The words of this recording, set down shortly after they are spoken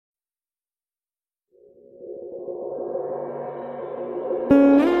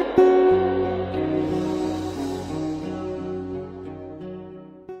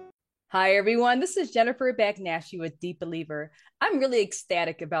Hi, everyone. This is Jennifer Bagnashi with Deep Believer. I'm really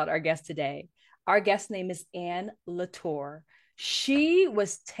ecstatic about our guest today. Our guest name is Anne Latour. She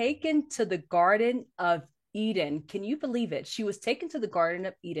was taken to the Garden of Eden. Can you believe it? She was taken to the Garden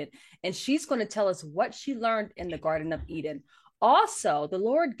of Eden, and she's going to tell us what she learned in the Garden of Eden. Also, the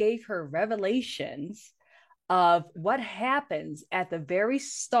Lord gave her revelations of what happens at the very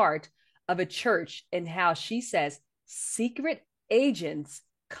start of a church and how she says secret agents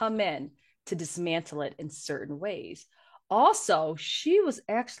come in to dismantle it in certain ways. Also, she was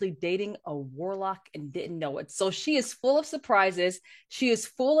actually dating a warlock and didn't know it. So she is full of surprises. She is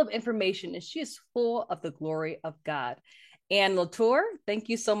full of information and she is full of the glory of God. Anne Latour, thank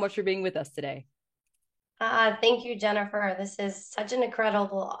you so much for being with us today. Thank you, Jennifer. This is such an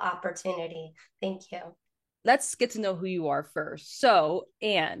incredible opportunity. Thank you. Let's get to know who you are first. So,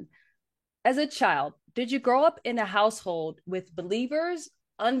 Anne, as a child, did you grow up in a household with believers,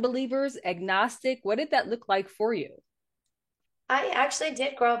 unbelievers, agnostic? What did that look like for you? I actually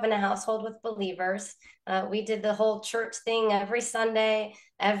did grow up in a household with believers. We did the whole church thing every Sunday,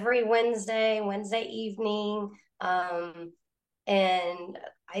 every Wednesday evening. And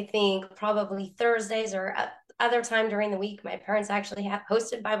I think probably Thursdays or other time during the week, my parents actually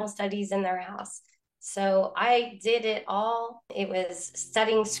hosted Bible studies in their house. So I did it all. It was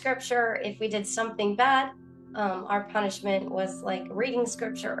studying scripture. If we did something bad, our punishment was like reading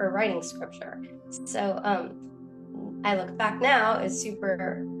scripture or writing scripture. So I look back now as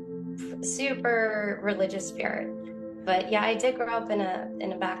super religious spirit. But yeah, I did grow up in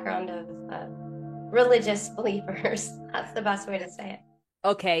a background of religious believers. That's the best way to say it.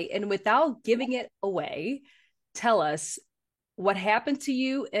 Okay, and without giving it away, tell us what happened to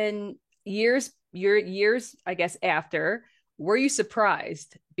you in your years, I guess, after. Were you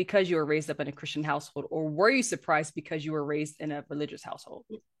surprised because you were raised up in a Christian household, or were you surprised because you were raised in a religious household?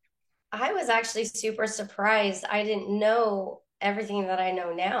 I was actually super surprised. I didn't know everything that I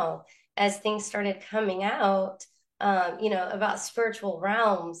know now as things started coming out, about spiritual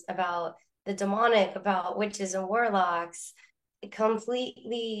realms, about the demonic, about witches and warlocks. It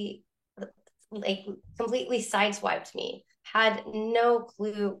like, completely sideswiped me. Had no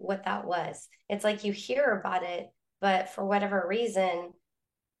clue what that was. It's like you hear about it, but for whatever reason,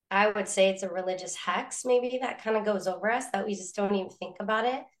 I would say it's a religious hex, maybe that kind of goes over us that we just don't even think about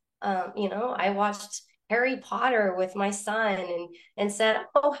it. I watched Harry Potter with my son and said,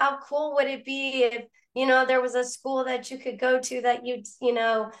 "Oh, how cool would it be if there was a school that you could go to that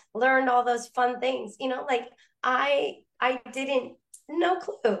learned all those fun things." Like I didn't no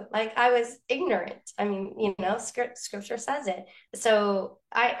clue. Like I was ignorant. I mean, scripture says it. So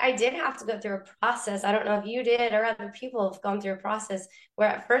I did have to go through a process. I don't know if you did or other people have gone through a process where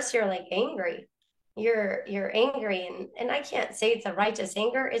at first you're like angry. You're angry and I can't say it's a righteous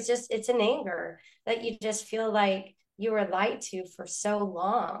anger. It's an anger that you just feel like you were lied to for so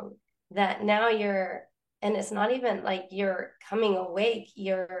long that now you're and it's not even like you're coming awake.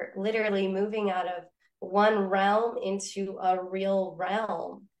 You're literally moving out of one realm into a real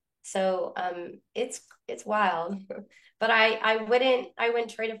realm. So it's wild. But I wouldn't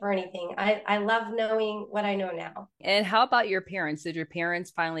trade it for anything. I love knowing what I know now. And how about your parents? Did your parents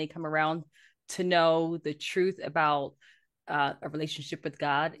finally come around to know the truth about a relationship with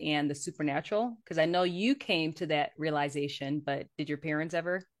God and the supernatural? Because I know you came to that realization, but did your parents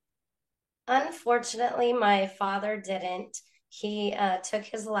ever? Unfortunately, my father didn't. He took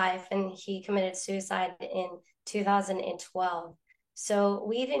his life and he committed suicide in 2012. So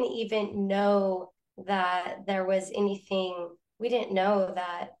we didn't even know that there was anything, we didn't know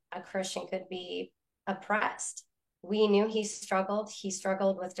that a Christian could be oppressed. We knew he struggled. He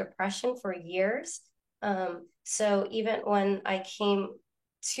struggled with depression for years. So even when I came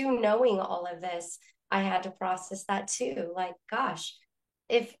to knowing all of this, I had to process that too. Like, gosh,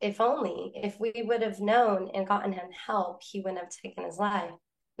 if only if we would have known and gotten him help, he wouldn't have taken his life.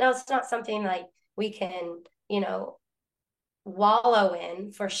 Now it's not something like we can, wallow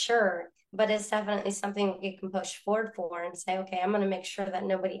in for sure, but it's definitely something we can push forward for and say, okay, I'm going to make sure that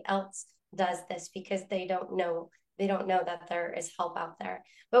nobody else does this because they don't know that there is help out there.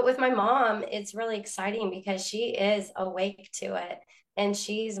 But with my mom, it's really exciting because she is awake to it and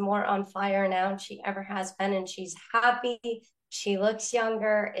she's more on fire now than she ever has been and she's happy. She looks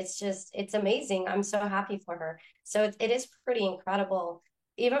younger. It's amazing. I'm so happy for her. So it is pretty incredible.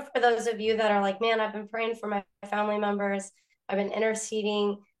 Even for those of you that are like, man, I've been praying for my family members. I've been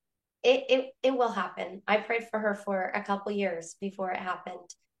interceding. It will happen. I prayed for her for a couple years before it happened.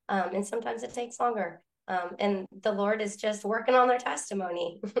 And sometimes it takes longer. And the Lord is just working on their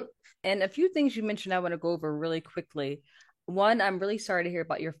testimony. And a few things you mentioned I want to go over really quickly. one, I'm really sorry to hear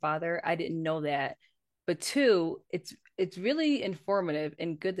about your father. I didn't know that. But two, it's really informative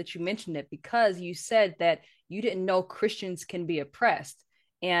and good that you mentioned it because you said that you didn't know Christians can be oppressed.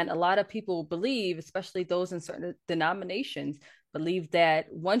 And a lot of people believe, especially those in certain denominations, believe that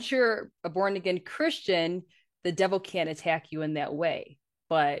once you're a born again Christian, the devil can't attack you in that way.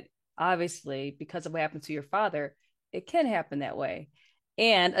 But obviously, because of what happened to your father, it can happen that way.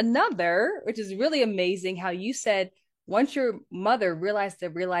 And another, which is really amazing, how you said once your mother realized the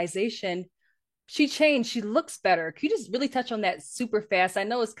realization, she changed, she looks better. Can you just really touch on that super fast? I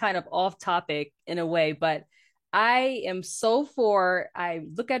know it's kind of off topic in a way, but I am so for, I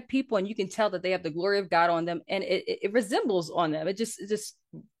look at people and you can tell that they have the glory of God on them and it resembles on them. It just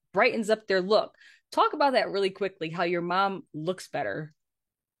brightens up their look. Talk about that really quickly, how your mom looks better.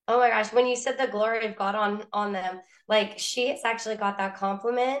 Oh my gosh, when you said the glory of God on them, like she has actually got that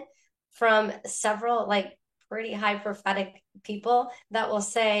compliment from several like pretty high prophetic people that will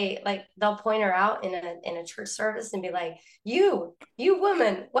say like they'll point her out in a church service and be like, you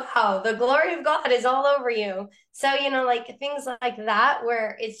woman, wow, the glory of God is all over you." So, like things like that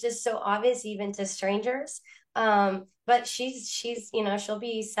where it's just so obvious even to strangers. But she's, she'll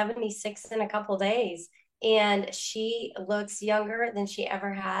be 76 in a couple days and she looks younger than she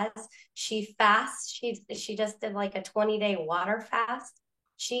ever has. She fasts. She just did like a 20-day water fast.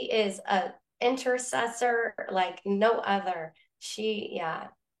 She is a intercessor like no other. Yeah,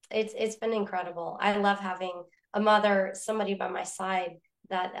 it's been incredible. I love having a mother, somebody by my side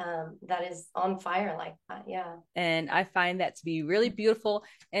that is on fire like that. Yeah. And I find that to be really beautiful.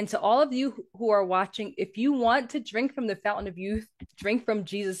 And to all of you who are watching, if you want to drink from the fountain of youth, drink from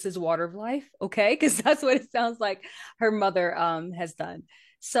Jesus's water of life, okay? Because that's what it sounds like her mother has done.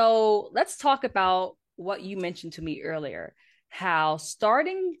 So let's talk about what you mentioned to me earlier, how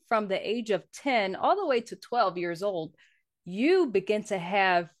starting from the age of 10 all the way to 12 years old, you begin to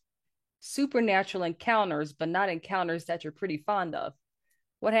have supernatural encounters, but not encounters that you're pretty fond of.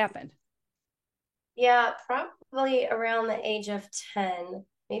 What happened? Yeah, probably around the age of 10,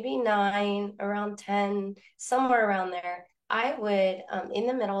 maybe 9, around 10, somewhere around there. I would, in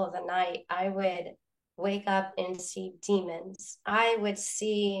the middle of the night, I would wake up and see demons. I would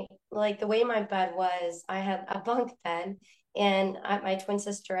see, like, the way my bed was, I had a bunk bed, and my twin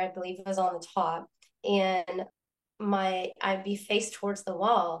sister, I believe, was on the top. And I'd be faced towards the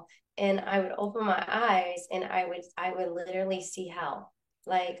wall, and I would open my eyes, and I would literally see hell.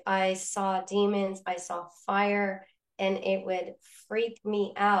 Like I saw demons, I saw fire, and it would freak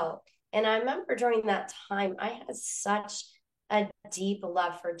me out. And I remember during that time, I had such a deep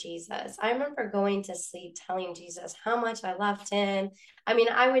love for Jesus. I remember going to sleep telling Jesus how much I loved him. I mean,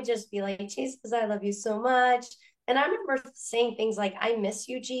 I would just be like, Jesus, I love you so much. And I remember saying things like, I miss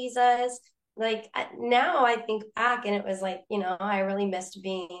you, Jesus. Like now I think back and it was like, I really missed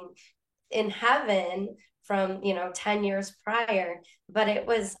being in heaven from 10 years prior, but it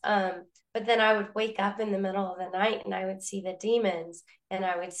was but then I would wake up in the middle of the night and I would see the demons and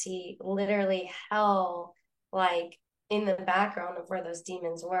I would see literally hell like in the background of where those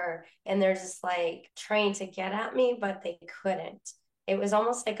demons were, and they're just like trying to get at me but they couldn't. It was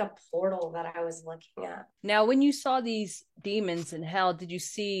almost like a portal that I was looking at. Now, when you saw these demons in hell, did you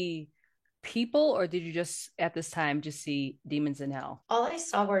see people or did you just at this time just see demons in hell? All I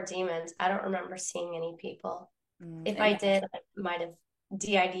saw were demons. I don't remember seeing any people. Mm, If I And did, I might have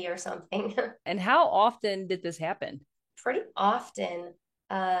DID or something. and how often did this happen? Pretty often.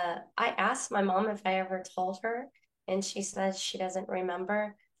 I asked my mom if I ever told her, and she says she doesn't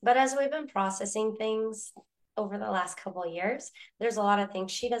remember. But as we've been processing things over the last couple of years, there's a lot of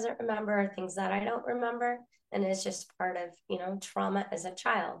things she doesn't remember, things that I don't remember, and it's just part of, trauma as a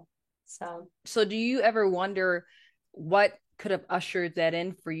child. So, So do you ever wonder what could have ushered that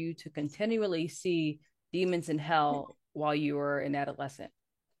in for you to continually see demons in hell while you were an adolescent?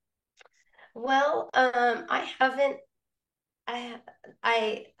 well, I haven't I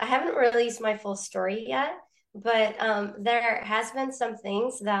I haven't released my full story yet, but there has been some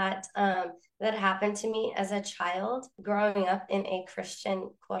things that happened to me as a child growing up in a Christian,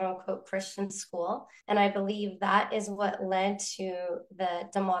 quote unquote, Christian school, and I believe that is what led to the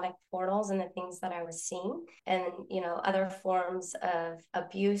demonic portals and the things that I was seeing, and other forms of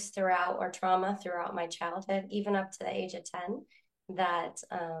abuse throughout or trauma throughout my childhood, even up to the age of 10. That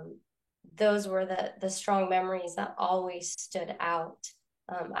those were the strong memories that always stood out.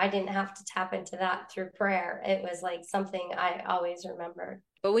 I didn't have to tap into that through prayer. It was like something I always remembered.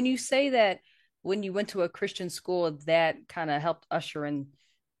 But when you say that when you went to a Christian school, that kind of helped usher in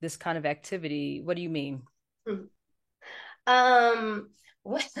this kind of activity, what do you mean? Um,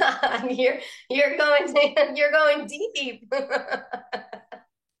 well, you're you're going deep.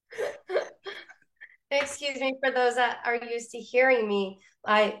 Excuse me for those that are used to hearing me.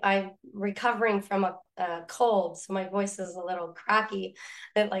 I'm recovering from a cold, so my voice is a little cracky.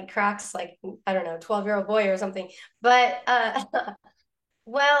 It like cracks like I don't know, 12-year-old boy or something. But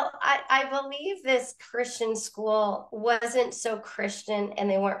well, I believe this Christian school wasn't so Christian and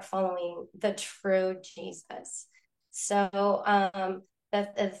they weren't following the true Jesus. So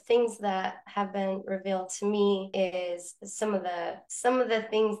the things that have been revealed to me is some of the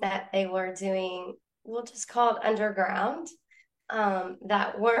things that they were doing, we'll just call it underground,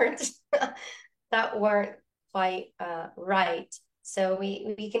 that weren't that weren't quite right. So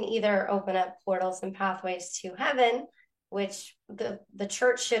we can either open up portals and pathways to heaven, which the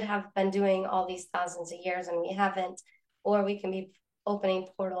church should have been doing all these thousands of years and we haven't, or we can be opening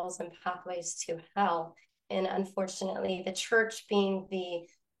portals and pathways to hell. And unfortunately, the church being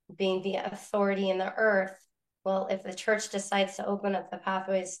the authority in the earth, well, if the church decides to open up the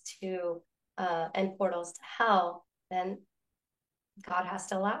pathways to and portals to hell, then God has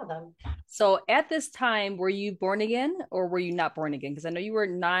to allow them. So at this time, were you born again or were you not born again? Because I know you were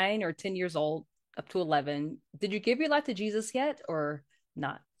 9 or 10 years old, up to 11. Did you give your life to Jesus yet or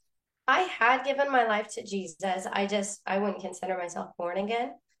not? I had given my life to Jesus. I wouldn't consider myself born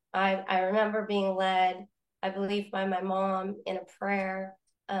again. I remember being led, I believe, by my mom in a prayer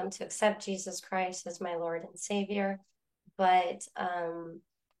to accept Jesus Christ as my Lord and Savior. But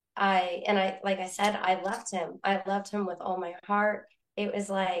like I said, I loved him. I loved him with all my heart. It was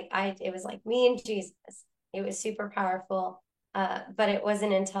like me and Jesus. It was super powerful. But it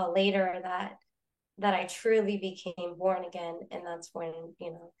wasn't until later that I truly became born again, and that's when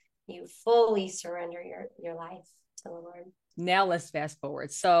you fully surrender your life to the Lord. Now let's fast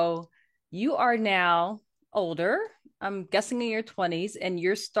forward. So you are now older. I'm guessing in your 20s, and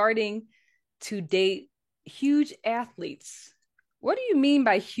you're starting to date huge athletes. What do you mean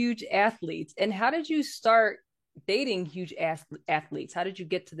by huge athletes? And how did you start dating huge athletes? How did you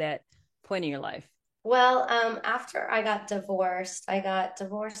get to that point in your life? Well, after I got divorced, I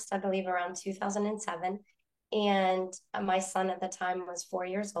believe, around 2007. And my son at the time was 4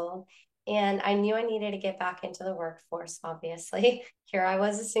 years old. And I knew I needed to get back into the workforce, obviously. Here I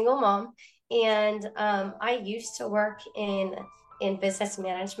was a single mom. And I used to work in business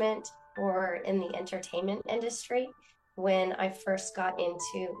management or in the entertainment industry when I first got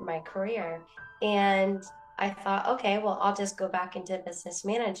into my career. And I thought, okay, well, I'll just go back into business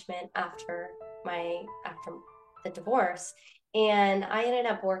management after the divorce. And I ended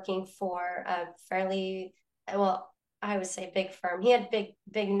up working for a fairly, well, I would say big firm. He had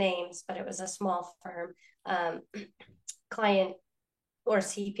big names, but it was a small firm, client or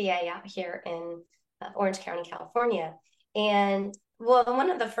CPA out here in Orange County, California. And well, one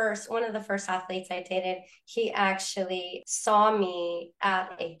of the first athletes I dated, he actually saw me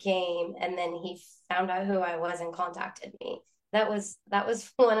at a game and then he found out who I was and contacted me. That was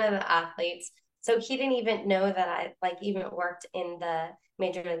one of the athletes. So he didn't even know that I like even worked in the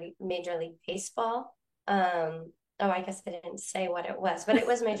Major League Baseball. Oh, I guess I didn't say what it was, but it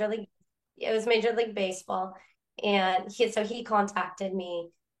was Major League Baseball. And he contacted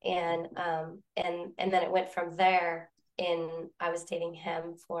me, and then it went from there. And I was dating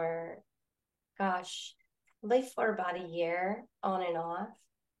him for, gosh, like for about a year on and off,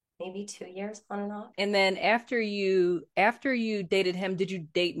 maybe 2 years on and off. And then after you dated him, did you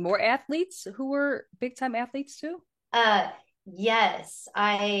date more athletes who were big time athletes too? Uh, yes,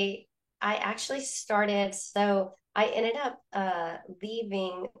 I actually started. So I ended up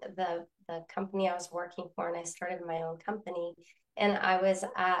leaving the company I was working for, and I started my own company. And I was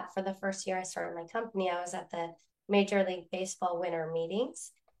at for the first year I started my company, I was at the Major League Baseball winter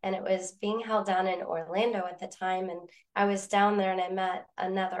meetings, and it was being held down in Orlando at the time. And I was down there, and I met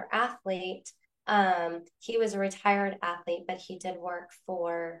another athlete. He was a retired athlete, but he did work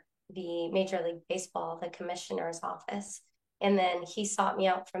for the Major League Baseball, the commissioner's office. And then he sought me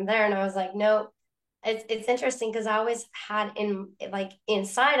out from there. And I was like, nope. It's interesting because I always had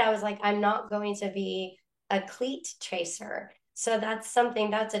inside, I was like, I'm not going to be a cleat chaser. So that's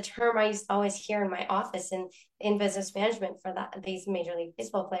a term I used to always hear in my office and in business management for these Major League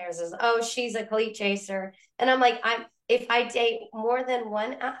Baseball players is, oh, she's a cleat chaser. And I'm like, if I date more than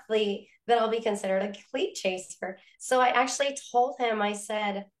one athlete, then I'll be considered a cleat chaser. So I actually told him, I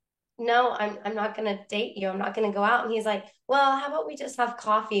said, no, I'm not gonna date you. I'm not gonna go out. And he's like, well, how about we just have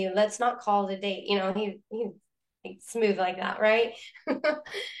coffee? Let's not call it a date. He's smooth like that, right?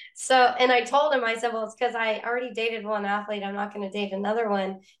 So, and I told him, I said, well, it's because I already dated one athlete. I'm not gonna date another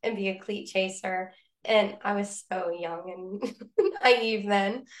one and be a cleat chaser. And I was so young and naive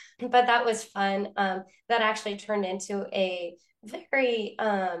then, but that was fun. That actually turned into a very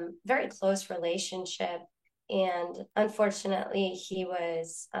close relationship. And unfortunately, he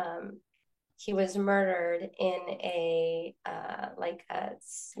was murdered in a like a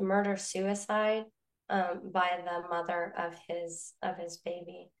murder suicide by the mother of his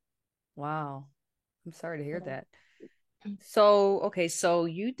baby. Wow. I'm sorry to hear Yeah. that. So, okay, so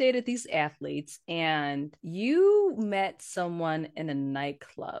you dated these athletes and you met someone in a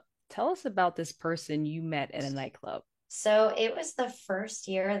nightclub. Tell us about this person you met in a nightclub. So it was the first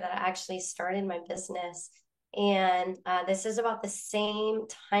year that I actually started my business. And this is about the same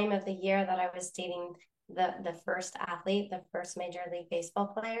time of the year that I was dating the first athlete, the first Major League Baseball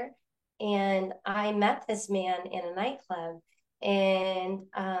player. And I met this man in a nightclub. And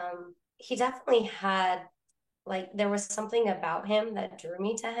he definitely had, like, there was something about him that drew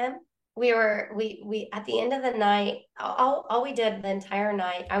me to him. We at the end of the night, all we did the entire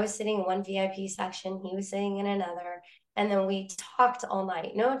night, I was sitting in one VIP section, he was sitting in another, and then we talked all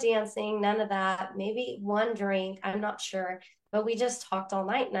night. No dancing, none of that. Maybe one drink, I'm not sure, but we just talked all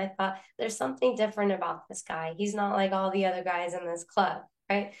night. And I thought, there's something different about this guy. He's not like all the other guys in this club,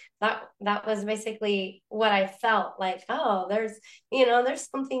 right? That was basically what I felt like. Oh, there's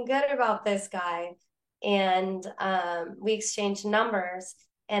something good about this guy. And we exchanged numbers,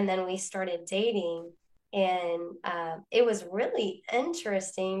 and then we started dating. And it was really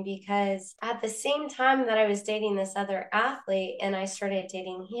interesting because at the same time that I was dating this other athlete and I started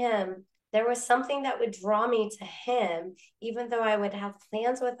dating him, there was something that would draw me to him, even though I would have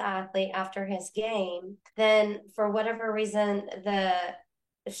plans with the athlete after his game. Then, for whatever reason,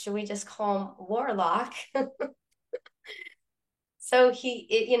 should we just call him Warlock? So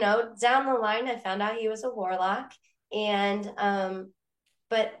down the line, I found out he was a warlock. And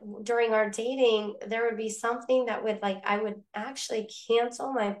but during our dating, there would be something that would, like, I would actually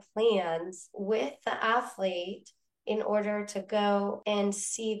cancel my plans with the athlete in order to go and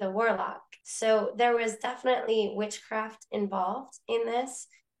see the warlock. So there was definitely witchcraft involved in this.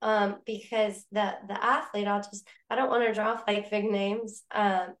 Because the athlete, I don't want to drop like big names,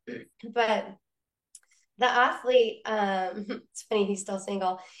 but the athlete, it's funny he's still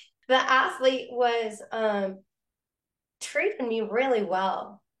single. The athlete was treated me really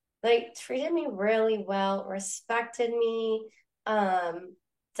well. Like, treated me really well, respected me,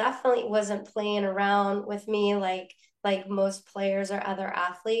 definitely wasn't playing around with me like most players or other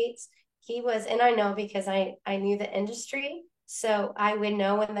athletes. He was, and I know because I knew the industry, so I would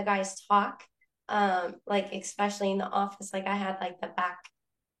know when the guys talk, like especially in the office, like I had like the back,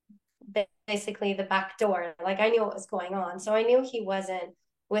 basically the back door. Like, I knew what was going on. So I knew he wasn't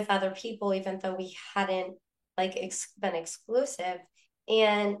with other people, even though we hadn't like been exclusive.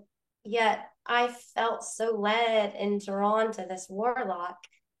 And yet I felt so led and drawn to this warlock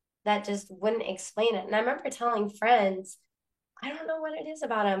that just wouldn't explain it. And I remember telling friends, I don't know what it is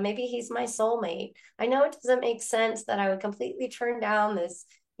about him. Maybe he's my soulmate. I know it doesn't make sense that I would completely turn down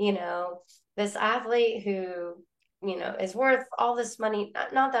you know, this athlete who, is worth all this money.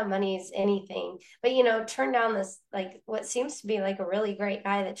 Not that money is anything, but, turn down this, like, what seems to be like a really great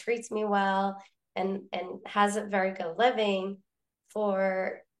guy that treats me well and has a very good living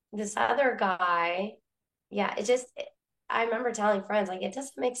for this other guy. Yeah, I remember telling friends, like, it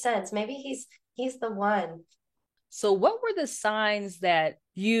doesn't make sense. Maybe he's the one. So, what were the signs that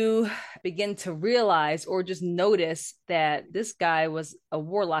you begin to realize or just notice that this guy was a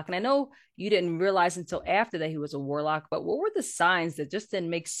warlock? And I know you didn't realize until after that he was a warlock, but what were the signs that just didn't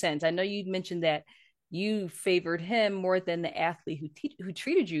make sense? I know you mentioned that you favored him more than the athlete who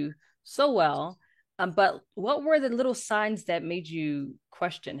treated you so well. But what were the little signs that made you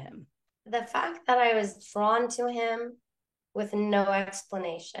question him? The fact that I was drawn to him with no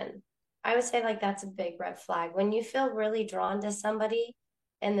explanation, I would say, like, that's a big red flag. When you feel really drawn to somebody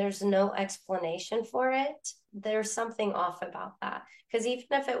and there's no explanation for it, there's something off about that. Because even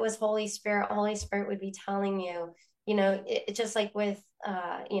if it was Holy Spirit would be telling you, just like with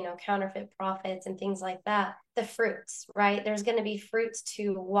counterfeit prophets and things like that, the fruits, right? There's going to be fruits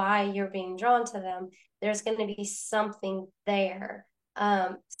to why you're being drawn to them. There's going to be something there.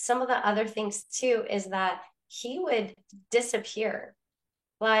 Some of the other things too is that he would disappear.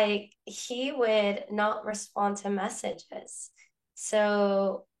 Like, he would not respond to messages.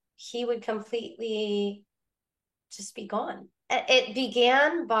 So he would completely just be gone. It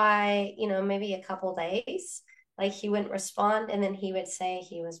began by, maybe a couple days. Like, he wouldn't respond, and then he would say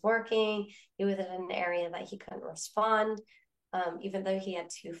he was working. He was in an area that he couldn't respond. Even though he had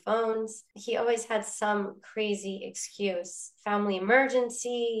two phones, he always had some crazy excuse, family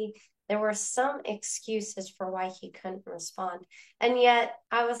emergency. there were some excuses for why he couldn't respond. And yet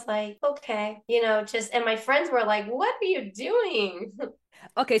I was like, okay, just, and my friends were like, what are you doing?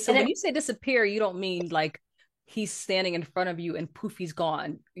 Okay, so And when it, you say disappear, you don't mean like he's standing in front of you and poof, he's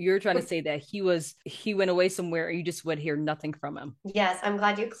gone. You're trying to say that he went away somewhere and you just would hear nothing from him. yes, I'm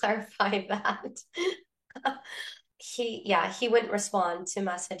glad you clarified that. He wouldn't respond to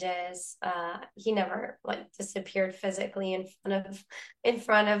messages. He never like disappeared physically in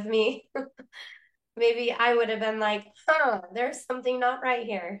front of me. Maybe I would have been like, there's something not right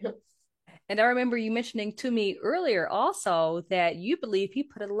here. And I remember you mentioning to me earlier also that you believe he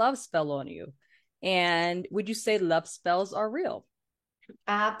put a love spell on you. And would you say love spells are real?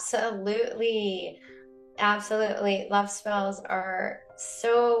 Absolutely. Absolutely. Love spells are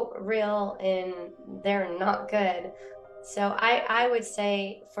so real and they're not good. So I would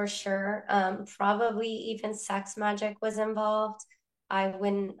say for sure, probably even sex magic was involved. I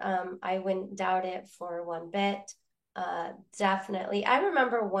wouldn't doubt it for one bit. Definitely. I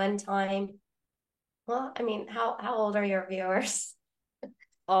remember one time, well, I mean, how old are your viewers?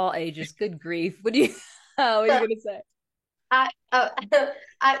 All ages. Good grief. What do you what are you gonna say? I, oh,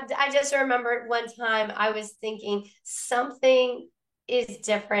 I just remembered one time I was thinking something is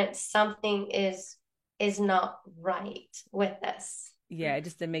different, something is not right with this. Yeah, it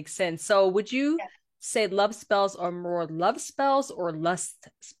just didn't make sense. So would you say love spells are more love spells or lust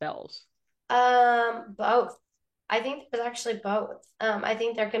spells? Both. I think there's actually both. I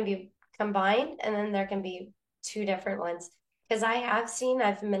think there can be combined and then there can be two different ones. Because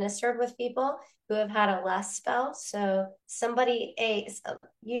I've ministered with people who have had a lust spell. So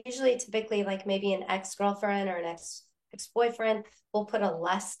usually typically like maybe an ex-girlfriend or an ex-boyfriend will put a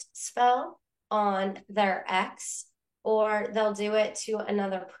lust spell on their ex, or they'll do it to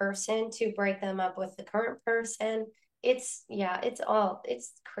another person to break them up with the current person. It's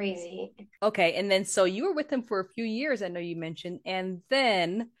crazy. Okay, and then so you were with him for a few years, I know you mentioned, and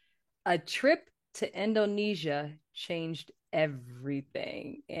then a trip to Indonesia changed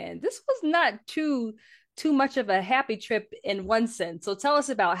everything. And this was not too much of a happy trip in one sense. So tell us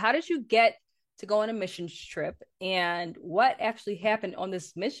about how did you get to go on a missions trip and what actually happened on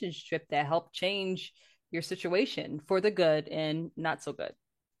this missions trip that helped change your situation for the good and not so good.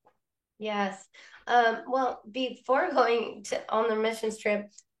 Yes. Well, before going on the missions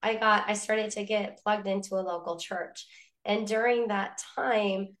trip, I started to get plugged into a local church. And during that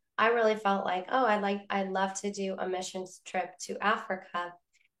time, I really felt like, oh, I'd love to do a missions trip to Africa.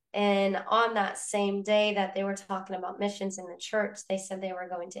 And on that same day that they were talking about missions in the church, they said they were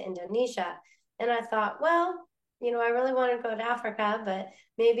going to Indonesia. And I thought, well, I really want to go to Africa, but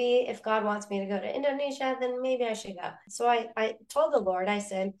maybe if God wants me to go to Indonesia, then maybe I should go. So I told the Lord, I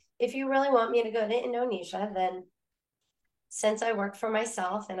said, if you really want me to go to Indonesia, then since I work for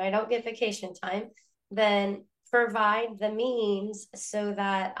myself and I don't get vacation time, then provide the means so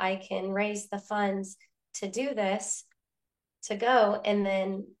that I can raise the funds to do this, to go. And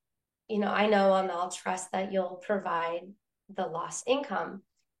then I know I'll trust that you'll provide the lost income.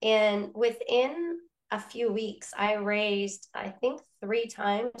 And within a few weeks, I raised, I think, three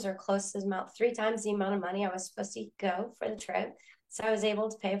times the amount of money I was supposed to go for the trip. So I was able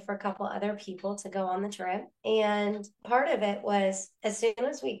to pay for a couple other people to go on the trip. And part of it was as soon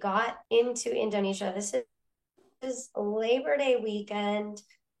as we got into Indonesia, this is Labor Day weekend.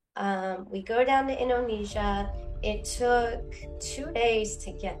 We go down to Indonesia. It took 2 days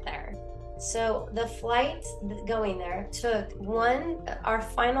to get there. So the flight going there took our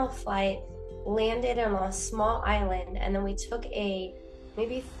final flight landed on a small island, and then we took a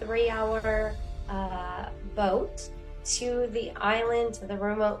maybe 3 hour boat to the island, to the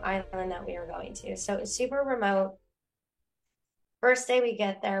remote island that we were going to. So it's super remote. First day we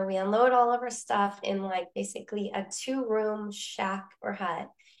get there, we unload all of our stuff in like basically a 2-room shack or hut.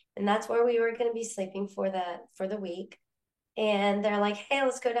 And that's where we were going to be sleeping for the week. And they're like, hey,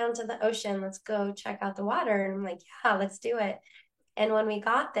 let's go down to the ocean. Let's go check out the water. And I'm like, yeah, let's do it. And when we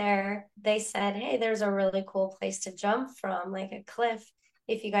got there, they said, hey, there's a really cool place to jump from, like a cliff,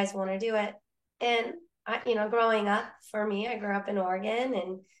 if you guys want to do it. And growing up for me, I grew up in Oregon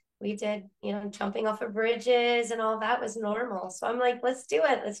and we did, jumping off of bridges and all that was normal. So I'm like, let's do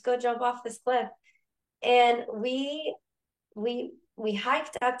it. Let's go jump off this cliff. And we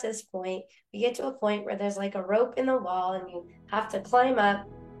hiked up to this point. We get to a point where there's like a rope in the wall and you have to climb up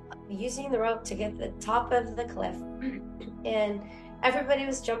using the rope to get the top of the cliff. And everybody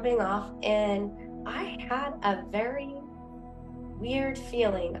was jumping off and I had a very weird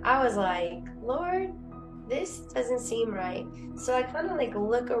feeling. I was like, Lord, this doesn't seem right. So I kind of like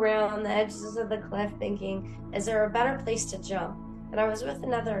look around the edges of the cliff thinking, is there a better place to jump? And I was with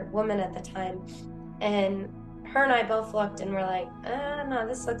another woman at the time, and her and I both looked and were like, no,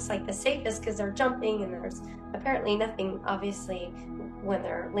 this looks like the safest because they're jumping and there's apparently nothing, obviously, when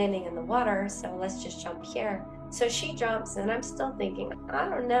they're landing in the water. So let's just jump here. So she jumps, and I'm still thinking, I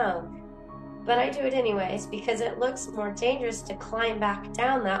don't know. But I do it anyways because it looks more dangerous to climb back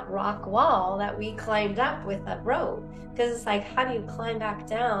down that rock wall that we climbed up with a rope. Because it's like, how do you climb back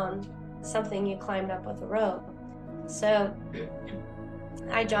down something you climbed up with a rope? So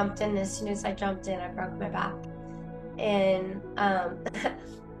I jumped in. As soon as I jumped in, I broke my back. And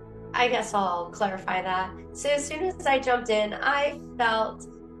I guess I'll clarify that. So as soon as I jumped in, I felt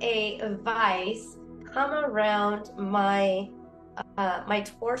a vice come around my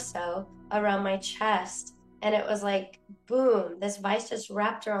torso, around my chest, and it was like boom, this vice just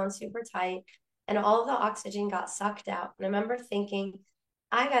wrapped around super tight, and all of the oxygen got sucked out. And I remember thinking,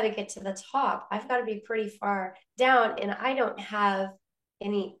 I got to get to the top. I've got to be pretty far down, and I don't have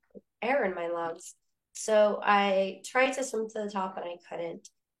any air in my lungs. So I tried to swim to the top, and I couldn't.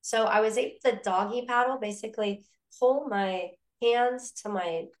 So I was able to doggy paddle, basically pull my hands to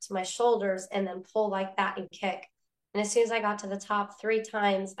my shoulders and then pull like that and kick. And as soon as I got to the top 3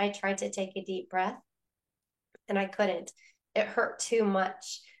 times, I tried to take a deep breath and I couldn't. It hurt too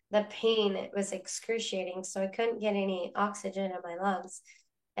much. The pain, it was excruciating. So I couldn't get any oxygen in my lungs.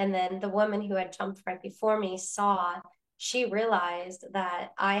 And then the woman who had jumped right before me she realized that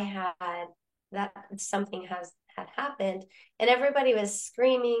I had, that something had happened. And everybody was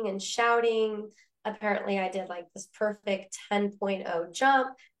screaming and shouting. Apparently, I did like this perfect 10.0 jump.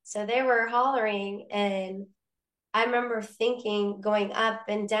 So they were hollering, and I remember thinking, going up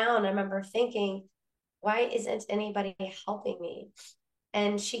and down, I remember thinking, why isn't anybody helping me?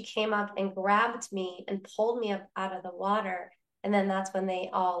 And she came up and grabbed me and pulled me up out of the water. And then that's when they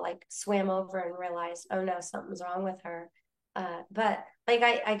all like swam over and realized, oh no, something's wrong with her. But like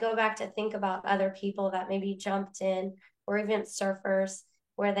I go back to think about other people that maybe jumped in, or even surfers,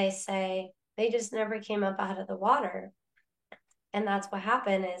 where they say they just never came up out of the water. And that's what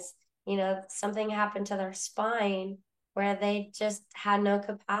happened is, something happened to their spine where they just had no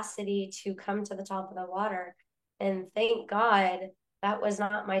capacity to come to the top of the water. And thank God that was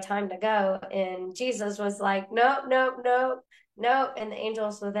not my time to go. And Jesus was like, nope, nope, nope, nope. And the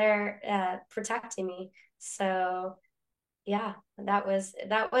angels were there protecting me. So yeah, that was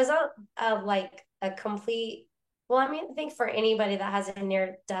a like a complete, well, I mean, I think for anybody that has a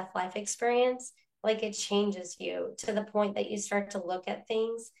near death life experience, like it changes you to the point that you start to look at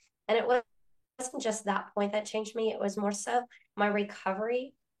things. And it wasn't just that point that changed me, it was more so my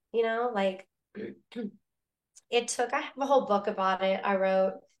recovery, like I have a whole book about it I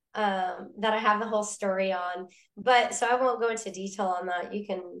wrote, that I have the whole story on. But so I won't go into detail on that. You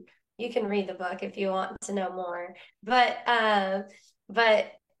can read the book if you want to know more. But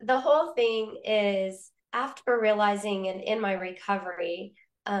the whole thing is, after realizing and in my recovery,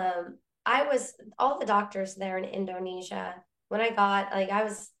 I was all the doctors there in Indonesia. When I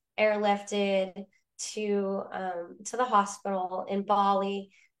was airlifted to the hospital in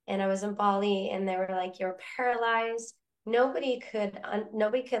Bali, and I was in Bali, and they were like, "You're paralyzed." Nobody could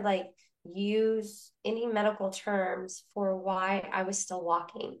like use any medical terms for why I was still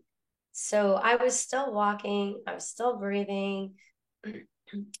walking. So I was still walking, I was still breathing,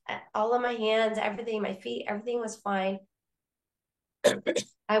 all of my hands, everything, my feet, everything was fine.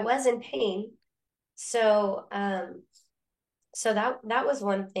 I was in pain. So that was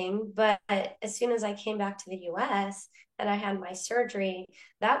one thing. But as soon as I came back to the US and I had my surgery,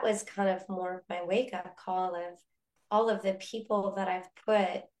 that was kind of more of my wake up call of all of the people that I've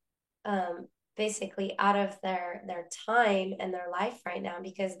put basically out of their time and their life right now,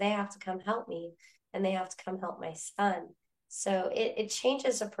 because they have to come help me and they have to come help my son. So it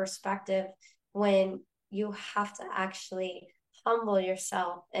changes the perspective when you have to actually humble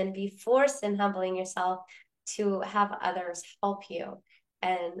yourself and be forced in humbling yourself to have others help you.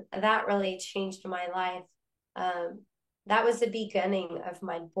 And that really changed my life. That was the beginning of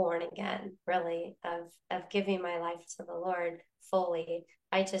my born again, really, of giving my life to the Lord fully.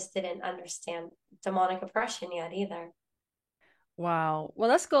 I just didn't understand demonic oppression yet either. Wow. Well,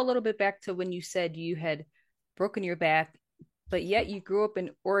 let's go a little bit back to when you said you had broken your back, but yet you grew up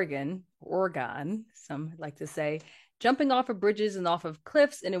in Oregon, some like to say, jumping off of bridges and off of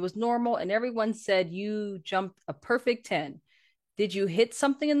cliffs, and it was normal, and everyone said you jumped a perfect 10. Did you hit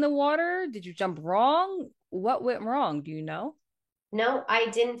something in the water? Did you jump wrong? What went wrong? Do you know? No, I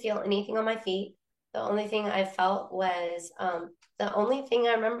didn't feel anything on my feet. The only thing I felt was the only thing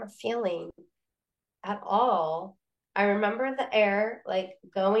I remember feeling at all. I remember the air like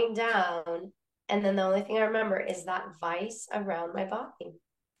going down, And then the only thing I remember is that vice around my body.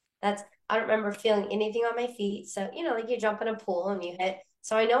 That's, I don't remember feeling anything on my feet. So, like you jump in a pool and you hit.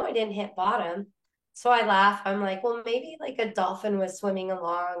 So I know I didn't hit bottom. So I laugh. I'm like, well, maybe like a dolphin was swimming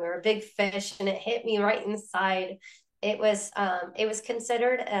along or a big fish and it hit me right inside. It was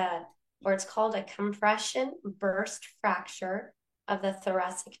considered or it's called a compression burst fracture of the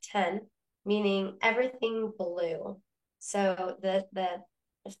thoracic 10, meaning everything blew. So the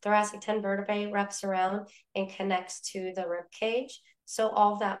thoracic 10 vertebrae wraps around and connects to the rib cage. So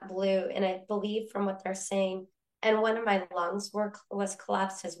all of that blew, and I believe from what they're saying, and one of my lungs was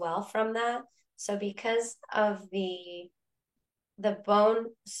collapsed as well from that. So because of the bone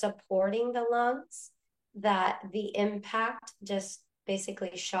supporting the lungs, that the impact just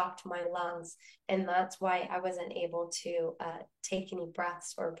basically shocked my lungs, and that's why I wasn't able to take any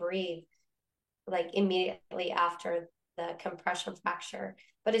breaths or breathe like immediately after the compression fracture.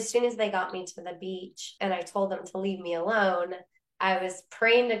 But as soon as they got me to the beach and I told them to leave me alone, I was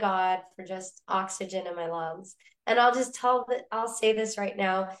praying to God for just oxygen in my lungs. And I'll say this right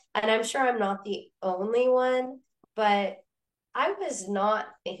now, and I'm sure I'm not the only one, but I was not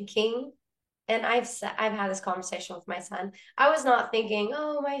thinking, and I've had this conversation with my son. I was not thinking,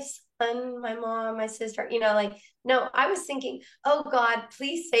 oh, my son, my mom, my sister, like, no, I was thinking, oh God,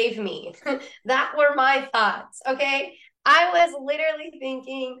 please save me. That were my thoughts. Okay. I was literally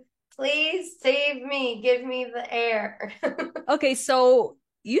thinking, please save me, give me the air. Okay, so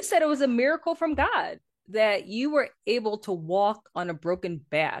you said it was a miracle from God that you were able to walk on a broken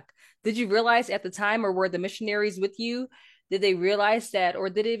back. Did you realize at the time, or were the missionaries with you? Did they realize that, or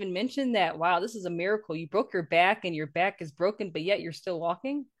did they even mention that, wow, this is a miracle? You broke your back and your back is broken, but yet you're still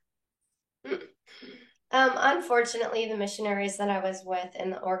walking? Unfortunately, the missionaries that I was with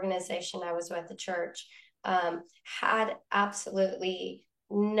and the organization I was with, the church, had absolutely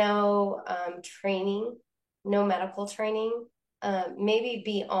no training, no medical training, maybe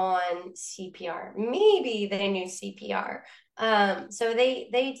beyond CPR. Maybe they knew CPR. So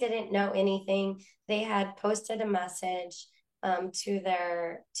they didn't know anything. They had posted a message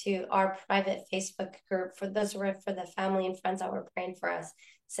to our private Facebook group for those were for the family and friends that were praying for us,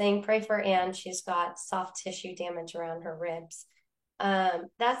 saying, pray for Anne. She's got soft tissue damage around her ribs.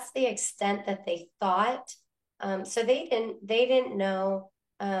 That's the extent that they thought. So they didn't know.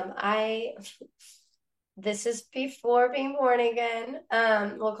 I this is before being born again.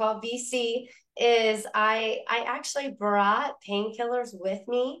 We'll call BC. Is I actually brought painkillers with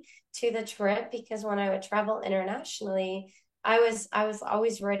me to the trip because when I would travel internationally, I was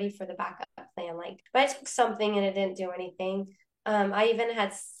always ready for the backup plan. Like if I took something and it didn't do anything, I even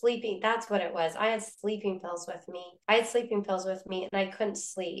had sleeping. That's what it was. I had sleeping pills with me. I had sleeping pills with me, and I couldn't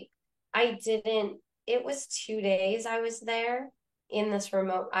sleep. I didn't. It was 2 days I was there in this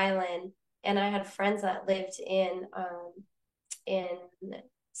remote island, and I had friends that lived in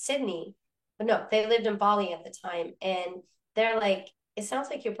Sydney, but no, they lived in Bali at the time, and they're like, "It sounds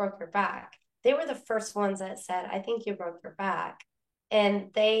like you broke your back." They were the first ones that said, "I think you broke your back,"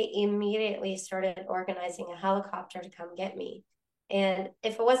 and they immediately started organizing a helicopter to come get me. And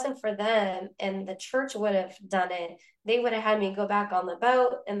if it wasn't for them and the church would have done it, they would have had me go back on the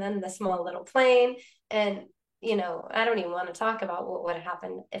boat and then the small little plane. And, I don't even want to talk about what would have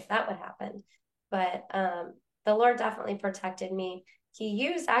happened if that would happen. But the Lord definitely protected me. He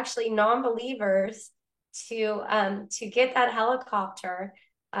used actually non-believers to get that helicopter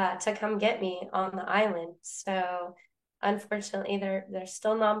to come get me on the island. So unfortunately, they're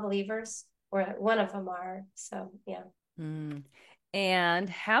still non-believers, or one of them are. So yeah. Mm. And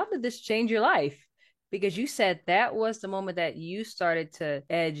how did this change your life? Because you said that was the moment that you started to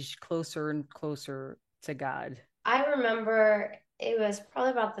edge closer and closer to God. I remember it was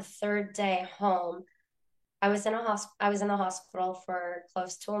probably about the third day home. I was in the hospital for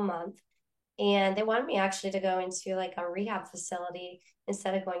close to a month, and they wanted me actually to go into like a rehab facility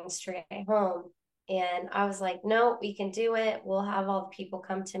instead of going straight home. And I was like, no, we can do it. We'll have all the people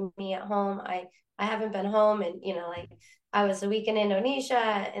come to me at home. I haven't been home, and like I was a week in Indonesia,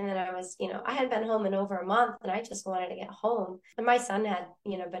 and then I had been home in over a month, and I just wanted to get home. And my son had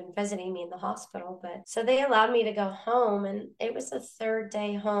been visiting me in the hospital, but so they allowed me to go home, and it was the third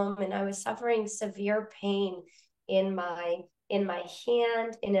day home, and I was suffering severe pain in my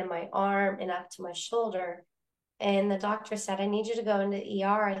hand and in my arm and up to my shoulder. And the doctor said, I need you to go into the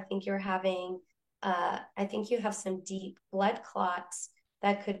ER. I think you have some deep blood clots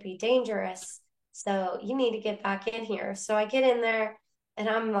that could be dangerous. So you need to get back in here. So I get in there and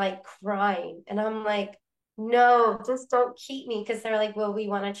I'm like crying. And I'm like, no, just don't keep me. Cause they're like, well, we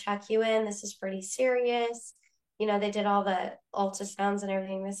want to check you in. This is pretty serious. They did all the ultrasounds and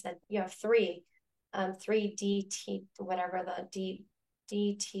everything. They said, you have three. 3DT, whatever the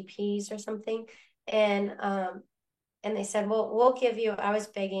DTPs or something. And and they said, well, we'll give you, I was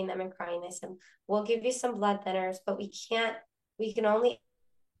begging them and crying. They said, we'll give you some blood thinners, but we can only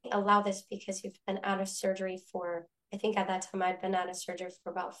allow this because you've been out of surgery for, I think at that time I'd been out of surgery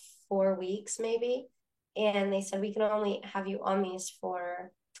for about 4 weeks, maybe. And they said, we can only have you on these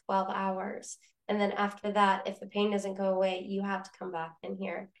for 12 hours. And then after that, if the pain doesn't go away, you have to come back in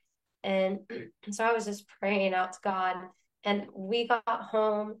here. And so I was just praying out to God. And we got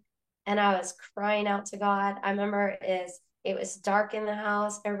home and I was crying out to God. I remember it was dark in the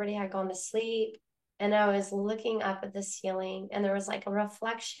house. Everybody had gone to sleep. And I was looking up at the ceiling and there was like a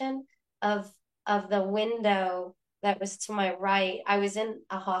reflection of the window that was to my right. I was in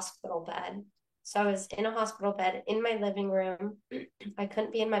a hospital bed. So I was in a hospital bed in my living room. I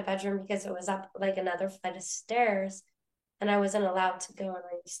couldn't be in my bedroom because it was up like another flight of stairs and I wasn't allowed to go on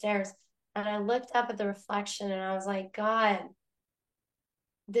any stairs. And I looked up at the reflection and I was like, God,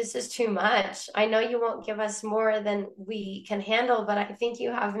 this is too much. I know you won't give us more than we can handle, but I think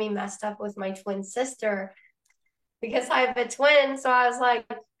you have me messed up with my twin sister because I have a twin. So I was like,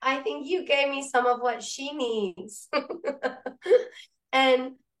 I think you gave me some of what she needs.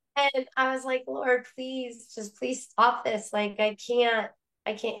 and and I was like, Lord, please, just please stop this. Like I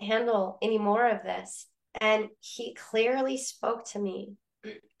can't handle any more of this. And he clearly spoke to me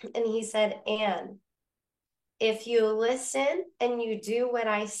and he said, Anne, if you listen and you do what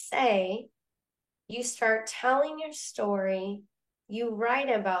I say, you start telling your story, you write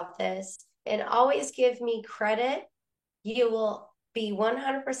about this, and always give me credit, you will be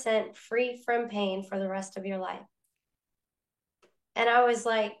 100% free from pain for the rest of your life. And I was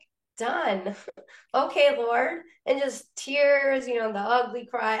like, done. Okay, Lord. And just tears, the ugly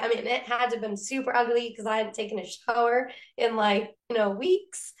cry. I mean, it had to have been super ugly because I hadn't taken a shower in like,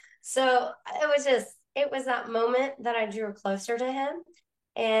 weeks. So it was that moment that I drew closer to him.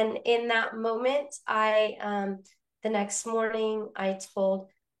 And in that moment, the next morning, I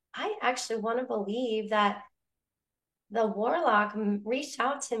actually want to believe that the warlock reached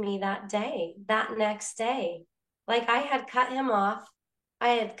out to me that next day. Like I had cut him off. I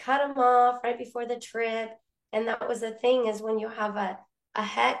had cut him off right before the trip. And that was the thing is when you have a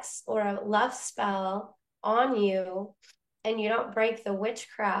hex or a love spell on you and you don't break the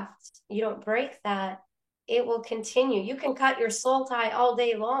witchcraft, you don't break that, it will continue. You can cut your soul tie all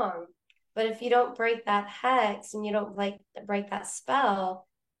day long, but if you don't break that hex and you don't break that spell,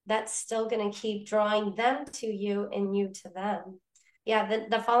 that's still going to keep drawing them to you and you to them. Yeah,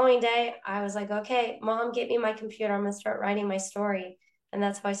 the following day, I was like, okay, mom, get me my computer. I'm going to start writing my story. And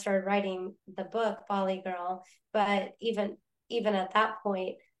that's how I started writing the book, Bali Girl. But even at that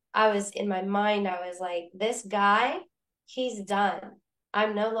point, I was in my mind, I was like, this guy, he's done.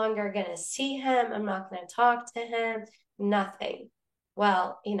 I'm no longer going to see him. I'm not going to talk to him, nothing.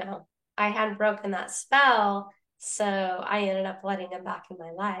 Well, I hadn't broken that spell. So I ended up letting him back in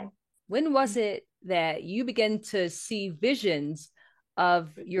my life. When was it that you began to see visions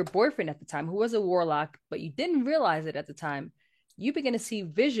of your boyfriend at the time, who was a warlock, but you didn't realize it at the time? You began to see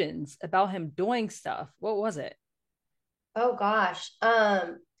visions about him doing stuff. What was it? Oh gosh.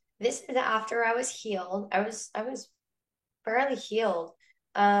 This is after I was healed. I was fairly healed.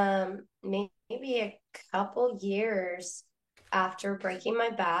 Maybe a couple years after breaking my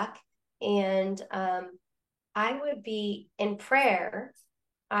back. And I would be in prayer.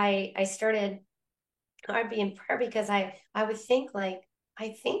 I started I'd be in prayer because I would think like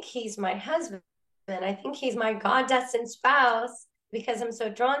I think he's my husband. I think he's my God destined spouse because I'm so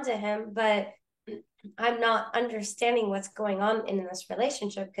drawn to him, but I'm not understanding what's going on in this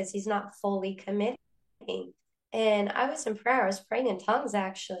relationship because he's not fully committing. And I was in prayer, I was praying in tongues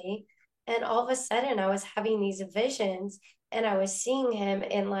actually. And all of a sudden I was having these visions and I was seeing him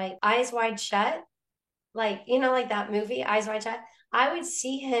in like eyes wide shut, like, like that movie, Eyes Wide Shut. I would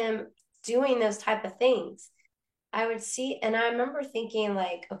see him doing those type of things. I would see, and I remember thinking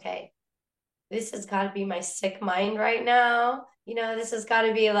like, okay, this has got to be my sick mind right now. This has got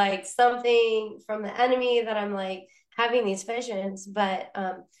to be like something from the enemy that I'm like having these visions. But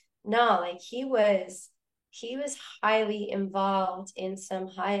no, like he was highly involved in some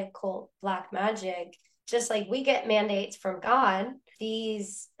high occult black magic. Just like we get mandates from God,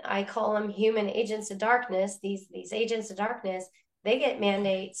 these I call them human agents of darkness. These agents of darkness, they get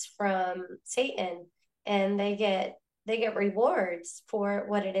mandates from Satan, and they get rewards for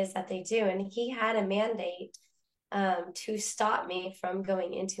what it is that they do. And he had a mandate to stop me from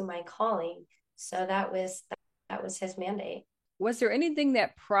going into my calling. So that was his mandate. Was there anything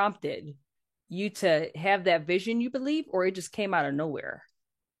that prompted you to have that vision, you believe, or it just came out of nowhere?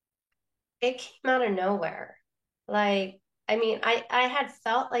 it came out of nowhere. Like, I mean, I had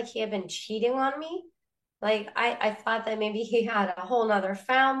felt like he had been cheating on me. Like, I thought that maybe he had a whole nother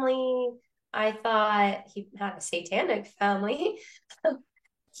family. I thought he had a satanic family.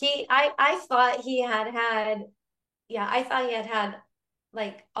 I thought he had had, yeah, I thought he had had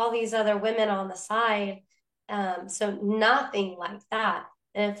like all these other women on the side. So nothing like that.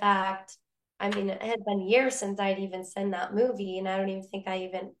 And in fact, I mean, it had been years since I'd even seen that movie, and I don't even think I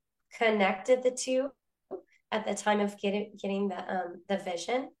even connected the two at the time of getting the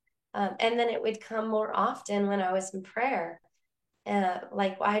vision. And then it would come more often when I was in prayer.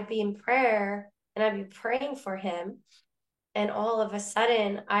 Like I'd be in prayer and I'd be praying for him, and all of a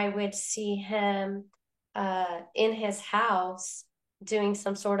sudden I would see him in his house doing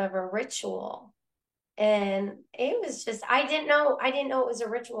some sort of a ritual. And it was just, I didn't know it was a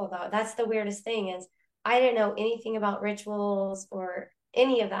ritual though. That's the weirdest thing is I didn't know anything about rituals or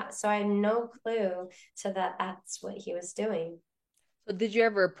any of that. So I had no clue to that that's what he was doing. So did you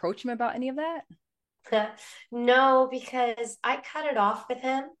ever approach him about any of that? No, because I cut it off with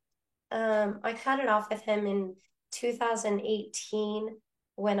him. I cut it off with him in 2018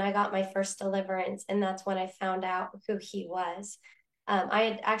 when I got my first deliverance, and that's when I found out who he was. I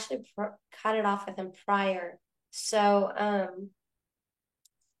had actually cut it off with him prior, so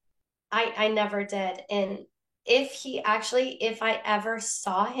I never did. And if I ever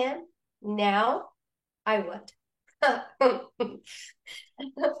saw him now, I would. Oh,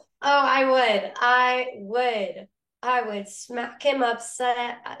 I would smack him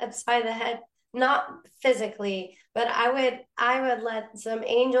upside the head, not physically, but I would let some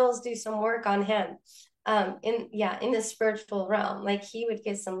angels do some work on him. In the spiritual realm, like he would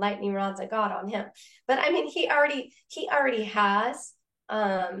get some lightning rods of God on him. But I mean, he already has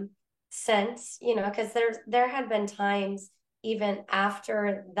sense, because there had been times even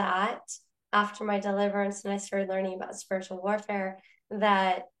after that, after my deliverance, and I started learning about spiritual warfare,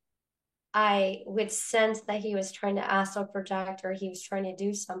 that I would sense that he was trying to astral project or he was trying to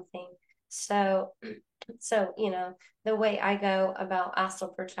do something. So, so the way I go about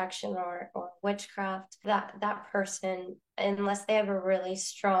astral projection or witchcraft, that person, unless they have a really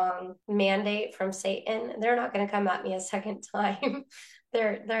strong mandate from Satan, they're not going to come at me a second time.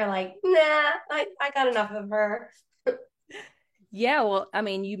 They're like, nah, I got enough of her. Yeah, well, I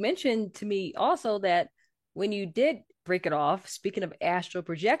mean, you mentioned to me also that when you did break it off, speaking of astral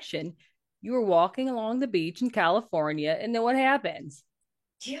projection, you were walking along the beach in California, and then what happens?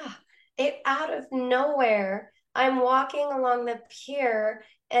 Yeah, it out of nowhere. I'm walking along the pier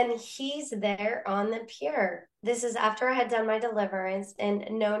and he's there on the pier. This is after I had done my deliverance and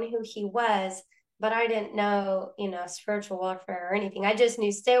known who he was, but I didn't know, spiritual warfare or anything. I just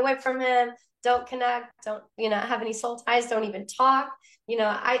knew stay away from him, don't connect, don't, have any soul ties, don't even talk.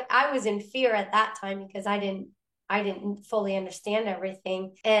 I was in fear at that time because I didn't fully understand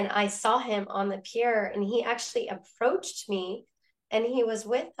everything. And I saw him on the pier and he actually approached me and he was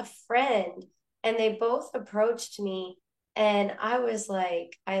with a friend and they both approached me and I was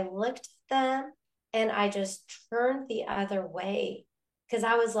like, I looked at them and I just turned the other way because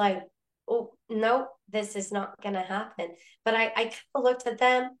I was like, oh nope, this is not gonna happen. But I kind of looked at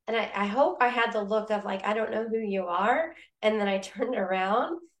them and I hope I had the look of like, I don't know who you are. And then I turned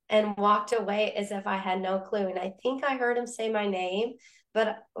around and walked away as if I had no clue. And I think I heard him say my name,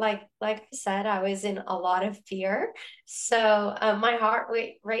 but like I said, I was in a lot of fear. So my heart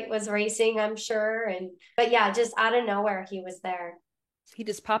rate was racing, I'm sure. And but yeah, just out of nowhere, he was there. He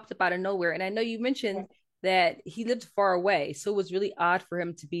just popped up out of nowhere. And I know you mentioned that he lived far away, so it was really odd for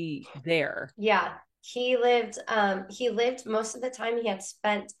him to be there. Yeah, he lived most of the time he had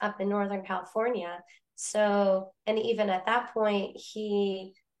spent up in Northern California. So, and even at that point,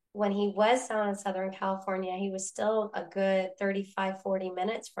 when he was down in Southern California, he was still a good 35, 40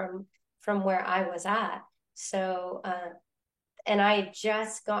 minutes from where I was at. So, and I had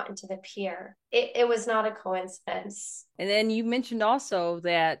just gotten to the pier. It was not a coincidence. And then you mentioned also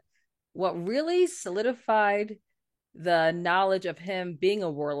that what really solidified the knowledge of him being a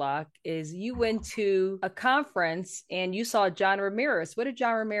warlock is you went to a conference and you saw John Ramirez. What did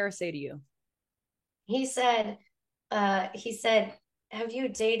John Ramirez say to you? He said, he said, have you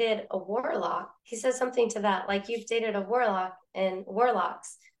dated a warlock? He said something to that, like you've dated a warlock and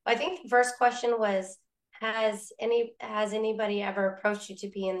warlocks. I think the first question was, has anybody ever approached you to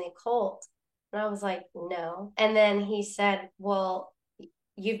be in the occult? And I was like, no. And then he said, well,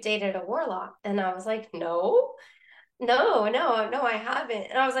 you've dated a warlock. And I was like, no, no, no, no, I haven't.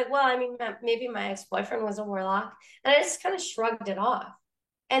 And I was like, well, I mean, maybe my ex-boyfriend was a warlock. And I just kind of shrugged it off.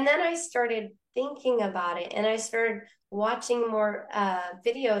 And then I started thinking about it and I started watching more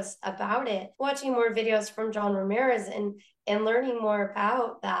videos about it, watching more videos from John Ramirez and learning more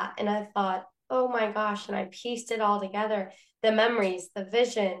about that. And I thought, oh my gosh, and I pieced it all together, the memories, the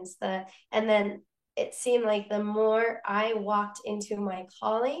visions, and then it seemed like the more I walked into my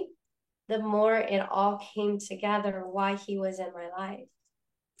calling, the more it all came together why he was in my life.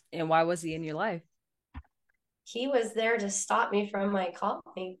 And why was he in your life? He was there to stop me from my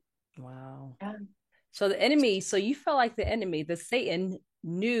calling. Wow. Yeah, So the enemy, so you felt like the enemy, the Satan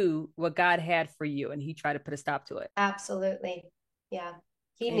knew what God had for you and he tried to put a stop to it. absolutely. Yeah,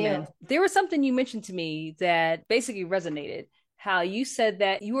 he knew. Amen. There was something you mentioned to me that basically resonated. How you said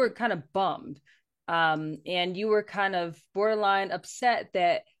that you were kind of bummed, and you were kind of borderline upset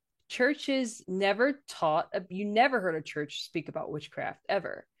that churches never taught. You never heard a church speak about witchcraft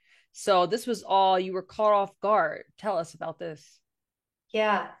ever. So this was all you were caught off guard. Tell us about this.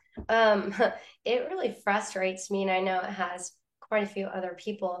 Yeah. Um, it really frustrates me, and I know it has quite a few other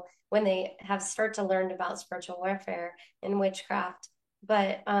people when they have start to learn about spiritual warfare and witchcraft.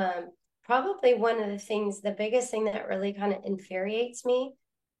 But probably one of the things, the biggest thing that really kind of infuriates me,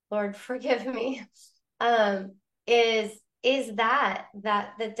 Lord forgive me, um, is that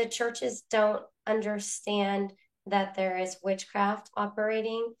the churches don't understand that there is witchcraft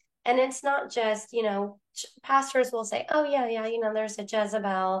operating. And it's not just, pastors will say, oh yeah, yeah, there's a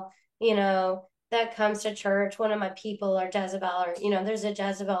Jezebel, that comes to church. One of my people are Jezebel, or there's a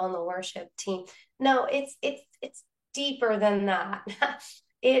Jezebel on the worship team. No, it's deeper than that.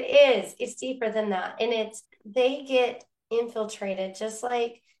 It's deeper than that. And they get infiltrated just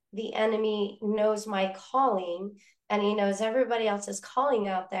like the enemy knows my calling, and he knows everybody else's calling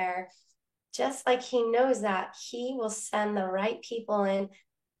out there. Just like he knows that, he will send the right people in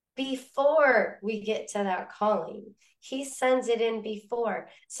before we get to that calling. He sends it in before.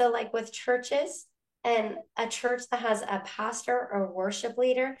 So, like with churches, and a church that has a pastor or worship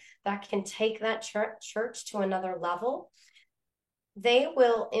leader that can take that church to another level, they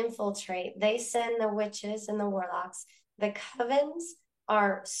will infiltrate. They send the witches and the warlocks. The covens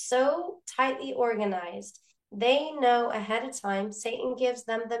are so tightly organized. They know ahead of time. Satan gives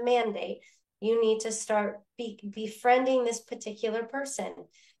them the mandate. You need to start befriending this particular person.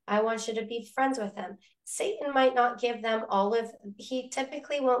 I want you to be friends with them. Satan might not give them he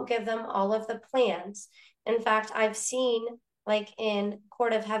typically won't give them all of the plans. In fact, I've seen, like in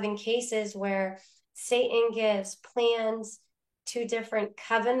Court of Heaven cases, where Satan gives plans to different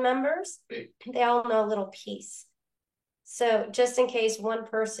coven members. They all know a little piece. So just in case one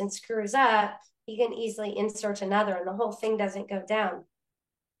person screws up, he can easily insert another and the whole thing doesn't go down.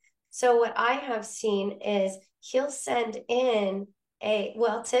 So what I have seen is he'll send in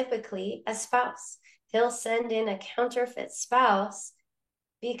typically a spouse. He'll send in a counterfeit spouse,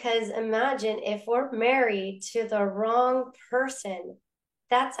 because imagine if we're married to the wrong person,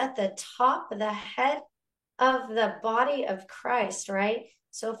 that's at the top of the head of the body of Christ, right?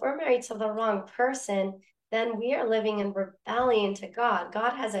 So if we're married to the wrong person, then we are living in rebellion to God.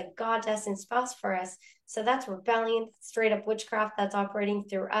 God has a God destined spouse for us. So that's rebellion, straight up witchcraft that's operating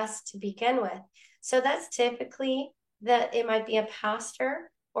through us to begin with. So that's typically that it might be a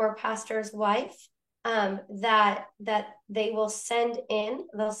pastor or a pastor's wife, that they will send in.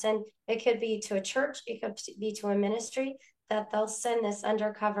 They'll send, it could be to a church, it could be to a ministry, that they'll send this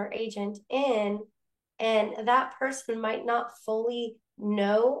undercover agent in, and that person might not fully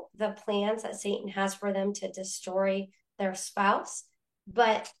know the plans that Satan has for them to destroy their spouse,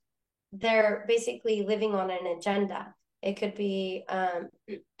 but they're basically living on an agenda. It could be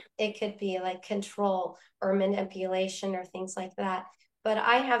like control or manipulation or things like that. But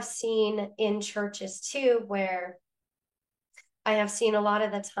I have seen in churches too, where I have seen a lot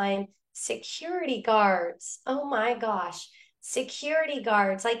of the time security guards. Oh my gosh, security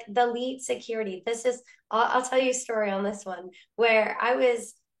guards, like the lead security. I'll tell you a story on this one, where I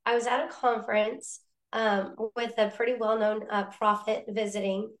was at a conference, with a pretty well known prophet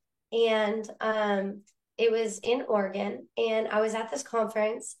visiting, and it was in Oregon, and I was at this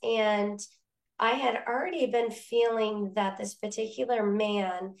conference, and I had already been feeling that this particular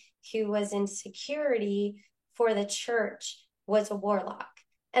man who was in security for the church was a warlock.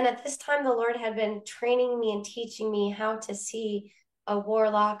 And at this time, the Lord had been training me and teaching me how to see a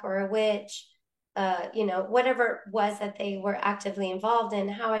warlock or a witch, whatever it was that they were actively involved in,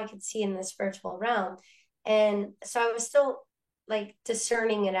 how I could see in the spiritual realm. And so I was still like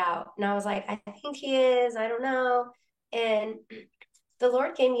discerning it out. And I was like, I think he is, I don't know. And the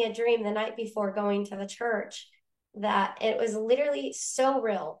Lord gave me a dream the night before going to the church, that it was literally so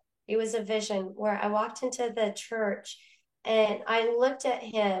real. It was a vision where I walked into the church and I looked at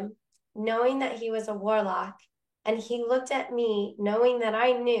him knowing that he was a warlock. And he looked at me knowing that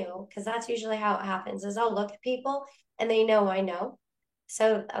I knew, because that's usually how it happens, is I'll look at people and they know I know.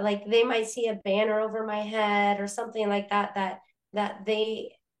 So like they might see a banner over my head or something like that,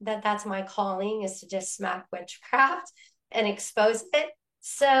 that's my calling, is to just smack witchcraft and expose it.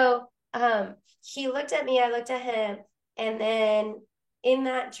 So he looked at me, I looked at him, and then in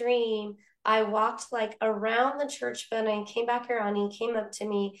that dream, I walked like around the church building, came back around, and he came up to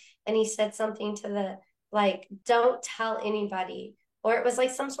me and he said something to the like, don't tell anybody. Or it was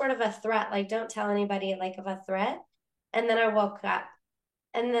like some sort of a threat, like, don't tell anybody, like, of a threat. And then I woke up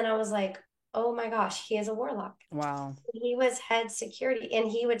and then I was like, oh my gosh, he is a warlock. Wow. He was head security, and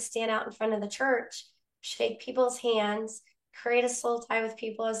he would stand out in front of the church, shake people's hands, create a soul tie with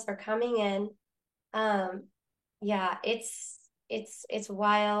people as they're coming in. Um, yeah, it's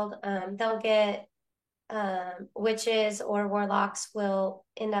wild. They'll get witches or warlocks will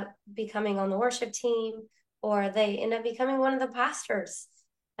end up becoming on the worship team, or they end up becoming one of the pastors.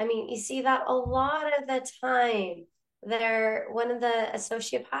 I mean, you see that a lot of the time. They're one of the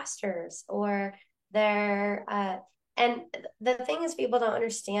associate pastors, or they're, and the thing is, people don't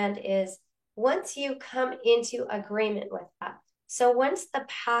understand is once you come into agreement with that. So once the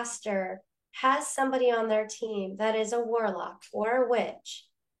pastor has somebody on their team that is a warlock or a witch,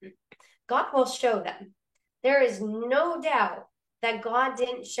 God will show them. There is no doubt that God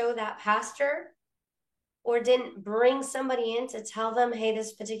didn't show that pastor or didn't bring somebody in to tell them, hey,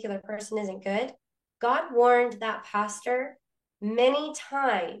 this particular person isn't good. God warned that pastor many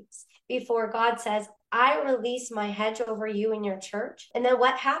times before God says, I release my hedge over you and your church. And then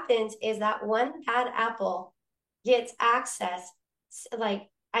what happens is that one bad apple gets access. Like,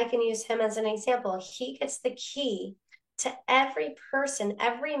 I can use him as an example. He gets the key to every person,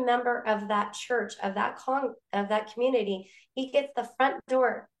 every member of that church, of that community. He gets the front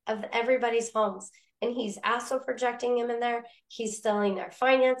door of everybody's homes, and he's also projecting him in there. He's stealing their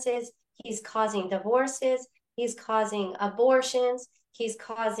finances. He's causing divorces. He's causing abortions. He's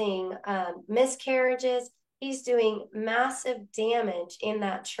causing miscarriages. He's doing massive damage in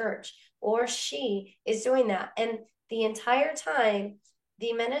that church, or she is doing that. And the entire time,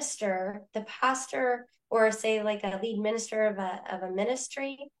 the minister, the pastor, or say like a lead minister of a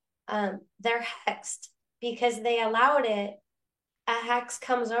ministry, they're hexed because they allowed it. A hex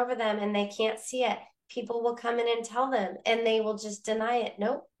comes over them and they can't see it. People will come in and tell them, and they will just deny it.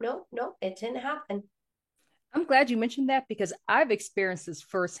 Nope, nope, nope, it didn't happen. I'm glad you mentioned that because I've experienced this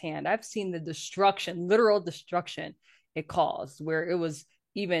firsthand. I've seen the destruction, literal destruction it caused, where it was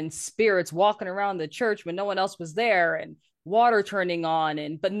even spirits walking around the church when no one else was there, and water turning on,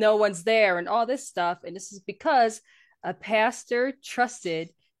 and but no one's there, and all this stuff. And this is because a pastor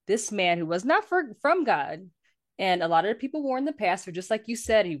trusted this man who was not from God. And a lot of the people warned the pastor, just like you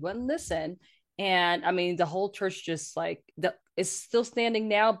said, he wouldn't listen. And I mean, the whole church just like is still standing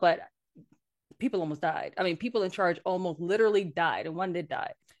now, but people almost died. I mean, people in charge almost literally died, and one did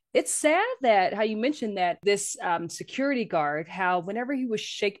die. It's sad that how you mentioned that this security guard, how whenever he would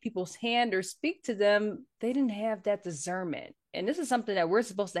shake people's hand or speak to them, they didn't have that discernment. And this is something that we're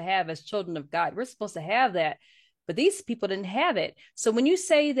supposed to have as children of God. We're supposed to have that, but these people didn't have it. So when you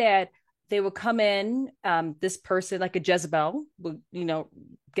say that they would come in, this person like a Jezebel would,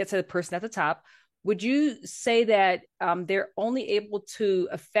 get to the person at the top, would you say that they're only able to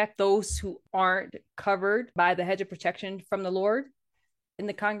affect those who aren't covered by the hedge of protection from the Lord in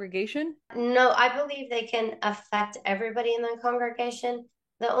the congregation? No, I believe they can affect everybody in the congregation.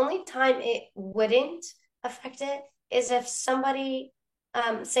 The only time it wouldn't affect it is if somebody,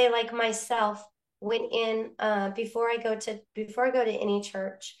 say like myself, went in before I go to any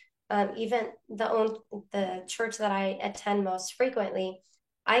church, even the church that I attend most frequently,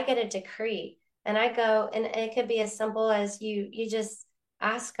 I get a decree, and I go, and it could be as simple as you just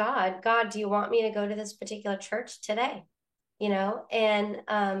ask God, God, do you want me to go to this particular church today? And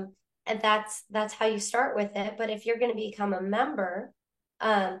that's how you start with it. But if you're going to become a member,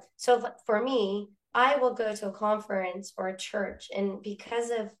 so for me, I will go to a conference or a church, and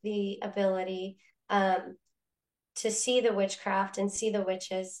because of the ability to see the witchcraft and see the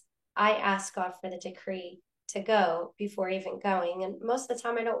witches, I ask God for the decree to go before even going. And most of the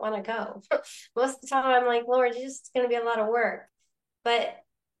time I don't want to go. Most of the time I'm like, Lord, it's just going to be a lot of work. But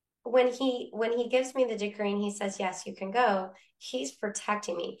when he gives me the decree and he says, yes, you can go, he's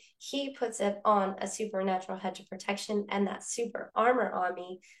protecting me. He puts it on a supernatural hedge of protection and that super armor on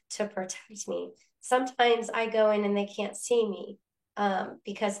me to protect me. Sometimes I go in and they can't see me,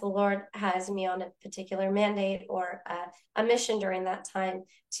 because the Lord has me on a particular mandate or a mission during that time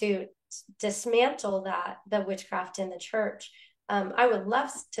to dismantle the witchcraft in the church. I would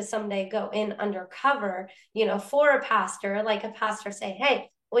love to someday go in undercover, for a pastor, like a pastor say, hey,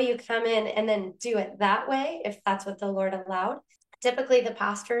 will you come in, and then do it that way if that's what the Lord allowed. Typically the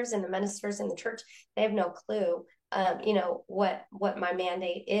pastors and the ministers in the church, they have no clue, what my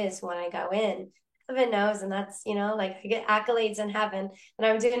mandate is when I go in. Heaven knows, and that's, like I get accolades in heaven, and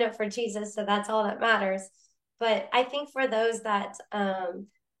I'm doing it for Jesus, so that's all that matters. But I think for those that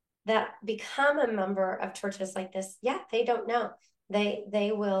become a member of churches like this, yeah, they don't know.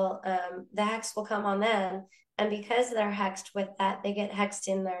 They will, the hex will come on them, and because they're hexed with that, they get hexed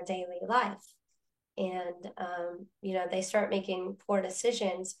in their daily life, and they start making poor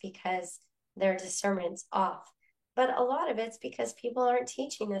decisions because their discernment's off. But a lot of it's because people aren't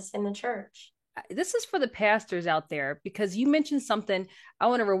teaching this in the church. This is for the pastors out there because you mentioned something. I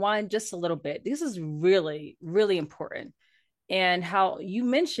want to rewind just a little bit. This is really, really important. And how you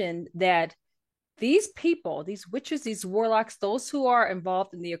mentioned that these people, these witches, these warlocks, those who are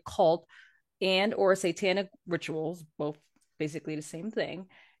involved in the occult and or satanic rituals, both basically the same thing,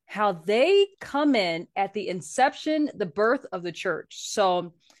 how they come in at the inception, the birth of the church.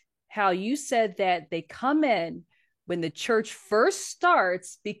 So how you said that they come in when the church first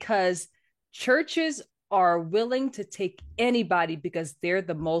starts because churches are willing to take anybody because they're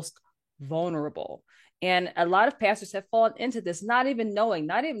the most vulnerable. And a lot of pastors have fallen into this, not even knowing,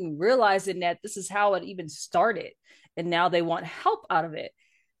 not even realizing that this is how it even started. And now they want help out of it.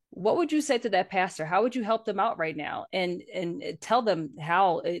 What would you say to that pastor? How would you help them out right now and tell them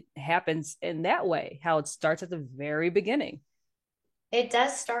how it happens in that way, how it starts at the very beginning? It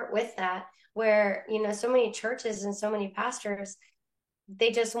does start with that, where, so many churches and so many pastors,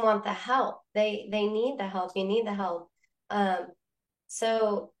 they just want the help. They need the help. You need the help.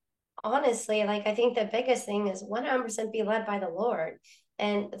 So honestly, like I think the biggest thing is 100% be led by the Lord.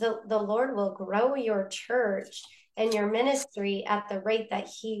 And the Lord will grow your church and your ministry at the rate that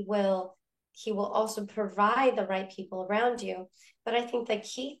he will also provide the right people around you. But I think the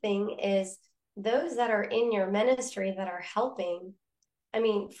key thing is those that are in your ministry that are helping. I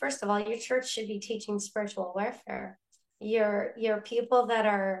mean, first of all, your church should be teaching spiritual warfare. Your people that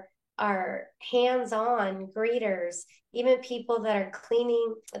are hands-on greeters, even people that are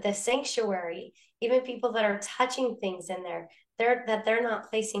cleaning the sanctuary, even people that are touching things in there, they're not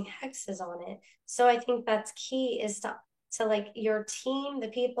placing hexes on it. So I think that's key, is to like your team, the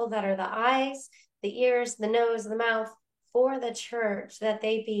people that are the eyes, the ears, the nose, the mouth for the church, that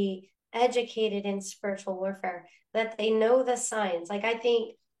they be educated in spiritual warfare, that they know the signs. Like I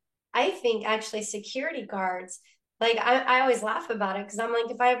think actually security guards, like I always laugh about it because I'm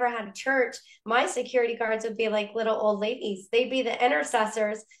like, if I ever had a church, my security guards would be like little old ladies. They'd be the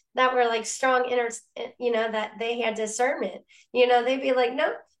intercessors that were like strong that they had discernment. They'd be like,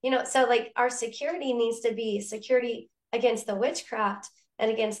 no, so like our security needs to be security against the witchcraft and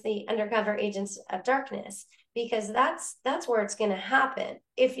against the undercover agents of darkness, because that's where it's going to happen.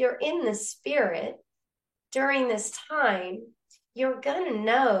 If you're in the spirit during this time, you're going to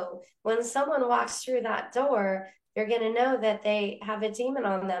know when someone walks through that door, you're going to know that they have a demon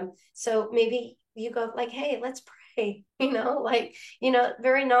on them. So maybe you go like, hey, let's pray,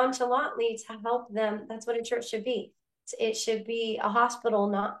 very nonchalantly to help them. That's what a church should be. It should be a hospital,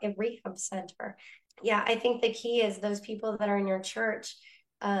 not a rehab center. Yeah, I think the key is those people that are in your church.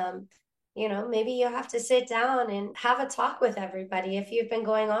 Maybe you have to sit down and have a talk with everybody if you've been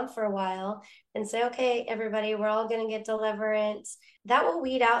going on for a while, and say, okay, everybody, we're all going to get deliverance. That will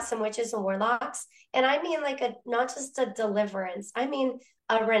weed out some witches and warlocks. And I mean, like, not just a deliverance, I mean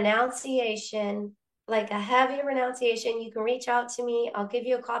a renunciation, like a heavy renunciation. You can reach out to me. I'll give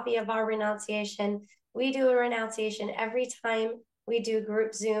you a copy of our renunciation. We do a renunciation every time we do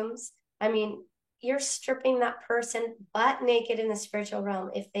group Zooms. I mean, you're stripping that person butt naked in the spiritual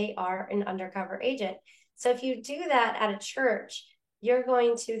realm if they are an undercover agent. So if you do that at a church, you're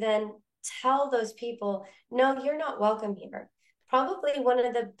going to then tell those people, no, you're not welcome here. Probably one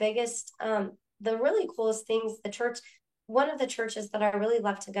of the biggest, the really coolest things, one of the churches that I really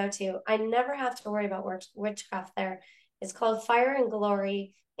love to go to, I never have to worry about witchcraft there. It's called Fire and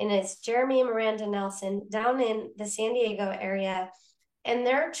Glory, and it's Jeremy and Miranda Nelson down in the San Diego area. And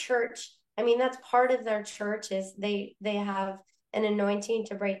their church, I mean, that's part of their church, is they have an anointing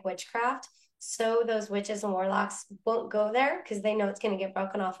to break witchcraft. So those witches and warlocks won't go there because they know it's going to get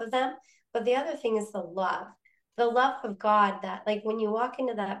broken off of them. But the other thing is the love of God, that like when you walk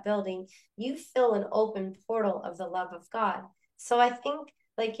into that building, you feel an open portal of the love of God. So I think,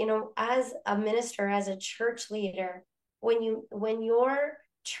 like, as a minister, as a church leader, when your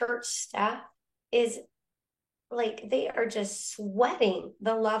church staff is like, they are just sweating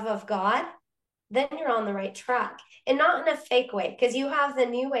the love of God, then you're on the right track. And not in a fake way, because you have the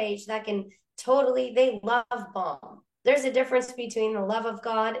new age that can totally, they love bomb. There's a difference between the love of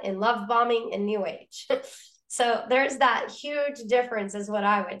God and love bombing and new age. So there's that huge difference, is what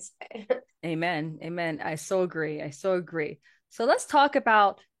I would say. Amen. Amen. I so agree. I so agree. So let's talk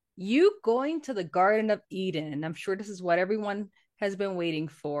about you going to the Garden of Eden. I'm sure this is what everyone has been waiting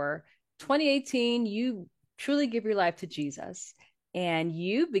for. 2018, you truly give your life to Jesus and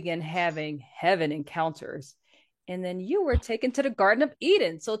you begin having heaven encounters. And then you were taken to the Garden of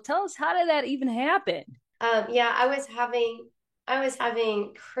Eden. So tell us, how did that even happen? Yeah, I was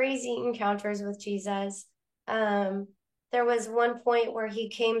having crazy encounters with Jesus. Um, there was one point where he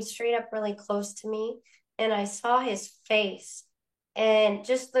came straight up really close to me, and I saw his face and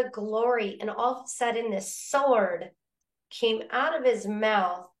just the glory, and all of a sudden this sword came out of his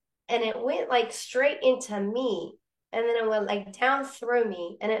mouth, and it went like straight into me, and then it went like down through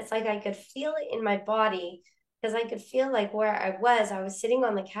me, and it's like I could feel it in my body, because I could feel like where I was sitting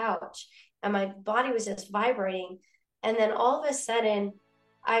on the couch and my body was just vibrating. And then all of a sudden,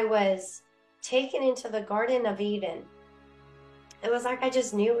 I was taken into the Garden of Eden. It was like I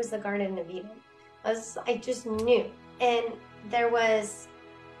just knew it was the Garden of Eden. I just knew. And there was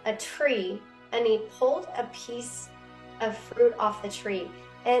a tree, and he pulled a piece of fruit off the tree.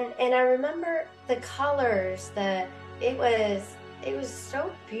 And I remember the colors, it was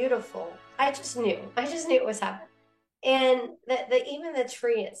so beautiful. I just knew. I just knew it was heaven. And the even the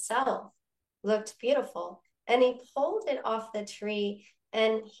tree itself looked beautiful. And he pulled it off the tree,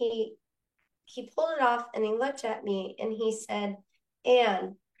 and he pulled it off, and he looked at me and he said,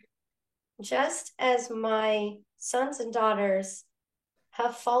 "Anne, just as my sons and daughters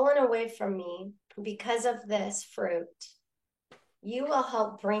have fallen away from me because of this fruit, you will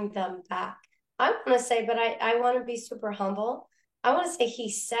help bring them back." I want to say, but I want to be super humble. I want to say he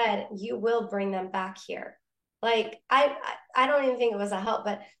said, "You will bring them back here." Like I don't even think it was a help,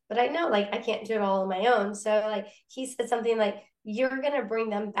 but I know like I can't do it all on my own. So like he said something like, "You're gonna bring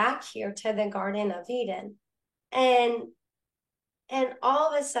them back here to the Garden of Eden." And and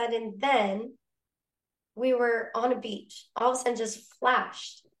all of a sudden then we were on a beach. All of a sudden just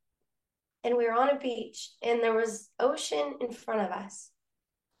flashed. And we were on a beach, and there was ocean in front of us,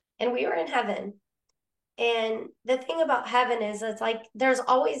 and we were in heaven. And the thing about heaven is it's like there's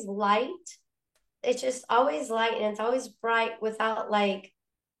always light. It's just always light, and it's always bright without like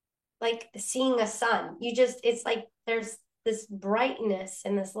seeing a sun. You just it's like there's this brightness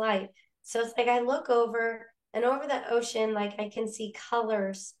and this light. So it's like I look over, and over the ocean, like I can see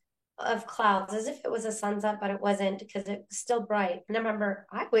colors of clouds as if it was a sunset, but it wasn't, because it was still bright. And I remember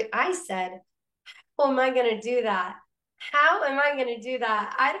I said, "How am I going to do that? How am I going to do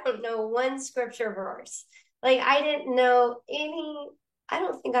that? I don't know one scripture verse." Like I didn't know any, I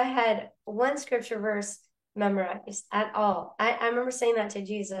don't think I had one scripture verse memorized at all. I remember saying that to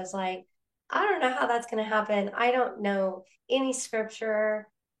Jesus, like, I don't know how that's going to happen. I don't know any scripture,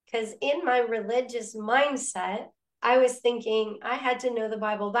 because in my religious mindset, I was thinking I had to know the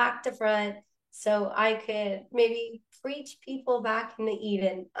Bible back to front so I could maybe preach people back into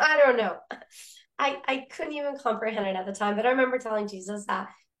Eden. I don't know. I couldn't even comprehend it at the time, but I remember telling Jesus that.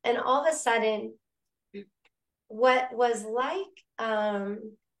 And all of a sudden, what was like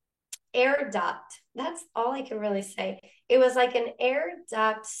air duct, that's all I can really say. It was like an air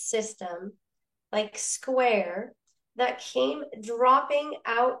duct system, like square, that came dropping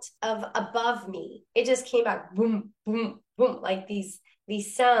out of above me. It just came out boom, boom, boom, like these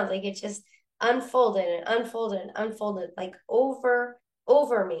sounds, like it just unfolded and unfolded and unfolded, like over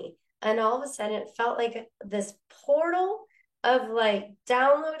me. And all of a sudden it felt like this portal of like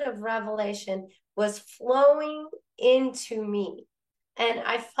download of revelation was flowing into me. And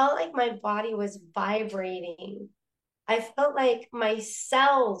I felt like my body was vibrating. I felt like my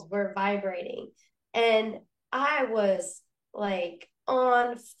cells were vibrating. And I was like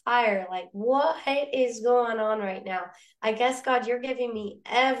on fire. Like, what is going on right now? I guess, God, you're giving me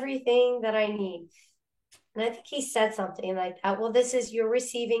everything that I need. And I think he said something like that. Well, this is, you're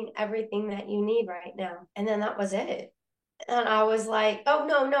receiving everything that you need right now. And then that was it. And I was like, oh,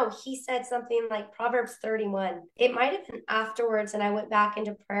 no, no. He said something like Proverbs 31. It might have been afterwards. And I went back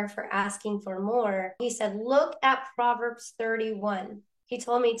into prayer for asking for more. He said, look at Proverbs 31. He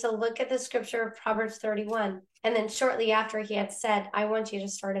told me to look at the scripture of Proverbs 31. And then shortly after, he had said, I want you to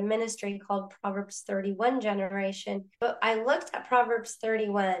start a ministry called Proverbs 31 Generation. But I looked at Proverbs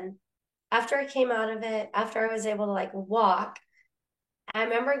 31 after I came out of it, after I was able to like walk. I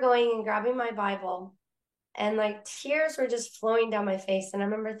remember going and grabbing my Bible, and like tears were just flowing down my face. And I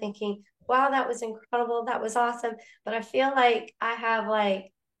remember thinking, wow, that was incredible, that was awesome, but I feel like I have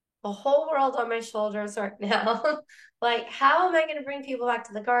like a whole world on my shoulders right now. Like, how am I going to bring people back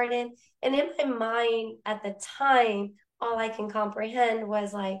to the garden? And in my mind at the time, all I can comprehend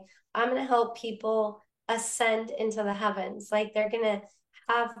was like, I'm going to help people ascend into the heavens. Like, they're going to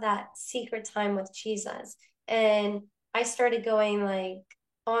have that secret time with Jesus. And I started going like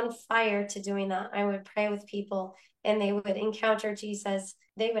on fire to doing that. I would pray with people and they would encounter Jesus.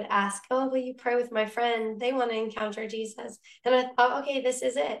 They would ask, "Oh, will you pray with my friend? They want to encounter Jesus." And I thought, okay, this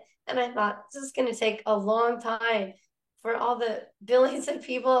is it. And I thought, this is going to take a long time for all the billions of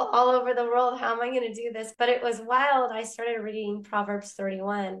people all over the world. How am I going to do this? But it was wild. I started reading Proverbs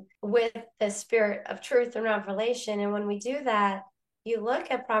 31 with the spirit of truth and revelation. And when we do that, you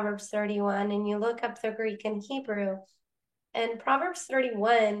look at Proverbs 31 and you look up the Greek and Hebrew, and Proverbs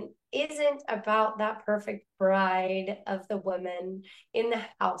 31 isn't about that perfect bride of the woman in the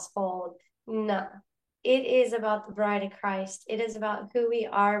household. No, it is about the bride of Christ. It is about who we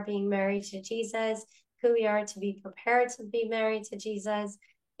are being married to Jesus, who we are to be prepared to be married to Jesus.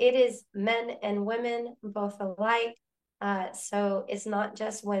 It is men and women both alike. So it's not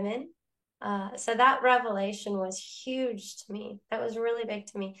just women. So that revelation was huge to me. That was really big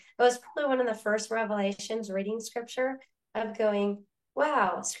to me. It was probably one of the first revelations reading scripture of going,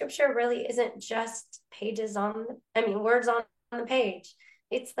 wow, scripture really isn't just pages on, I mean, words on the page.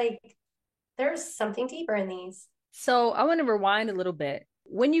 It's like there's something deeper in these. So I want to rewind a little bit.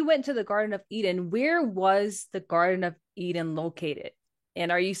 When you went to the Garden of Eden, where was the Garden of Eden located?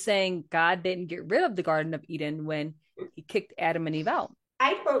 And are you saying God didn't get rid of the Garden of Eden when he kicked Adam and Eve out?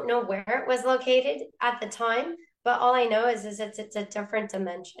 I don't know where it was located at the time, but all I know is it's a different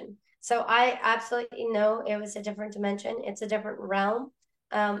dimension. So I absolutely know it was a different dimension. It's a different realm.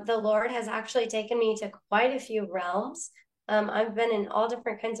 The Lord has actually taken me to quite a few realms. I've been in all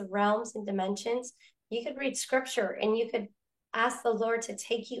different kinds of realms and dimensions. You could read scripture and you could ask the Lord to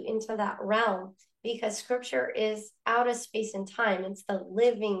take you into that realm because scripture is out of space and time. It's the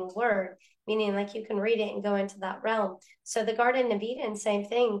living word, meaning like you can read it and go into that realm. So the Garden of Eden, same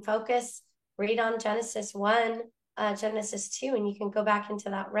thing. Focus, read on Genesis 1, Genesis 2, and you can go back into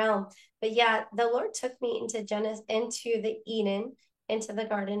that realm. But yeah, the Lord took me into Genesis, into the Eden, into the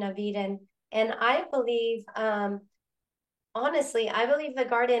Garden of Eden. And I believe, honestly, I believe the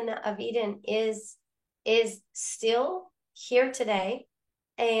Garden of Eden is still here today.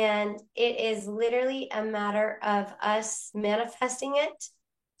 And it is literally a matter of us manifesting it.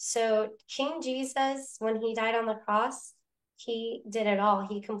 So King Jesus, when he died on the cross, he did it all.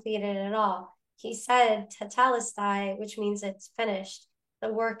 He completed it all. He said, "Tetelestai," which means it's finished.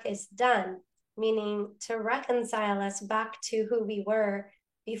 The work is done, meaning to reconcile us back to who we were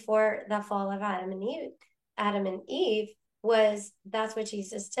before the fall of Adam and Eve. Adam and Eve was that's what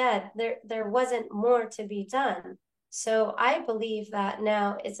Jesus said. There wasn't more to be done. So I believe that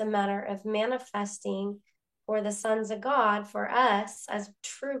now it's a matter of manifesting for the sons of God, for us as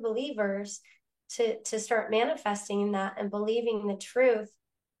true believers, to start manifesting that and believing the truth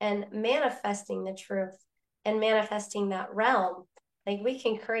and manifesting the truth and manifesting that realm. Like we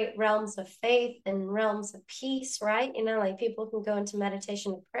can create realms of faith and realms of peace, right? You know, like people can go into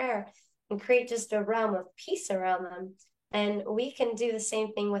meditation and prayer and create just a realm of peace around them. And we can do the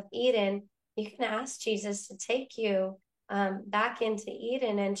same thing with Eden. You can ask Jesus to take you back into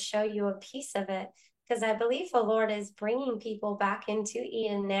Eden and show you a piece of it. Because I believe the Lord is bringing people back into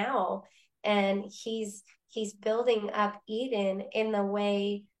Eden now, and He's building up Eden in the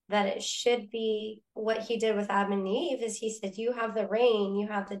way that it should be. What He did with Adam and Eve is He said, "You have the reign, you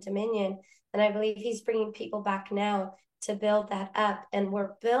have the dominion," and I believe He's bringing people back now to build that up. And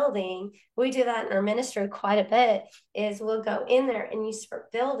we're building. We do that in our ministry quite a bit. Is we'll go in there and you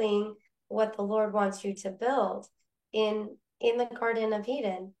start building what the Lord wants you to build in the Garden of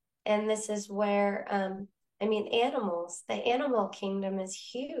Eden. And this is where I mean animals, the animal kingdom is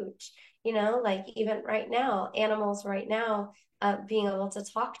huge. You know, like even right now, animals right now, being able to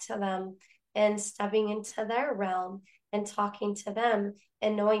talk to them and stepping into their realm and talking to them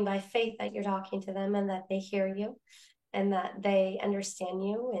and knowing by faith that you're talking to them and that they hear you and that they understand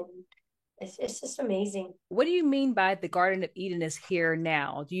you. And it's just amazing. What do you mean by the Garden of Eden is here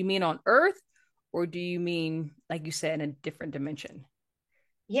now? Do you mean on Earth, or do you mean, like you said, in a different dimension?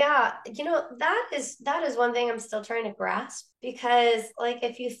 Yeah, you know, that is one thing I'm still trying to grasp because like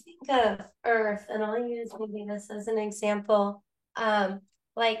if you think of Earth, and I'll use maybe this as an example,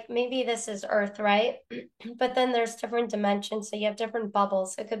 like maybe this is Earth, right? But then there's different dimensions, so you have different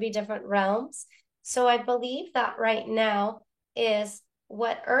bubbles. It could be different realms. So I believe that right now is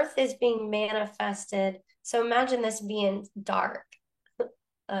what Earth is being manifested. So imagine this being dark.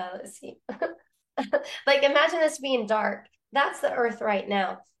 Let's see. Like imagine this being dark that's the earth right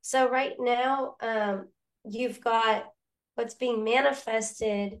now. So right now, you've got what's being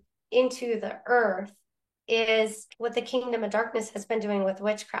manifested into the earth is what the kingdom of darkness has been doing with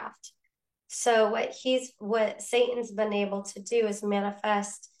witchcraft. So what Satan's been able to do is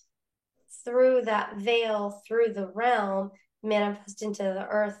manifest through that veil, through the realm, manifest into the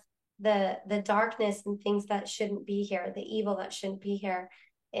earth the darkness and things that shouldn't be here, the evil that shouldn't be here.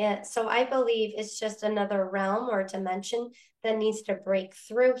 And so I believe it's just another realm or dimension that needs to break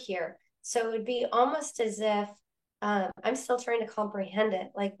through here. So it would be almost as if I'm still trying to comprehend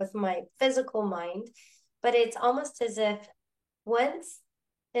it, like with my physical mind, but it's almost as if once,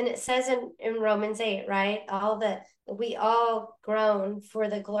 and it says in Romans 8, right? We all groan for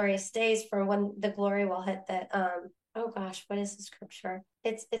the glorious days for when the glory will hit the oh gosh, what is the scripture?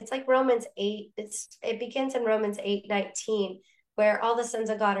 It's like Romans 8. It begins in Romans 8:19, where all the sons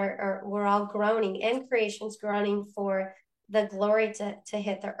of God are we're all groaning, and creation's groaning for the glory to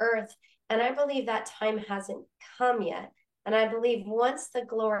hit the earth. And I believe that time hasn't come yet. And I believe once the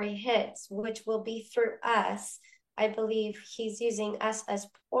glory hits, which will be through us, I believe he's using us as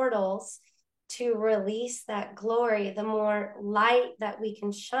portals to release that glory. The more light that we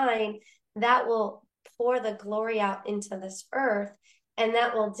can shine, that will pour the glory out into this earth, and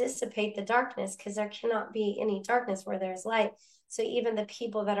that will dissipate the darkness, because there cannot be any darkness where there's light. So even the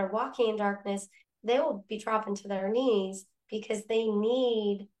people that are walking in darkness, they will be dropping to their knees because they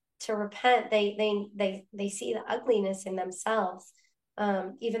need to repent. They see the ugliness in themselves,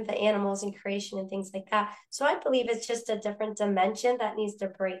 even the animals and creation and things like that. So I believe it's just a different dimension that needs to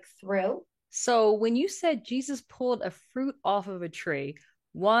break through. So when you said Jesus pulled a fruit off of a tree,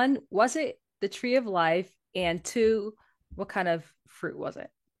 one, was it the tree of life? And two, what kind of fruit was it?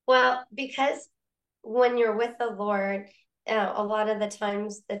 Well, because when you're with the Lord, a lot of the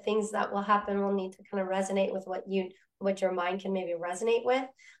times the things that will happen will need to kind of resonate with what your mind can maybe resonate with.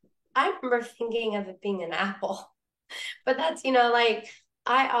 I remember thinking of it being an apple, but that's, like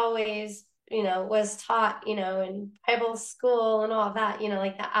I always, was taught, in Bible school and all of that,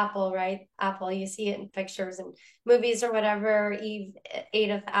 like the apple, right? Apple, you see it in pictures and movies or whatever. Eve ate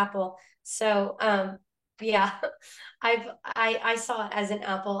of the apple. So, yeah, I saw it as an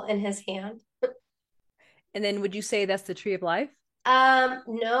apple in his hand. And then would you say that's the tree of life?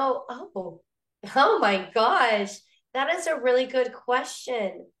 No. Oh my gosh. That is a really good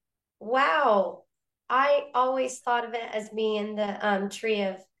question. Wow. I always thought of it as being the tree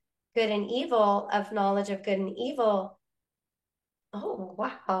of good and evil, of knowledge of good and evil. Oh,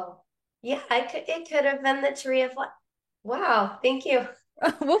 wow. Yeah, it could have been the tree of life. Wow, thank you.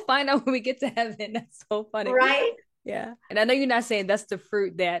 We'll find out when we get to heaven. That's so funny. Right? Yeah. And I know you're not saying that's the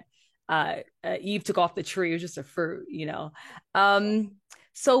fruit that Eve took off the tree. It was just a fruit, you know. Um,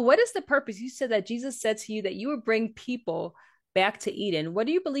 so what is the purpose? You said that Jesus said to you that you would bring people back to Eden. What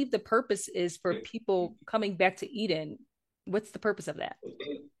do you believe the purpose is for people coming back to Eden? What's the purpose of that?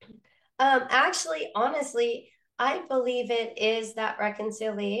 Actually, honestly, I believe it is that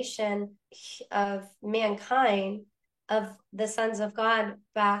reconciliation of mankind, of the sons of God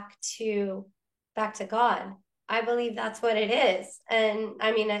back to God. I believe that's what it is. And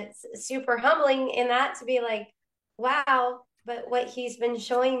I mean, it's super humbling in that to be like, wow, but what he's been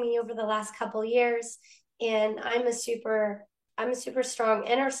showing me over the last couple years, and I'm a super strong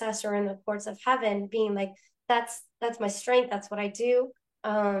intercessor in the courts of heaven, being like, that's my strength, that's what I do.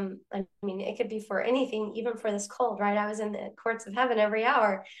 I mean, it could be for anything, even for this cold, right? I was in the courts of heaven every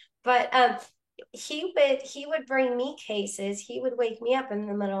hour. But he would bring me cases. He would wake me up in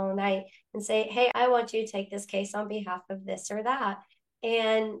the middle of the night and say, hey, I want you to take this case on behalf of this or that.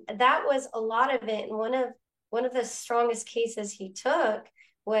 And that was a lot of it. And one of the strongest cases he took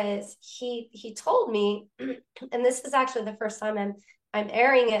was he told me, and this is actually the first time I'm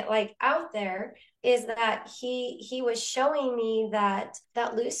airing it like out there, is that he was showing me that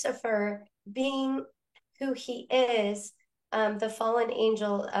Lucifer, being who he is, the fallen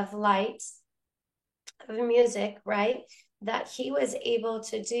angel of light, of music, right? That he was able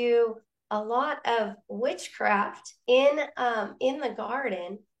to do a lot of witchcraft in the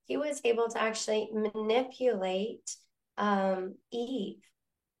garden. He was able to actually manipulate Eve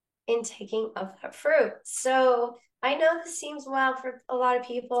in taking of the fruit. So I know this seems wild for a lot of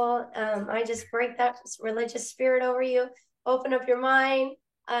people. I just break that religious spirit over you, open up your mind,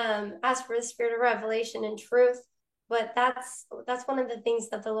 ask for the spirit of revelation and truth. But that's one of the things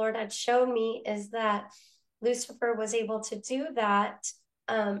that the Lord had shown me, is that Lucifer was able to do that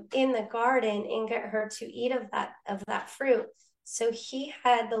in the garden and get her to eat of that fruit. So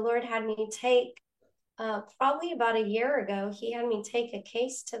the Lord had me take, probably about a year ago, he had me take a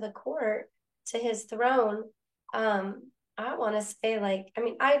case to the court, to his throne. I want to say, like, I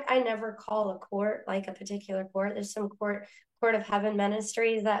mean, I never call a court, like a particular court. There's some court of heaven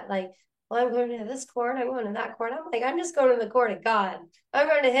ministries that, like, well, I'm going to this court, I'm going to that court. I'm like, I'm just going to the court of God. I'm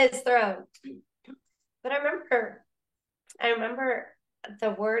going to his throne. But I remember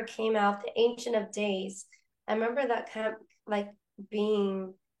the word came out, the Ancient of Days. I remember that kind of like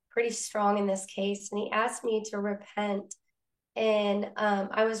being pretty strong in this case. And he asked me to repent. And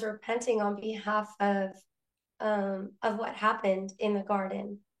I was repenting on behalf of what happened in the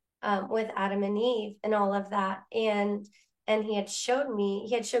garden with Adam and Eve and all of that. And he had shown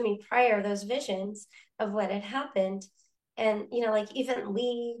me prior those visions of what had happened. And, like even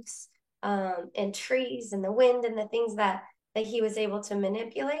leaves and trees and the wind and the things that he was able to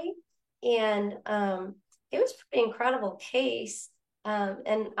manipulate. And it was a pretty incredible case.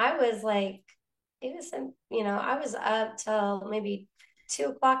 And I was like, I was up till maybe 2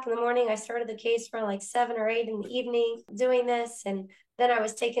 o'clock in the morning. I started the case for like 7 or 8 in the evening doing this. And then I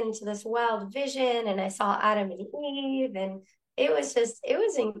was taken into this wild vision and I saw Adam and Eve. And it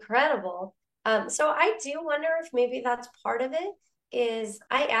was incredible. So I do wonder if maybe that's part of it. Is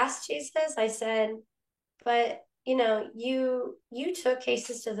I asked Jesus, I said, but you took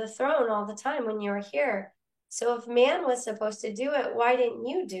cases to the throne all the time when you were here. So if man was supposed to do it, why didn't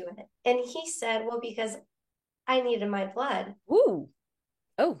you do it? And he said, well, because I needed my blood. Ooh,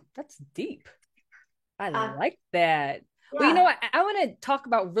 oh, that's deep. I Uh, like that. Well, yeah, I want to talk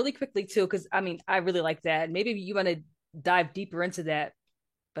about really quickly too, because I mean, I really like that. Maybe you want to dive deeper into that,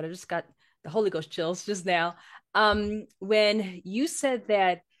 but I just got the Holy Ghost chills just now. When you said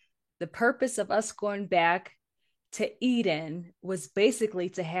that the purpose of us going back to Eden was basically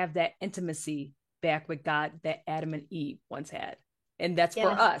to have that intimacy back with God that Adam and Eve once had. And that's for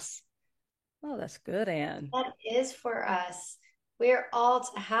yes, us. Oh, that's good, Anne. that is for us. We're all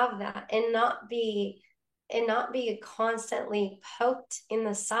to have that and not be constantly poked in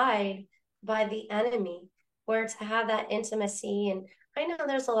the side by the enemy. We're to have that intimacy. And I know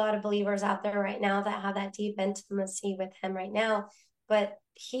there's a lot of believers out there right now that have that deep intimacy with him right now, but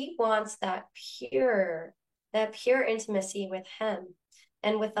he wants that pure intimacy with him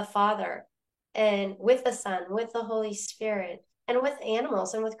and with the Father and with the Son, with the Holy Spirit, and with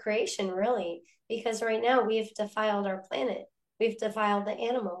animals and with creation, really. Because right now we've defiled our planet. We've defiled the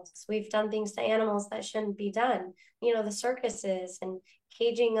animals. We've done things to animals that shouldn't be done. The circuses and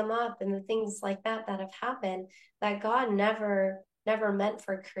caging them up and the things like that have happened that God never meant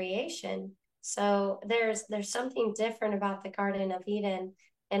for creation. So there's something different about the Garden of Eden,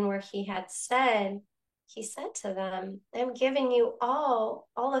 and where he said to them, I'm giving you all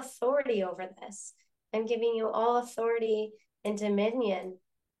authority over this. I'm giving you all authority and dominion.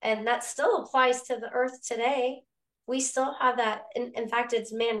 And that still applies to the earth today. We still have that. In fact,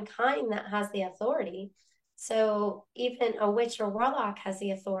 it's mankind that has the authority. So even a witch or warlock has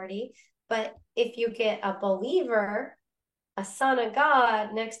the authority. But if you get a believer, a son of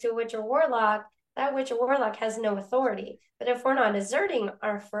God next to a witch or warlock, that witch or warlock has no authority. But if we're not exerting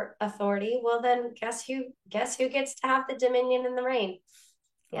our authority, well, then guess who gets to have the dominion and the reign?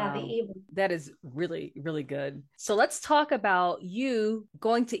 Yeah, the Wow. evil. That is really, really good. So let's talk about you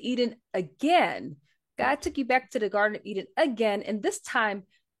going to Eden again. God took you back to the Garden of Eden again, and this time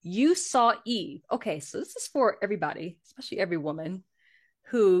you saw Eve. Okay, so this is for everybody, especially every woman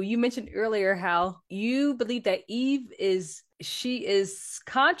who you mentioned earlier how you believe that she is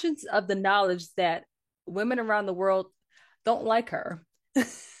conscious of the knowledge that women around the world don't like her.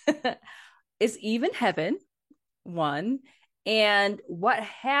 Is Eve in heaven? One. And what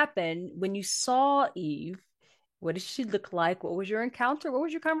happened when you saw Eve? What did she look like? What was your encounter? What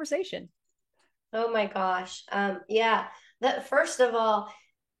was your conversation? Oh my gosh. Yeah. That first of all,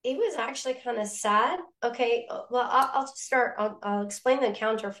 it was actually kind of sad. Okay, well, I'll just start. I'll explain the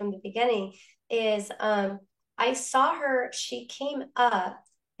encounter from the beginning. Is I saw her. She came up.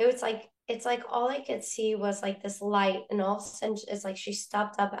 It's like all I could see was like this light, and all of a sudden it's like she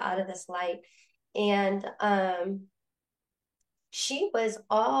stepped up out of this light, and she was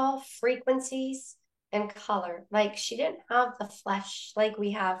all frequencies and color. Like she didn't have the flesh like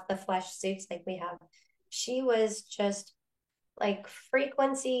we have, the flesh suits like we have. She was just like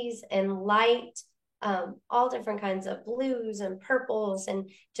frequencies and light, all different kinds of blues and purples, and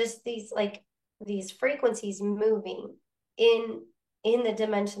just these frequencies moving in in the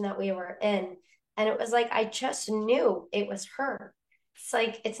dimension that we were in. And it was like I just knew it was her. It's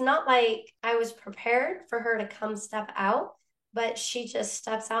like it's not like I was prepared for her to come step out, but she just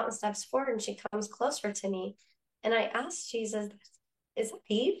steps out and steps forward and she comes closer to me. And I asked Jesus, is that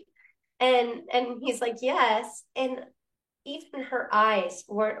Eve? And he's like, yes. And even her eyes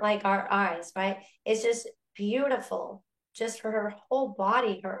weren't like our eyes, right? It's just beautiful. just for her whole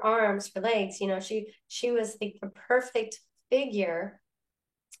body, her arms, her legs. She was like the perfect figure.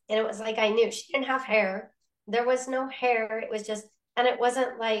 And it was like I knew she didn't have hair. There was no hair. It was just, and it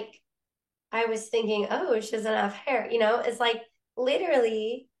wasn't like I was thinking, oh, she doesn't have hair. It's like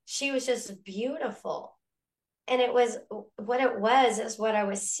literally she was just beautiful. And it was what it was is what I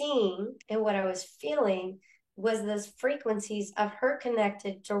was seeing and what I was feeling was those frequencies of her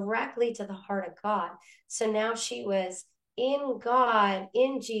connected directly to the heart of God. So now she was in God,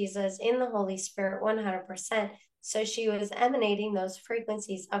 in Jesus, in the Holy Spirit, 100%. So she was emanating those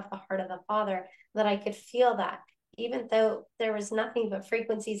frequencies of the heart of the Father that I could feel that. Even though there was nothing but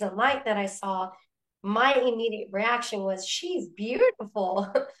frequencies of light that I saw, my immediate reaction was, she's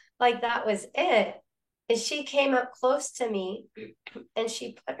beautiful. Like that was it. And she came up close to me and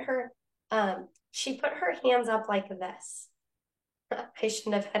she put her hands up like this. I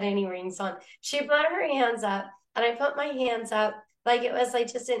shouldn't have had any rings on. She put her hands up and I put my hands up like it was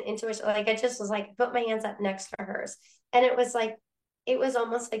like just an intuition. Like I just was like, put my hands up next to hers. And it was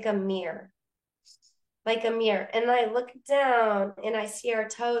almost like a mirror. Like a mirror. And I look down and I see our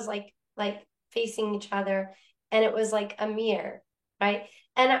toes like facing each other. And it was like a mirror. Right.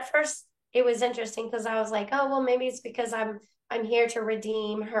 And at first it was interesting because I was like, oh, well, maybe it's because I'm here to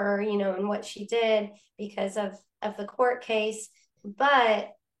redeem her, and what she did because of the court case.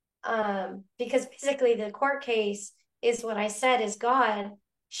 But because basically the court case is what I said is God,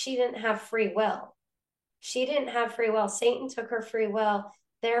 she didn't have free will. She didn't have free will. Satan took her free will.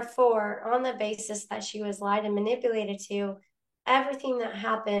 Therefore, on the basis that she was lied and manipulated to, everything that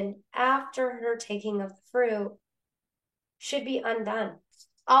happened after her taking of the fruit should be undone.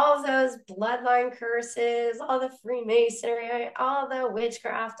 All of those bloodline curses, all the Freemasonry, all the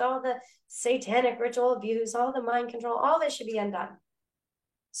witchcraft, all the satanic ritual abuse, all the mind control, all this should be undone.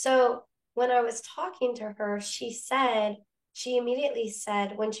 So when I was talking to her, she immediately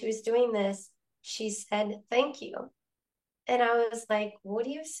said, when she was doing this, she said, thank you. And I was like, what are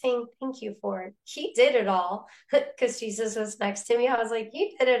you saying thank you for? He did it all because Jesus was next to me. I was like,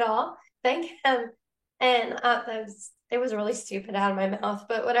 you did it all. Thank him. And it was really stupid out of my mouth,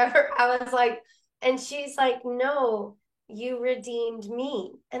 but whatever. I was like, and she's like, no, you redeemed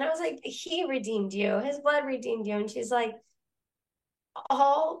me. And I was like, he redeemed you. His blood redeemed you. And she's like,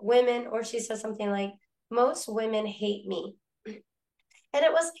 all women, or she said something like, most women hate me. And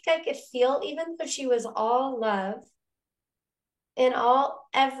it was like I could feel, even though she was all love and all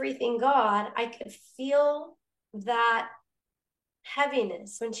everything God, I could feel that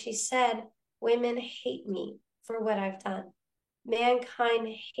heaviness when she said, women hate me for what I've done. Mankind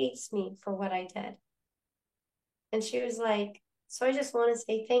hates me for what I did. And she was like, so I just want to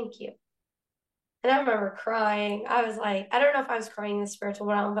say thank you. And I remember crying. I was like, I don't know if I was crying in the spiritual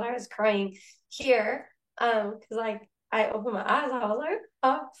realm, but I was crying here. Because like I opened my eyes, I was like,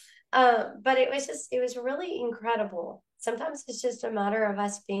 oh. But it was really incredible. Sometimes it's just a matter of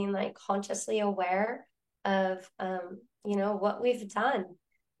us being like consciously aware of what we've done,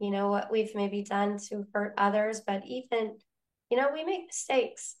 what we've maybe done to hurt others, but even, we make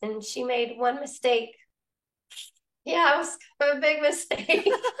mistakes. And she made one mistake. Yeah, it was a big mistake.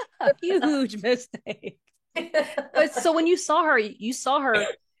 A huge mistake. But so when you saw her,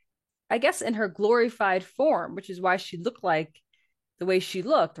 I guess, in her glorified form, which is why she looked like the way she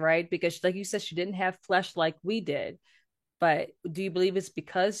looked, right? Because, like you said, she didn't have flesh like we did. But do you believe it's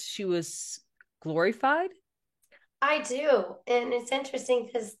because she was glorified? I do. And it's interesting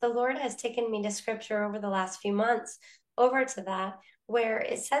because the Lord has taken me to scripture over the last few months over to that, where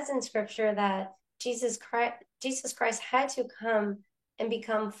it says in scripture that Jesus Christ had to come and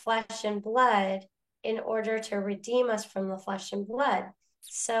become flesh and blood in order to redeem us from the flesh and blood.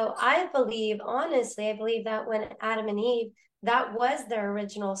 So I believe, honestly, I believe that when Adam and Eve, that was their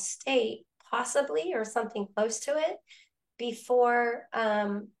original state, possibly, or something close to it, before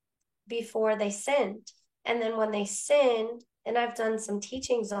before they sinned. And then when they sinned, and I've done some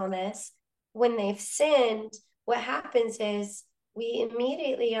teachings on this, when they've sinned, what happens is we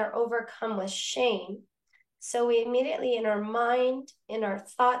immediately are overcome with shame. So we immediately, in our mind, in our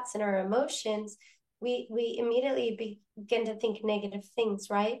thoughts, in our emotions, we immediately begin to think negative things,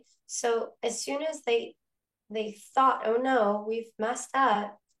 right? So as soon as they thought, oh no, we've messed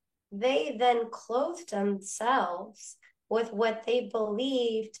up, they then clothed themselves with what they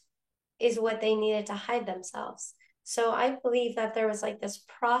believed is what they needed to hide themselves. So I believe that there was like this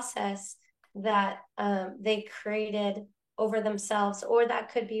process that they created over themselves, or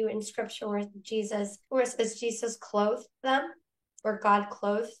that could be in scripture where it says Jesus clothed them, or God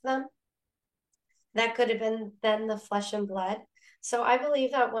clothed them. That could have been then the flesh and blood. So I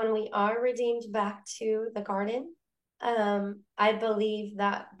believe that when we are redeemed back to the garden, I believe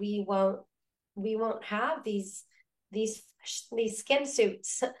that we won't have these these skin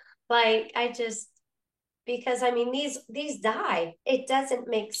suits. Like I just because I mean these die. It doesn't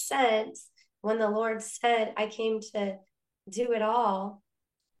make sense when the Lord said, I came to do it all.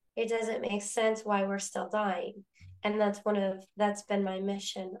 It doesn't make sense why we're still dying. And that's been my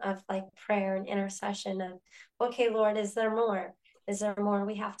mission of like prayer and intercession of, okay, Lord, is there more? Is there more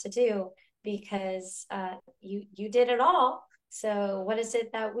we have to do? Because you did it all. So what is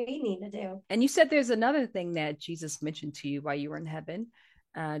it that we need to do? And you said there's another thing that Jesus mentioned to you while you were in heaven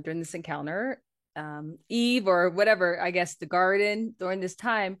during this encounter, Eve, or whatever, I guess, the garden during this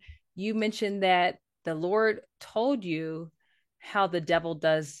time. You mentioned that the Lord told you how the devil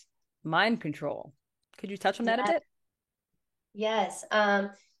does mind control. Could you touch on that a Yes, bit?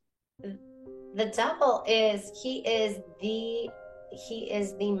 yes. The devil is he is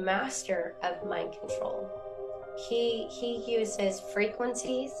the master of mind control. He uses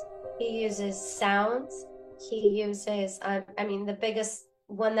frequencies, he uses sounds, he uses I mean the biggest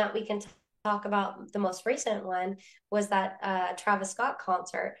one that we can talk about, the most recent one, was that Travis Scott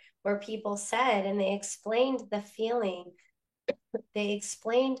concert where people said and they explained the feeling, they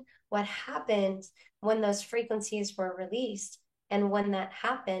explained what happened when those frequencies were released. And when that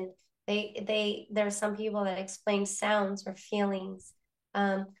happened, there are some people that explain sounds or feelings.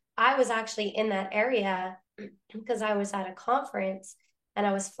 I was actually in that area because I was at a conference and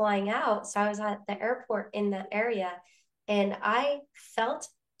I was flying out. So I was at the airport in that area and I felt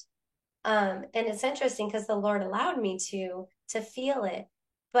and it's interesting because the Lord allowed me to feel it.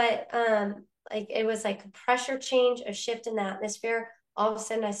 But like it was like a pressure change, a shift in the atmosphere. All of a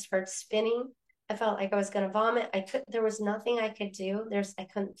sudden I started spinning. I felt like I was gonna vomit. There was nothing I could do. I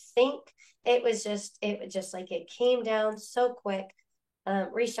couldn't think. It was just like it came down so quick.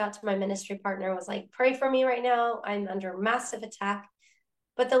 Reached out to my ministry partner, was like, pray for me right now. I'm under massive attack.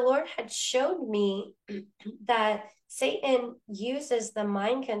 But the Lord had showed me that Satan uses the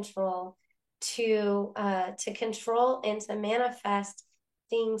mind control to control and to manifest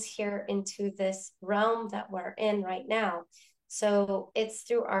things here into this realm that we're in right now. So it's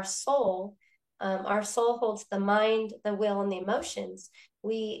through our soul. Our soul holds the mind, the will, and the emotions.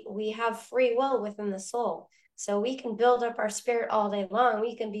 We have free will within the soul. So we can build up our spirit all day long.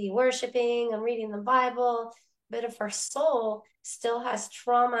 We can be worshiping and reading the Bible, but if our soul still has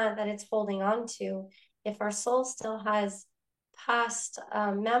trauma that it's holding on to, if our soul still has past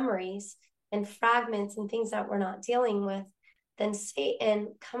memories and fragments and things that we're not dealing with, then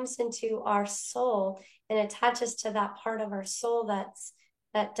Satan comes into our soul and attaches to that part of our soul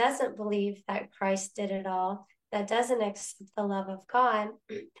that doesn't believe that Christ did it all, that doesn't accept the love of God,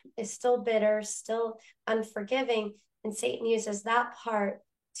 is still bitter, still unforgiving. And Satan uses that part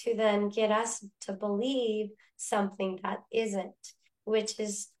to then get us to believe something that isn't, which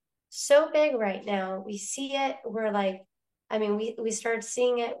is so big right now. We see it. We're like, I mean, we started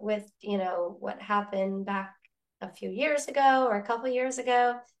seeing it with, what happened back a few years ago or a couple years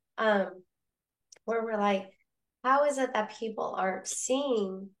ago, where we're like, how is it that people aren't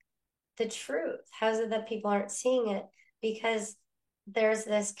seeing the truth? How is it that people aren't seeing it? Because there's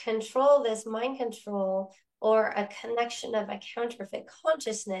this control, this mind control, or a connection of a counterfeit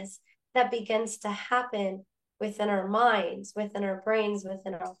consciousness that begins to happen within our minds, within our brains,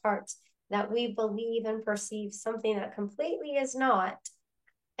 within our hearts, that we believe and perceive something that completely is not.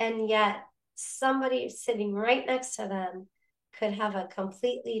 And yet, somebody sitting right next to them could have a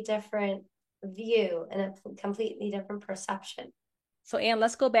completely different view and a completely different perception. So, Anne,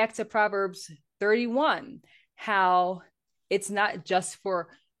 let's go back to Proverbs 31, how it's not just for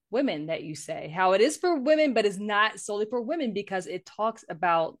women that you say, how it is for women, but it's not solely for women because it's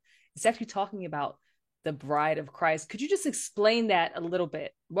actually talking about the bride of Christ. Could you just explain that a little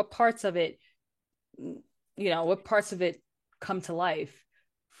bit? What parts of it come to life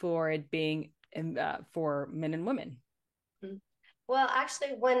for it being for men and women? Well,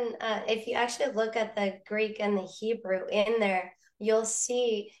 actually, when if you actually look at the Greek and the Hebrew in there, you'll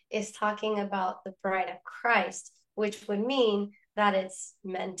see it's talking about the bride of Christ, which would mean that it's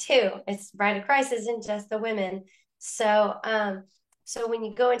men too. It's bride of Christ isn't just the women. So when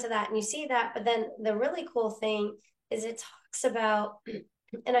you go into that and you see that, but then the really cool thing is it talks about,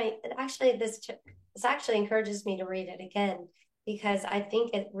 and this actually encourages me to read it again because I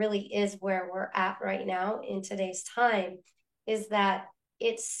think it really is where we're at right now in today's time is that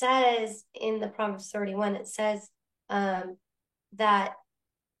it says in the Proverbs 31, it says that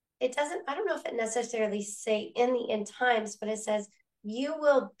it doesn't, I don't know if it necessarily say in the end times, but it says, you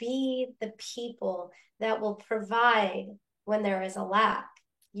will be the people that will provide when there is a lack.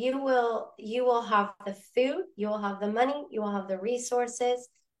 you will have the food, you will have the money, you will have the resources,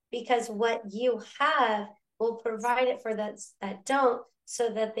 because what you have will provide it for those that don't, so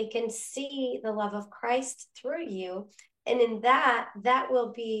that they can see the love of Christ through you. And in that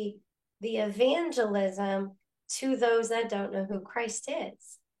will be the evangelism to those that don't know who Christ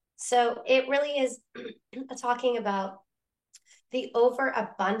is. So it really is talking about the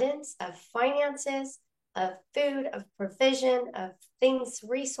overabundance of finances, of food, of provision, of things,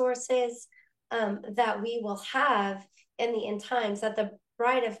 resources, that we will have in the end times, that the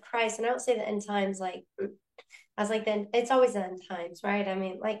bride of Christ, and I don't say the end times like, I was like, then it's always the end times, right? I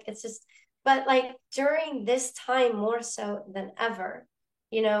mean, like, it's just, but like during this time more so than ever,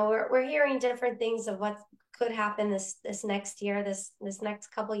 we're hearing different things of what could happen this next year, this next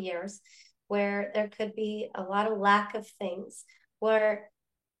couple years, where there could be a lot of lack of things, where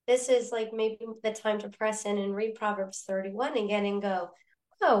this is like maybe the time to press in and read Proverbs 31 again and go,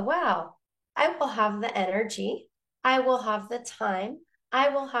 oh, wow, I will have the energy, I will have the time, I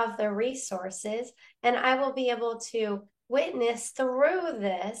will have the resources, and I will be able to witness through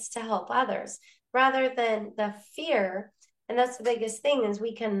this to help others rather than the fear. And that's the biggest thing, is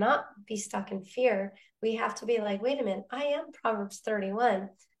we cannot be stuck in fear. We have to be like, wait a minute, I am Proverbs 31.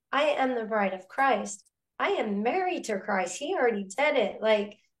 I am the bride of Christ. I am married to Christ. He already did it.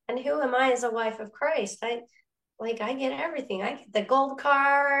 Like, and who am I as a wife of Christ? I get everything. I get the gold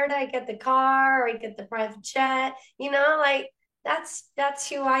card, I get the car, I get the private jet, like that's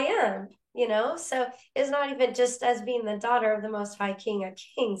who I am. So it's not even just as being the daughter of the most high King of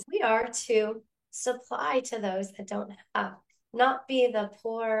Kings. We are to supply to those that don't have, not be the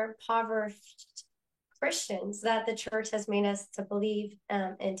poor, impoverished Christians that the church has made us to believe,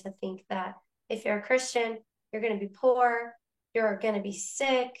 and to think that if you're a Christian, you're going to be poor, you're going to be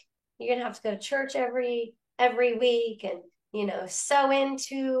sick, you're going to have to go to church every week, and sow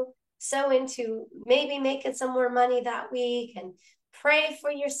into maybe making some more money that week, and pray for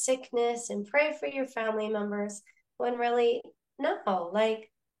your sickness and pray for your family members, when really, no,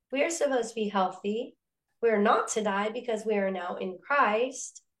 like, we're supposed to be healthy, we're not to die because we are now in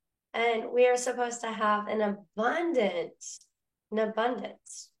Christ, and we are supposed to have an abundance.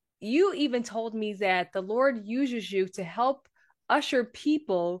 You even told me that the Lord uses you to help usher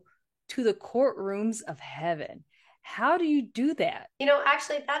people to the courtrooms of heaven. How do you do that?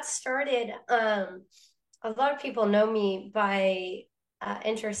 Actually, that started. A lot of people know me by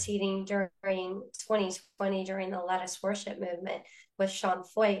interceding during 2020 during the Let Us Worship movement with Sean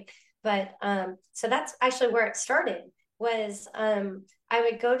Foyt. But so that's actually where it started. Was I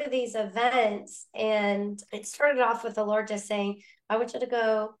would go to these events, and it started off with the Lord just saying, "I want you to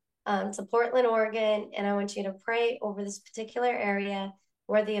go to Portland, Oregon, and I want you to pray over this particular area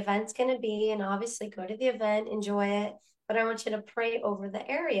where the event's going to be, and obviously go to the event, enjoy it, but I want you to pray over the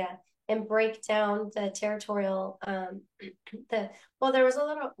area." And break down the territorial there was a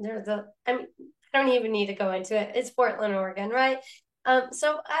little there's a I mean, I don't even need to go into it. It's Portland, Oregon, right?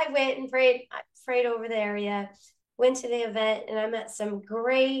 So I went and prayed over the area, went to the event, and I met some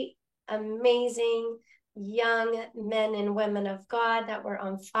great, amazing young men and women of God that were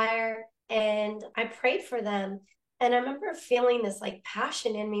on fire, and I prayed for them. And I remember feeling this like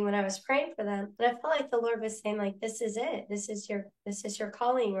passion in me when I was praying for them. And I felt like the Lord was saying, like, this is it. This is your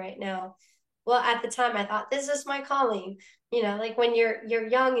calling right now. Well, at the time I thought, this is my calling. Like when you're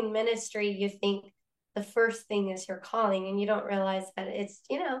young in ministry, you think the first thing is your calling, and you don't realize that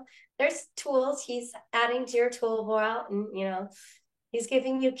there's tools he's adding to your tool belt, and he's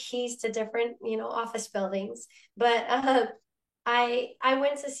giving you keys to different office buildings. But I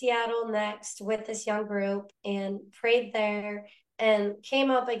went to Seattle next with this young group and prayed there, and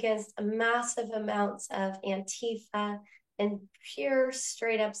came up against massive amounts of Antifa and pure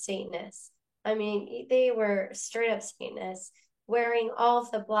straight up Satanists. I mean, they were straight up Satanists, wearing all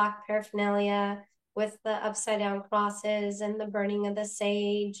of the black paraphernalia with the upside down crosses and the burning of the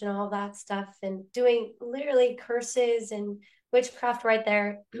sage and all that stuff, and doing literally curses and witchcraft right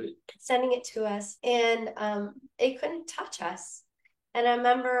there, sending it to us, and it couldn't touch us. And I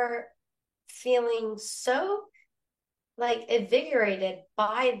remember feeling so like invigorated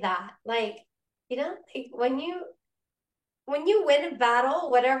by that, like when you win a battle,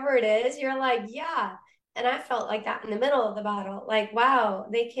 whatever it is, you're like, yeah. And I felt like that in the middle of the battle, like, wow,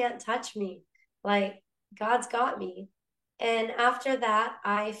 they can't touch me, like, God's got me. And after that,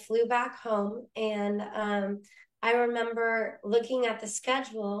 I flew back home, and I remember looking at the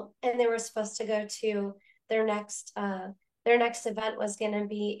schedule, and they were supposed to go to their next uh, their next event was going to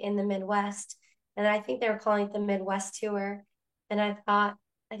be in the Midwest, and I think they were calling it the Midwest tour. And I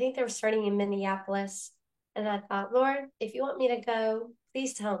think they were starting in Minneapolis, and I thought, Lord, if you want me to go,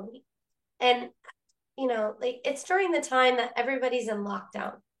 Please tell me. And, like it's during the time that everybody's in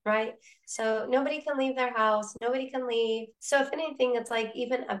lockdown, right? So nobody can leave their house, nobody can leave. So if anything, it's like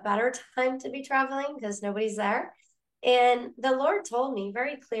even a better time to be traveling because nobody's there. And the Lord told me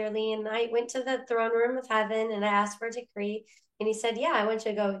very clearly, and I went to the throne room of heaven and I asked for a decree. And he said, yeah, I want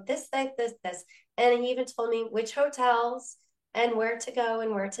you to go this, this. And he even told me which hotels and where to go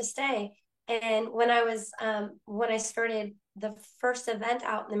and where to stay. And when I started the first event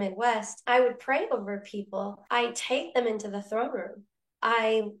out in the Midwest, I would pray over people. I take them into the throne room.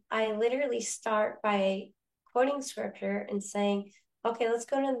 I literally start by quoting scripture and saying, okay, let's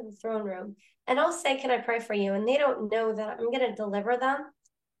go to the throne room. And I'll say, can I pray for you? And they don't know that I'm going to deliver them.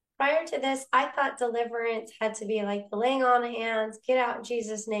 Prior to this, I thought deliverance had to be like the laying on of hands, get out in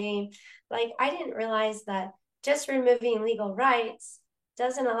Jesus' name. Like I didn't realize that just removing legal rights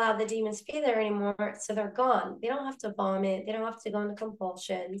doesn't allow the demons to be there anymore. So they're gone. They don't have to vomit. They don't have to go into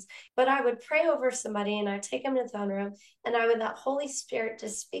compulsions. But I would pray over somebody and I'd take them to the throne room and I would let Holy Spirit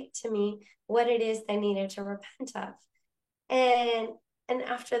just speak to me what it is they needed to repent of. And and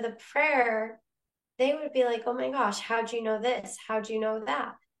after the prayer, they would be like, oh my gosh, how'd you know this? How'd you know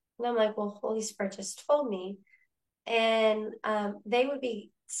that? And I'm like, well, Holy Spirit just told me. And they would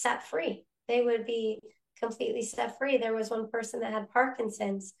be set free. They would be completely set free. There was one person that had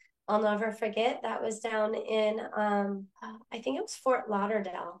Parkinson's. I'll never forget. That was down in, I think it was Fort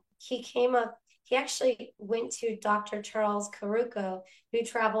Lauderdale. He came up, he actually went to Dr. Charles Caruco, who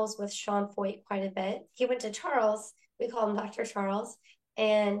travels with Sean Foyt quite a bit. He went to Charles, we call him Dr. Charles,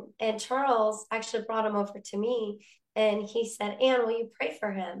 and Charles actually brought him over to me and he said, Anne, will you pray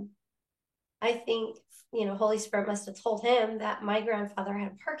for him? I think, Holy Spirit must have told him that my grandfather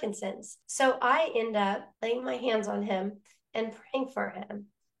had Parkinson's. So I end up laying my hands on him and praying for him.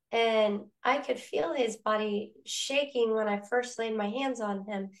 And I could feel his body shaking when I first laid my hands on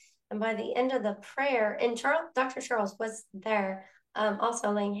him. And by the end of the prayer, and Dr. Charles was there,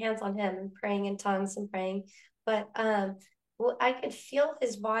 also laying hands on him and praying in tongues and praying. But I could feel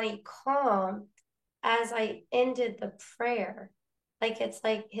his body calm as I ended the prayer. Like it's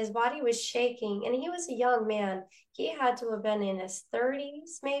like his body was shaking, and he was a young man. He had to have been in his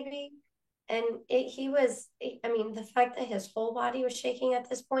 30s, maybe. And he was, I mean, the fact that his whole body was shaking at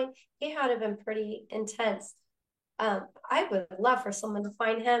this point, he had to have been pretty intense. I would love for someone to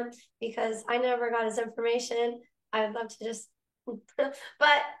find him because I never got his information. I'd love to just,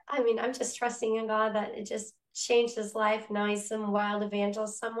 but I mean, I'm just trusting in God that it just changed his life. Now he's some wild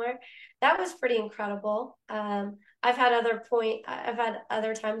evangelist somewhere. That was pretty incredible. I've had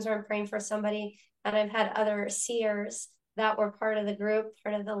other times where I'm praying for somebody, and I've had other seers that were part of the group,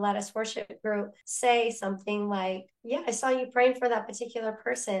 part of the Let Us Worship group, say something like, yeah, I saw you praying for that particular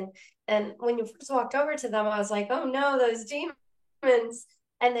person. And when you first walked over to them, I was like, oh no, those demons.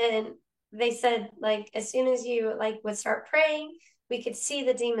 And then they said, like, as soon as you like would start praying, we could see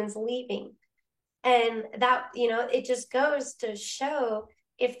the demons leaving. And that, it just goes to show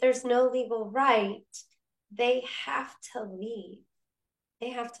if there's no legal right, they have to leave. They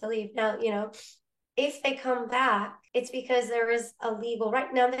have to leave. Now, if they come back, it's because there is a legal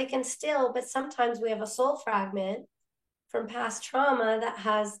right. Now they can still, but sometimes we have a soul fragment from past trauma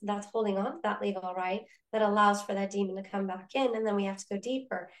that's holding on to that legal right that allows for that demon to come back in. And then we have to go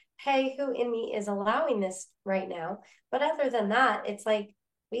deeper. Hey, who in me is allowing this right now? But other than that, it's like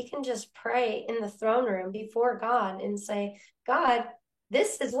we can just pray in the throne room before God and say, God,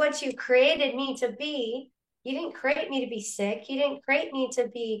 this is what you created me to be. You didn't create me to be sick. You didn't create me to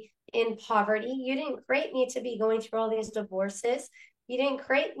be in poverty. You didn't create me to be going through all these divorces. You didn't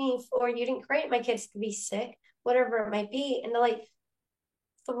create my kids to be sick, whatever it might be. And to like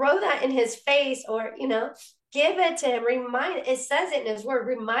throw that in his face or, give it to him. It says it in his word,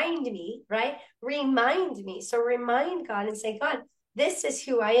 remind me, right? Remind me. So remind God and say, God, this is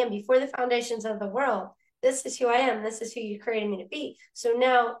who I am before the foundations of the world. This is who I am. This is who you created me to be. So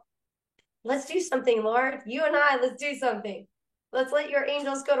now let's do something, Lord. You and I, let's do something. Let's let your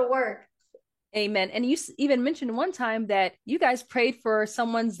angels go to work. Amen. And you even mentioned one time that you guys prayed for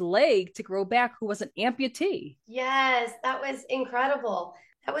someone's leg to grow back who was an amputee. Yes, that was incredible.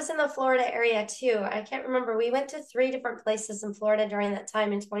 That was in the Florida area too. I can't remember. We went to 3 different places in Florida during that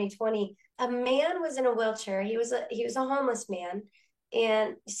time in 2020. A man was in a wheelchair. He was a homeless man.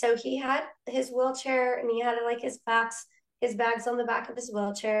 And so he had his wheelchair and he had like his bags on the back of his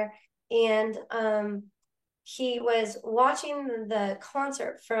wheelchair. And he was watching the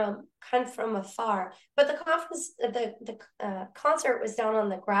concert from afar, but the concert was down on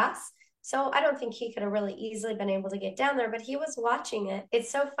the grass. So I don't think he could have really easily been able to get down there, but he was watching it. It's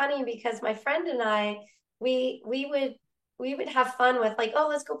so funny because my friend and I, we we would have fun with like, oh,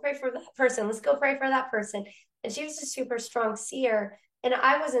 let's go pray for that person. Let's go pray for that person. And she was a super strong seer. And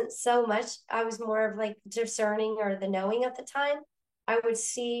I wasn't so much, I was more of like discerning or the knowing at the time. I would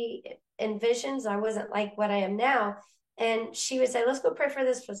see in visions. I wasn't like what I am now. And she would say, let's go pray for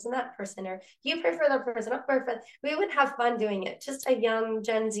this person, that person, or you pray for that person, I'll pray for that. We would have fun doing it. Just a young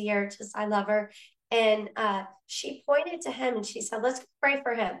Gen Zer, just I love her. And she pointed to him and she said, let's pray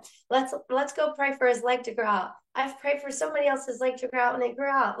for him. Let's go pray for his leg to grow out. I've prayed for somebody else's leg to grow out and it grew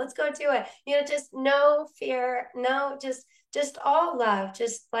out. Let's go do it. Just no fear, no, just all love.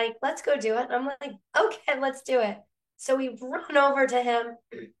 Just like, let's go do it. And I'm like, okay, let's do it. So we run over to him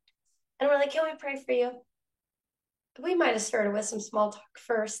and we're like, can we pray for you? We might have started with some small talk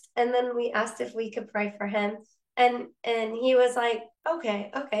first, and then we asked if we could pray for him. And he was like,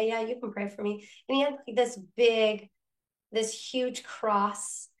 okay, yeah, you can pray for me. And he had like this huge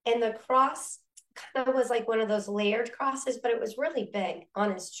cross, and the cross kind of was like one of those layered crosses, but it was really big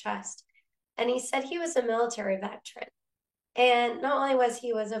on his chest. And he said he was a military veteran. And not only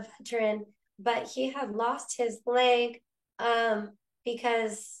was a veteran, but he had lost his leg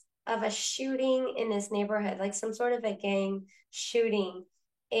because of a shooting in his neighborhood, like some sort of a gang shooting.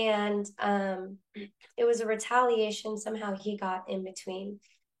 And it was a retaliation. Somehow he got in between.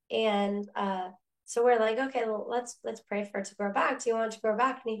 And so we're like, okay, well, let's pray for it to grow back. Do you want it to grow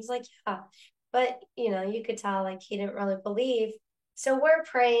back? And he was like, yeah. But you could tell like he didn't really believe. So we're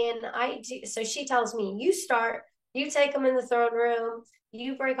praying. I do. So she tells me, you start. You take him in the throne room,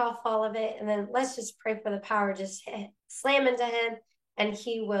 you break off all of it, and then let's just pray for the power, just slam into him, and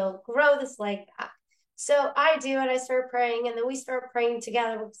he will grow this leg back. So I do it. I start praying, and then we start praying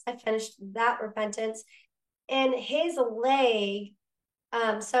together because I finished that repentance. And his leg,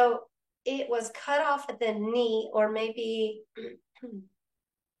 so it was cut off at the knee, or maybe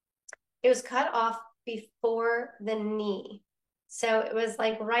it was cut off before the knee. So it was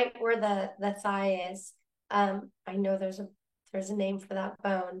like right where the thigh is. I know there's a name for that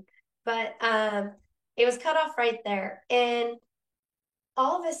bone, but it was cut off right there. And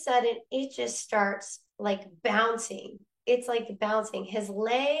all of a sudden it just starts like bouncing. It's like bouncing. His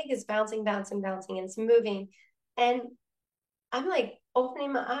leg is bouncing, bouncing, bouncing, and it's moving. And I'm like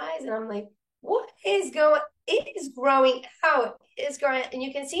opening my eyes and I'm like, what is going? It is growing out. It's growing, and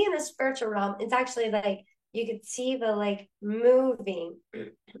you can see in the spiritual realm, it's actually like you could see the like moving,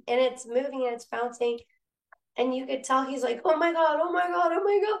 and it's moving and it's bouncing, and you could tell he's like, oh my god, oh my god, oh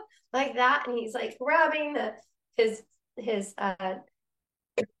my god, like that, and he's like grabbing his his uh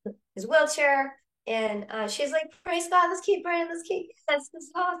his wheelchair, and she's like, praise God, let's keep praying, let's keep, this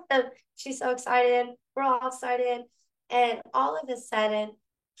is awesome. She's so excited, we're all excited, and all of a sudden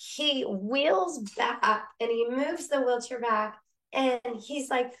he wheels back and he moves the wheelchair back, and he's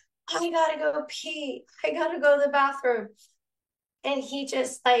like, I gotta go pee, I gotta go to the bathroom. And he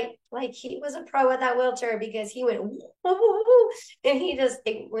just like he was a pro at that wheelchair because he went woo, woo, woo, and he just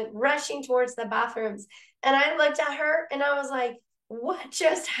went rushing towards the bathrooms. And I looked at her and I was like, what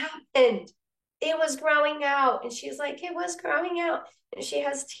just happened? It was growing out. And she's like, it was growing out. And she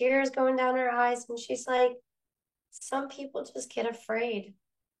has tears going down her eyes. And she's like, some people just get afraid.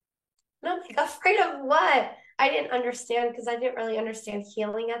 And I'm like, afraid of what? I didn't understand because I didn't really understand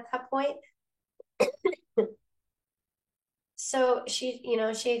healing at that point. So she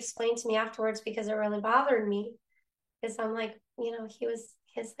explained to me afterwards because it really bothered me because I'm like, his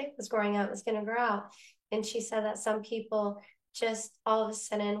leg was growing out, it was going to grow out. And she said that some people just all of a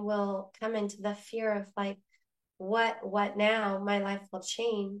sudden will come into the fear of like, what now? My life will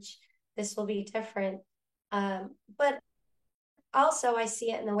change. This will be different. But also I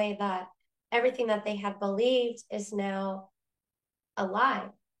see it in the way that everything that they had believed is now a lie,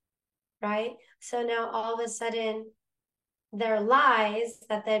 right? So now all of a sudden their lies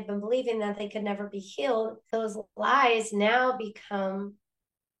that they'd been believing that they could never be healed, those lies now become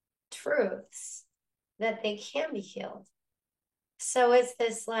truths that they can be healed. So it's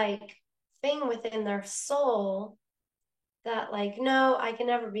this like thing within their soul that like, no, I can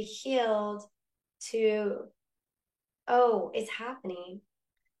never be healed, to, oh, it's happening.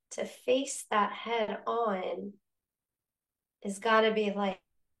 To face that head on is got to be like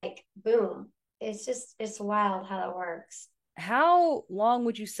boom. It's wild how that works. How long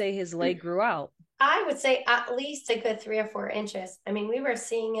would you say his leg grew out? I would say at least a good 3 or 4 inches. I mean, we were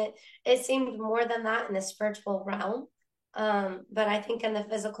seeing it. It seemed more than that in the spiritual realm. But I think in the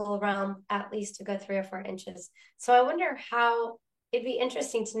physical realm, at least a good 3 or 4 inches. So I wonder how, it'd be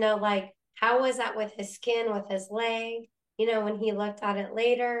interesting to know, like, how was that with his skin, with his leg, when he looked at it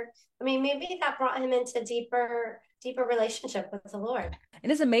later. I mean, maybe that brought him into deeper relationship with the Lord.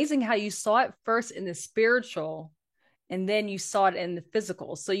 And it's amazing how you saw it first in the spiritual and then you saw it in the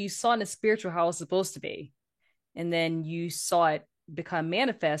physical. So you saw in the spiritual how it's supposed to be, and then you saw it become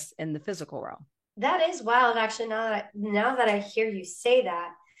manifest in the physical realm. That is wild, actually, now that I hear you say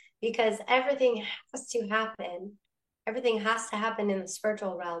that, because has to happen. Everything has to happen in the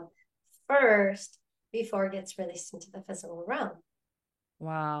spiritual realm first before it gets released into the physical realm.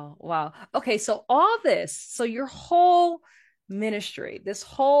 Wow. Wow. Okay. So all this, so your whole ministry, this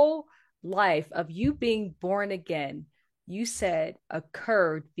whole life of you being born again, you said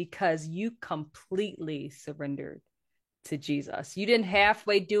occurred because you completely surrendered to Jesus. You didn't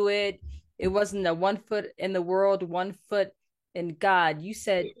halfway do it. It wasn't a 1 foot in the world, 1 foot in God. You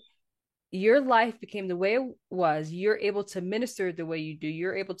said your life became the way it was. You're able to minister the way you do.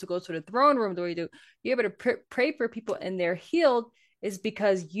 You're able to go to the throne room the way you do. You're able to pray for people and they're healed is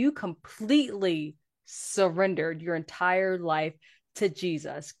because you completely surrendered your entire life to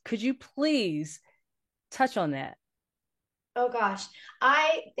Jesus. Could you please touch on that? Oh gosh,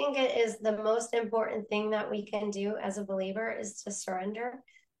 I think it is the most important thing that we can do as a believer is to surrender.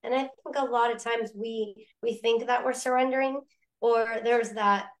 And I think a lot of times we think that we're surrendering, or there's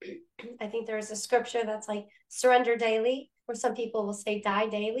that I think there's a scripture that's like surrender daily, or some people will say die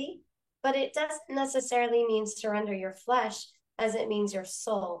daily, but it doesn't necessarily mean surrender your flesh as it means your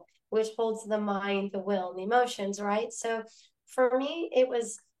soul, which holds the mind, the will, and the emotions, right? So for me, it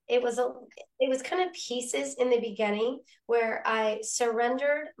was a it was kind of pieces in the beginning where I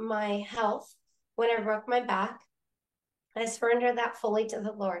surrendered my health when I broke my back. I surrendered that fully to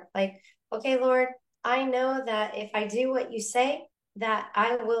the Lord. Like, okay, Lord, I know that if I do what you say, that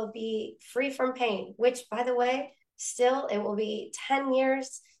I will be free from pain, which, by the way, still it will be 10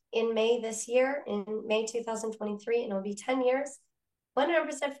 years in May this year, in May 2023, and it'll be 10 years,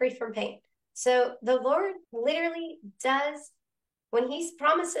 100% free from pain. So the Lord literally does when he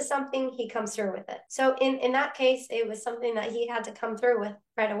promises something, he comes through with it. So in that case, it was something that he had to come through with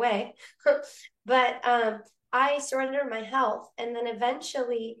right away. But I surrendered my health, and then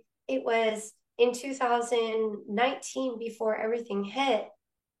eventually it was in 2019 before everything hit.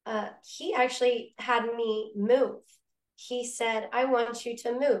 He actually had me move. He said, "I want you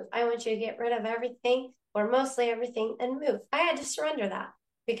to move. I want you to get rid of everything, or mostly everything, and move." I had to surrender that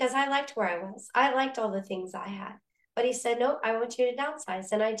because I liked where I was. I liked all the things I had. But he said, "No, I want you to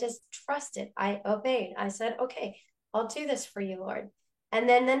downsize." And I just trusted. I obeyed. I said, "Okay, I'll do this for you, Lord." And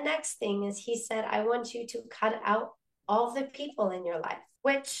then the next thing is he said, "I want you to cut out all the people in your life,"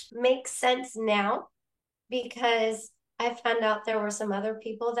 which makes sense now because I found out there were some other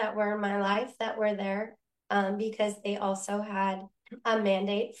people that were in my life that were there because they also had a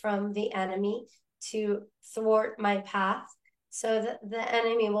mandate from the enemy to thwart my path. So the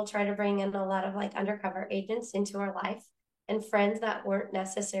enemy will try to bring in a lot of like undercover agents into our life and friends that weren't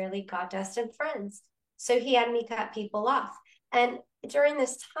necessarily God destined friends. So he had me cut people off. And during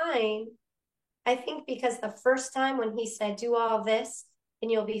this time, I think because the first time when he said, "Do all this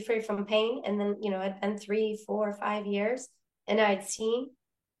and you'll be free from pain," and then, it'd been 3, 4, 5 years, and I'd seen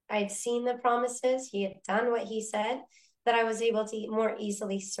the promises, he had done what he said, that I was able to more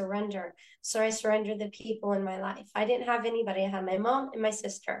easily surrender. So I surrendered the people in my life. I didn't have anybody. I had my mom and my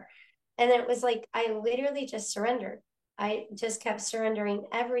sister. And it was like I literally just surrendered. I just kept surrendering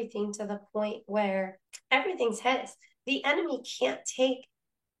everything to the point where everything's his. The enemy can't take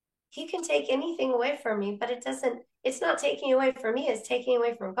he can take anything away from me, but it's not taking away from me, it's taking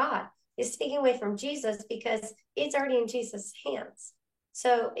away from God. It's taking away from Jesus because it's already in Jesus' hands.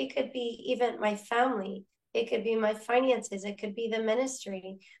 So it could be even my family, it could be my finances, it could be the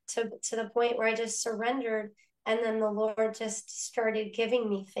ministry to the point where I just surrendered and then the Lord just started giving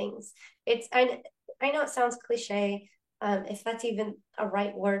me things. I know it sounds cliche, if that's even a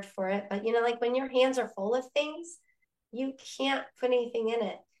right word for it, but like when your hands are full of things, you can't put anything in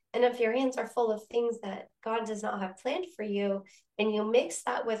it. And if your hands are full of things that God does not have planned for you, and you mix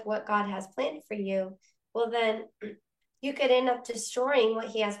that with what God has planned for you, well, then you could end up destroying what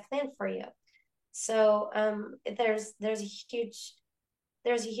He has planned for you. So there's a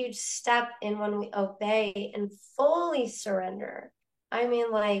huge step in when we obey and fully surrender. I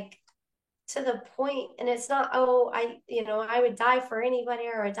mean, like to the point, and it's not, oh, I would die for anybody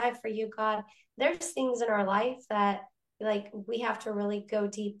or I would die for you, God. There's things in our life that like we have to really go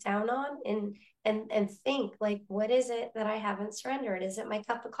deep down on and think like, what is it that I haven't surrendered? Is it my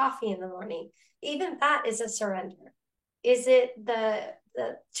cup of coffee in the morning? Even that is a surrender. Is it the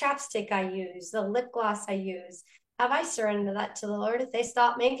chapstick I use, the lip gloss I use? Have I surrendered that to the Lord? If they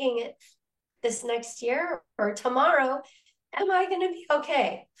stop making it this next year or tomorrow, am I going to be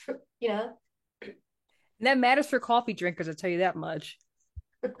okay? you know And that matters for coffee drinkers, I'll tell you that much.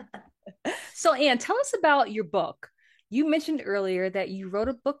 So, Anne, tell us about your book. You mentioned earlier that you wrote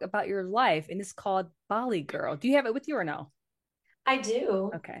a book about your life and it's called Bali Girl. Do you have it with you or no? I do.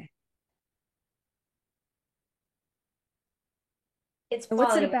 Okay. It's And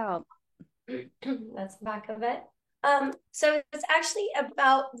what's it Bali. about? That's the back of it. So it's actually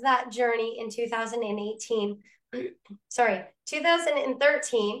about that journey in 2018. Sorry,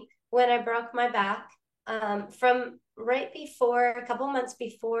 2013 when I broke my back. From right before, a couple months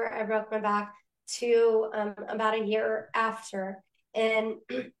before I broke my back to about a year after. And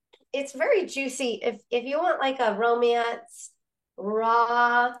it's very juicy. If you want like a romance,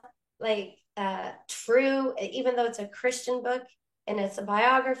 raw, like true, even though it's a Christian book, and it's a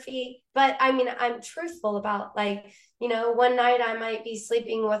biography. But I mean, I'm truthful about like, one night I might be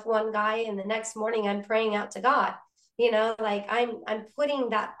sleeping with one guy and the next morning I'm praying out to God. Like I'm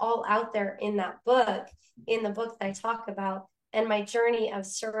putting that all out there in that book, in the book that I talk about, and my journey of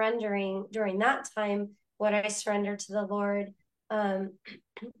surrendering during that time, what I surrendered to the Lord, um,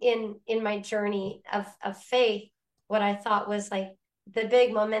 in my journey of faith, what I thought was like the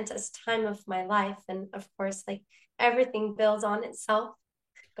big momentous time of my life. And of course, like everything builds on itself.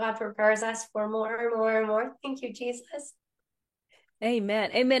 God prepares us for more and more and more. Thank you, Jesus.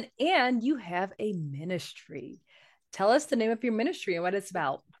 Amen. Amen. And you have a ministry. Tell us the name of your ministry and what it's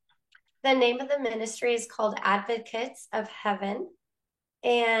about. The name of the ministry is called Advocates of Heaven.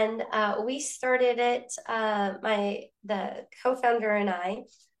 And we started it, the co-founder and I,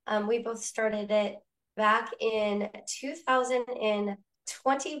 we both started it back in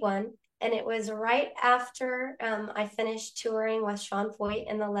 2021. And it was right after I finished touring with Sean Foyt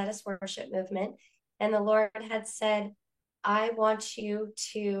and the Let Us Worship movement. And the Lord had said, I want you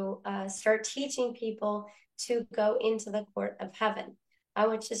to start teaching people to go into the court of heaven. I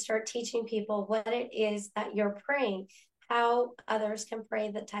want you to start teaching people what it is that you're praying, how others can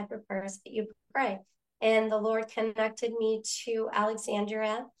pray the type of prayers that you pray. And the Lord connected me to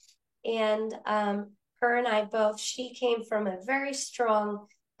Alexandria, and her and I both, she came from a very strong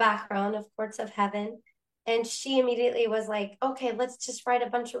background of courts of heaven. And she immediately was like, okay, let's just write a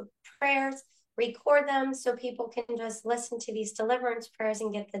bunch of prayers, record them so people can just listen to these deliverance prayers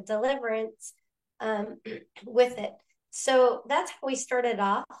and get the deliverance um, with it. So that's how we started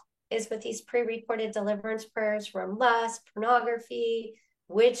off, is with these pre-recorded deliverance prayers from lust, pornography,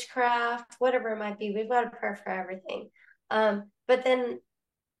 witchcraft, whatever it might be. We've got a prayer for everything. But then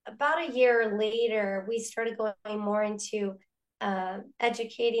about a year later, we started going more into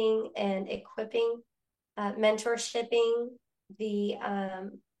educating and equipping, mentorshipping the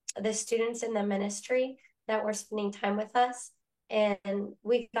students in the ministry that were spending time with us. And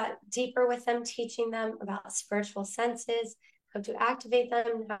we got deeper with them, teaching them about spiritual senses, how to activate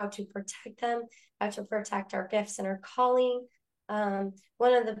them, how to protect them, how to protect our gifts and our calling.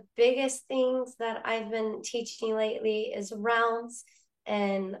 One of the biggest things that I've been teaching lately is realms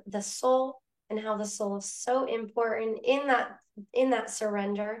and the soul, and how the soul is so important in that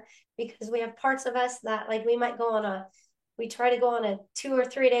surrender, because we have parts of us that, like, we try to go on a 2 or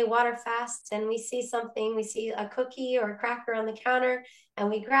 3 day water fast, and we see something, we see a cookie or a cracker on the counter, and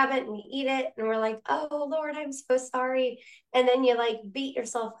we grab it and we eat it, and we're like, oh Lord, I'm so sorry. And then you like beat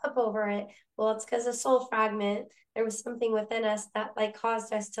yourself up over it. Well, it's because a soul fragment, there was something within us that like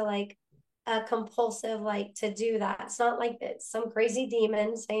caused us to like compulsive, like to do that. It's not like it's some crazy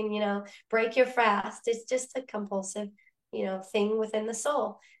demon saying, break your fast. It's just a compulsive, thing within the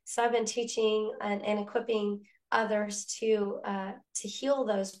soul. So I've been teaching and equipping others to heal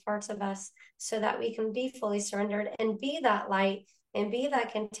those parts of us so that we can be fully surrendered and be that light and be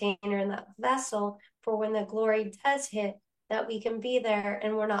that container and that vessel for when the glory does hit, that we can be there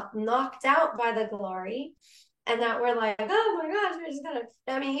and we're not knocked out by the glory, and that we're like, oh my gosh, we're just gonna.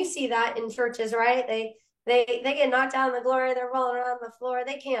 I mean, you see that in churches, right? They get knocked down in the glory, they're rolling around the floor.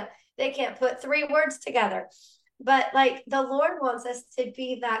 They can't put 3 words together. But like the Lord wants us to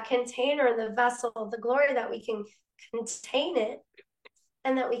be that container in the vessel of the glory, that we can contain it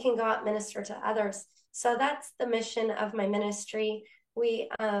and that we can go out and minister to others. So that's the mission of my ministry.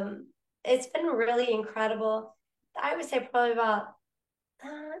 It's been really incredible. I would say probably about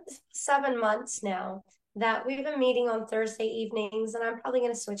 7 months now that we've been meeting on Thursday evenings, and I'm probably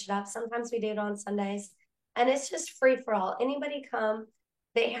going to switch it up. Sometimes we do it on Sundays, and it's just free for all. Anybody come.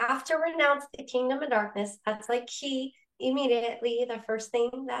 They have to renounce the kingdom of darkness. That's like key immediately, the first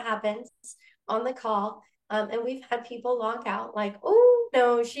thing that happens on the call. And we've had people log out like, oh,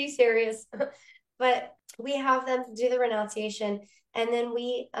 no, she's serious. But we have them do the renunciation, and then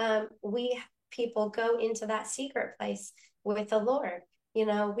we people go into that secret place with the Lord. We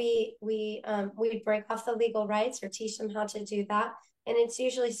break off the legal rights or teach them how to do that, and it's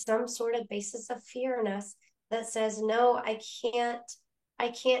usually some sort of basis of fear in us, that says, no, I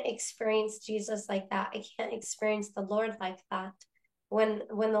can't experience Jesus like that. I can't experience the Lord like that. When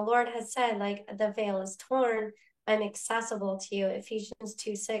the Lord has said, like, the veil is torn, I'm accessible to you. Ephesians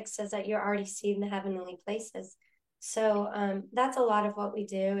 2:6 says that you're already seated in the heavenly places. So that's a lot of what we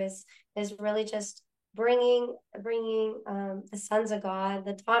do is really just bringing the sons of God,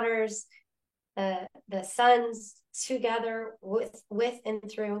 the daughters, the sons together with and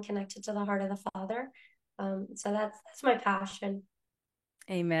through and connected to the heart of the Father. So that's my passion.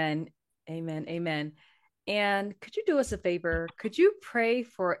 Amen. Amen. Amen. And could you do us a favor? Could you pray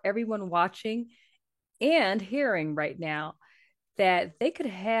for everyone watching and hearing right now that they could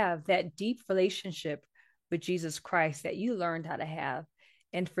have that deep relationship with Jesus Christ that you learned how to have,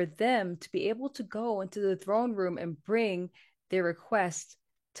 and for them to be able to go into the throne room and bring their request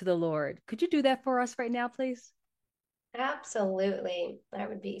to the Lord? Could you do that for us right now, please? Absolutely. I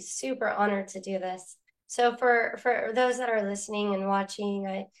would be super honored to do this. So for those that are listening and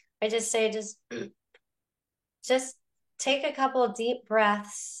watching, I just say just take a couple of deep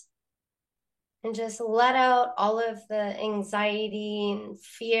breaths and just let out all of the anxiety and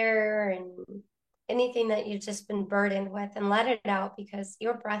fear and anything that you've just been burdened with, and let it out, because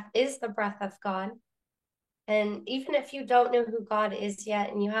your breath is the breath of God. And even if you don't know who God is yet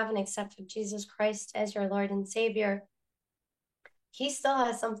and you haven't accepted Jesus Christ as your Lord and Savior, he still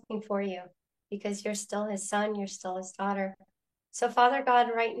has something for you, because you're still his son, you're still his daughter. So, Father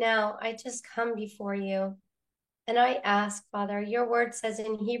God, right now, I just come before you and I ask, Father, your word says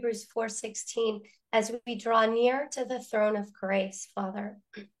in Hebrews 4:16, as we draw near to the throne of grace, Father,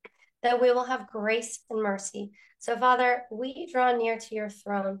 that we will have grace and mercy. So, Father, we draw near to your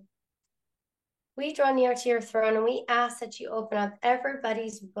throne. We draw near to your throne and we ask that you open up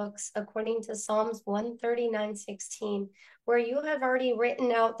everybody's books according to Psalms 139:16, where you have already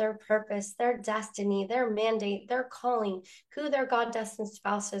written out their purpose, their destiny, their mandate, their calling, who their God destined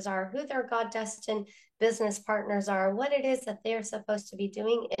spouses are, who their God destined business partners are, what it is that they're supposed to be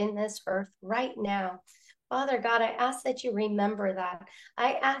doing in this earth right now. Father God, I ask that you remember that.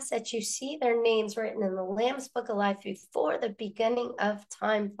 I ask that you see their names written in the Lamb's Book of Life before the beginning of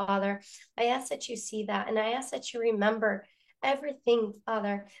time, Father. I ask that you see that, and I ask that you remember everything,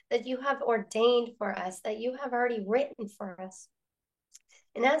 Father, that you have ordained for us, that you have already written for us.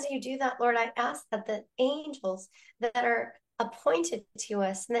 And as you do that, Lord, I ask that the angels that are appointed to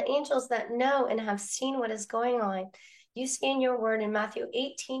us and the angels that know and have seen what is going on, you say in your word in Matthew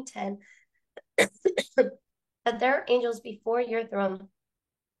 18:10, that there are angels before your throne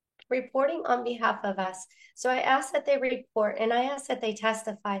reporting on behalf of us. So I ask that they report and I ask that they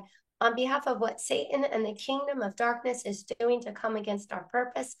testify on behalf of what Satan and the kingdom of darkness is doing to come against our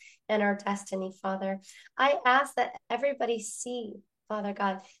purpose and our destiny, Father. I ask that everybody see, Father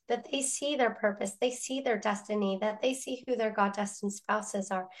God, that they see their purpose, they see their destiny, that they see who their God destined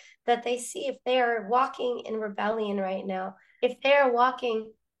spouses are, that they see if they are walking in rebellion right now, if they are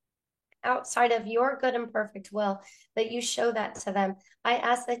walking outside of your good and perfect will, that you show that to them. I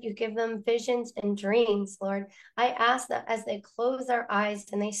ask that you give them visions and dreams, Lord. I ask that as they close their eyes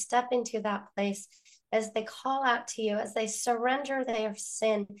and they step into that place, as they call out to you, as they surrender their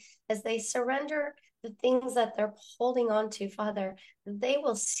sin, as they surrender the things that they're holding on to, Father, they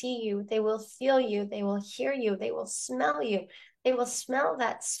will see you, they will feel you, they will hear you, they will smell you, they will smell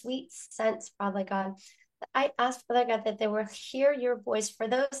that sweet scent, Father God. I ask, Father God, that they will hear your voice for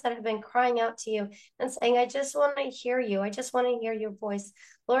those that have been crying out to you and saying, I just want to hear you. I just want to hear your voice.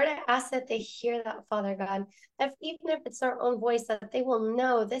 Lord, I ask that they hear that, Father God. Even if it's their own voice, that they will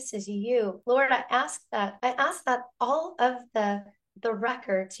know this is you. Lord, I ask that. I ask that all of the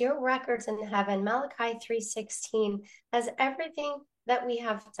records, your records in heaven, Malachi 3:16, has everything that we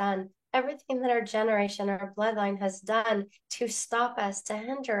have done, everything that our generation, our bloodline has done to stop us, to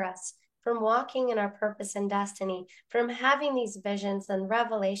hinder us from walking in our purpose and destiny, from having these visions and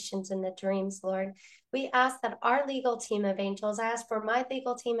revelations in the dreams, Lord. We ask that our legal team of angels, I ask for my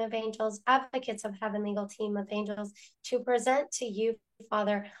legal team of angels, advocates of heaven legal team of angels, to present to you,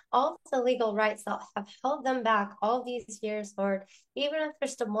 Father, all the legal rights that have held them back all these years, Lord. Even if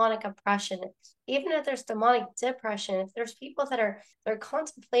there's demonic oppression, even if there's demonic depression, if there's people that are they're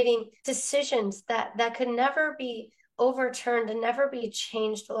contemplating decisions that could never be overturned and never be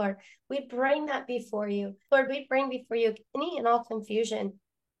changed, Lord. We bring that before you. Lord, we bring before you any and all confusion,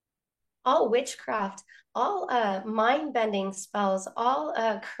 all witchcraft, all mind-bending spells, all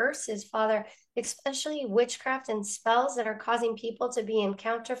curses, Father, especially witchcraft and spells that are causing people to be in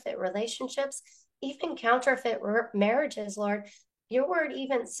counterfeit relationships, even counterfeit marriages, Lord. Your word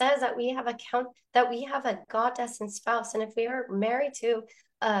even says that we have a God-destined spouse. And if we are married to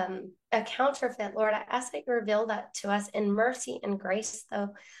a counterfeit, Lord, I ask that you reveal that to us in mercy and grace, though.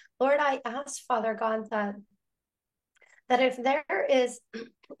 Lord, I ask, Father God, that if there is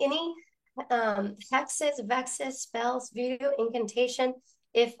any hexes, vexes, spells, voodoo, incantation,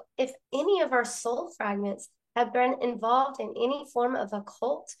 if any of our soul fragments have been involved in any form of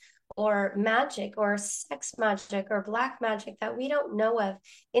occult or magic or sex magic or black magic that we don't know of,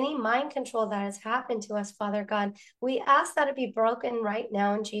 any mind control that has happened to us, Father God, we ask that it be broken right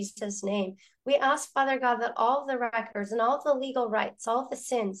now in Jesus' name. We ask, Father God, that all the records and all the legal rights, all the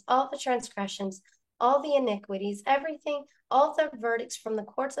sins, all the transgressions, all the iniquities, everything, all the verdicts from the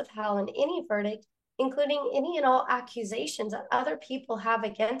courts of hell, and any verdict, including any and all accusations that other people have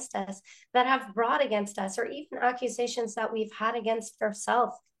against us, that have brought against us, or even accusations that we've had against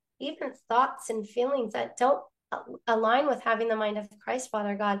ourselves, even thoughts and feelings that don't align with having the mind of Christ,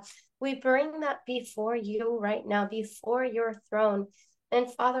 Father God. We bring that before you right now, before your throne.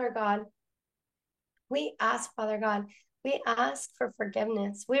 And Father God, we ask, Father God, we ask for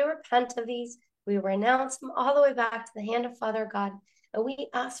forgiveness. We repent of these. We renounce them all the way back to the hand of Father God. And we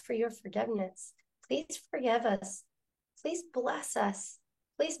ask for your forgiveness. Please forgive us. Please bless us.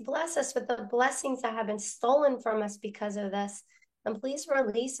 Please bless us with the blessings that have been stolen from us because of this. And please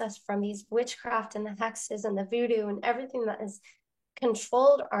release us from these witchcraft and the hexes and the voodoo and everything that has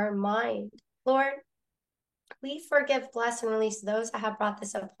controlled our mind. Lord, we forgive, bless, and release those that have brought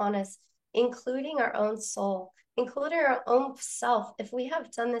this upon us, including our own soul, including our own self, if we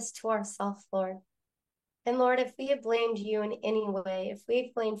have done this to ourselves, Lord. And Lord, if we have blamed you in any way, if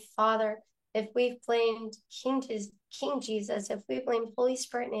we've blamed Father, if we've blamed King Jesus, if we've blamed Holy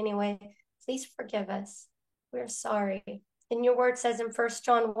Spirit in any way, please forgive us. We're sorry. And your word says in 1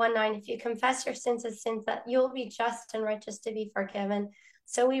 John 1:9, if you confess your sins as sins, that you'll be just and righteous to be forgiven.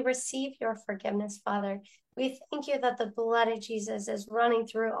 So we receive your forgiveness, Father. We thank you that the blood of Jesus is running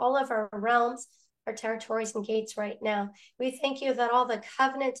through all of our realms, our territories and gates right now. We thank you that all the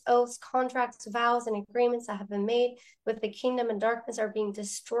covenants, oaths, contracts, vows, and agreements that have been made with the kingdom and darkness are being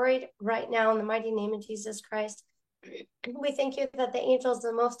destroyed right now in the mighty name of Jesus Christ. We thank you that the angels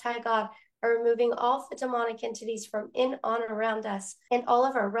of the Most High God are removing all the demonic entities from in, on, around us, and all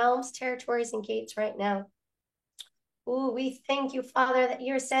of our realms, territories, and gates right now. Ooh, we thank you, Father, that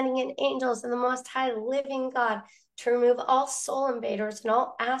you're sending in angels and the Most High living God to remove all soul invaders and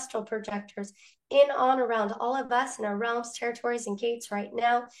all astral projectors in, on, around all of us in our realms, territories, and gates right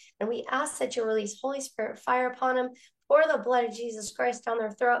now. And we ask that you release Holy Spirit fire upon them, pour the blood of Jesus Christ down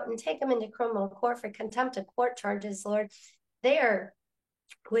their throat, and take them into criminal court for contempt of court charges, Lord. They are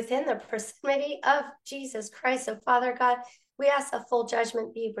within the proximity of Jesus Christ. So, Father God, we ask a full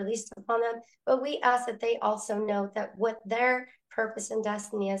judgment be released upon them, but we ask that they also know that what their purpose and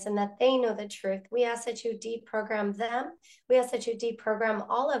destiny is, and that they know the truth. We ask that you deprogram them. We ask that you deprogram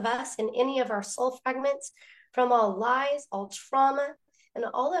all of us and any of our soul fragments from all lies, all trauma, and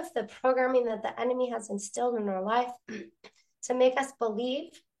all of the programming that the enemy has instilled in our life to make us believe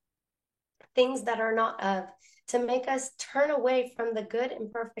things that are not of, to make us turn away from the good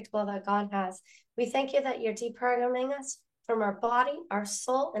and perfect will that God has. We thank you that you're deprogramming us from our body, our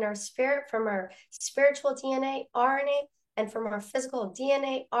soul, and our spirit, from our spiritual DNA, RNA, and from our physical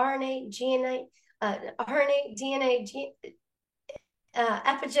DNA, RNA,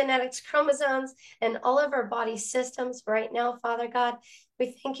 epigenetics, chromosomes, and all of our body systems right now, Father God.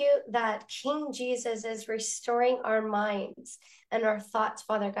 We thank you that King Jesus is restoring our minds and our thoughts,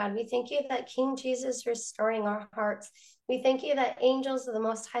 Father God. We thank you that King Jesus is restoring our hearts. We thank you that angels of the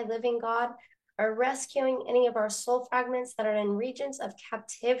Most High living God are rescuing any of our soul fragments that are in regions of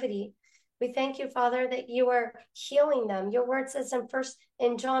captivity. We thank you, Father, that you are healing them. Your word says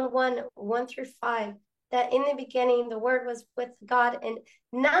in John 1:1-5, that in the beginning the word was with God, and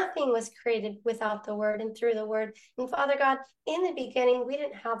nothing was created without the word and through the word. And Father God, in the beginning, we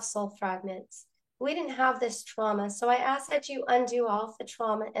didn't have soul fragments. We didn't have this trauma. So I ask that you undo all the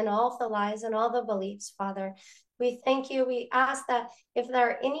trauma and all the lies and all the beliefs, Father. We thank you. We ask that if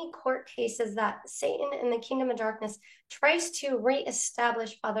there are any court cases that Satan and the kingdom of darkness tries to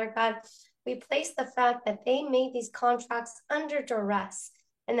reestablish, Father God, we place the fact that they made these contracts under duress,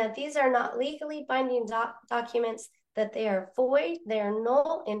 and that these are not legally binding documents, that they are void, they are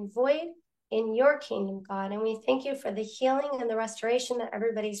null and void in your kingdom, God. And we thank you for the healing and the restoration that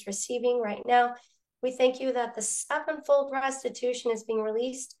everybody's receiving right now. We thank you that the sevenfold restitution is being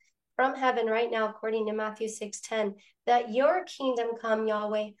released from heaven right now, according to Matthew 6:10, that your kingdom come,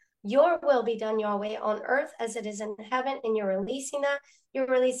 Yahweh, Your will be done, Yahweh, on earth as it is in heaven. And you're releasing that. You're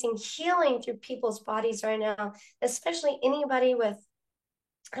releasing healing through people's bodies right now, especially anybody with,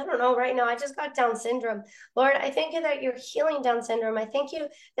 I don't know, right now, I just got Down syndrome. Lord, I thank you that you're healing Down syndrome. I thank you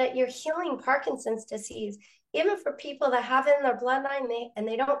that you're healing Parkinson's disease. Even for people that have it in their bloodline and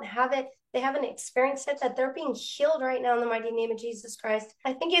they don't have it, they haven't experienced it, that they're being healed right now in the mighty name of Jesus Christ.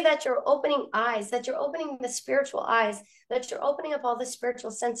 I thank you that you're opening eyes, that you're opening the spiritual eyes, that you're opening up all the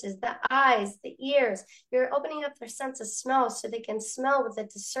spiritual senses, the eyes, the ears. You're opening up their sense of smell so they can smell with the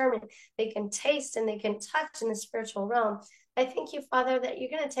discernment. They can taste and they can touch in the spiritual realm. I thank you, Father, that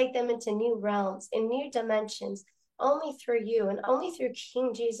you're going to take them into new realms and new dimensions only through you and only through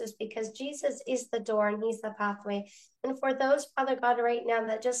King Jesus, because Jesus is the door and he's the pathway. And for those, Father God, right now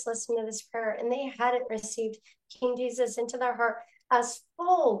that just listened to this prayer and they hadn't received King Jesus into their heart as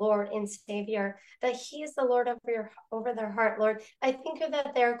full Lord and Savior, that he is the Lord over their heart, Lord. I think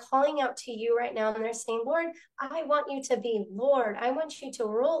that they're calling out to you right now and they're saying, Lord, I want you to be Lord. I want you to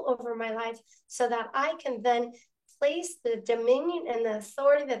rule over my life so that I can then place the dominion and the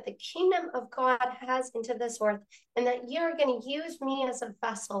authority that the kingdom of God has into this earth, and that you're going to use me as a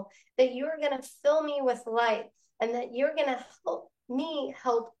vessel, that you're going to fill me with light, and that you're going to help me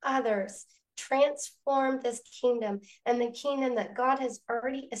help others transform this kingdom and the kingdom that God has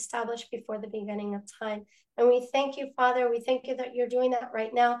already established before the beginning of time. And we thank you, Father. We thank you that you're doing that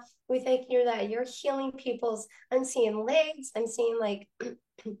right now. We thank you that you're healing people's, I'm seeing legs, I'm seeing like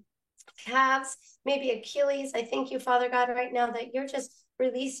calves, maybe Achilles. I thank you, Father God, right now that you're just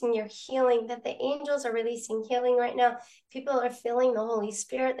releasing your healing, that the angels are releasing healing right now. People are feeling the Holy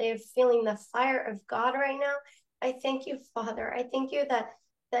Spirit. They are feeling the fire of God right now. I thank you, Father. I thank you that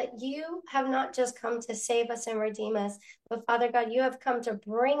you have not just come to save us and redeem us, but Father God, you have come to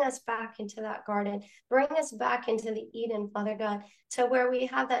bring us back into that garden, bring us back into the Eden, Father God, to where we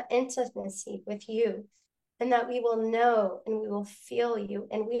have that intimacy with you, and that we will know and we will feel you,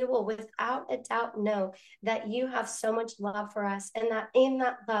 and we will without a doubt know that you have so much love for us, and that in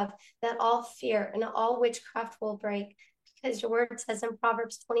that love that all fear and all witchcraft will break, because your word says in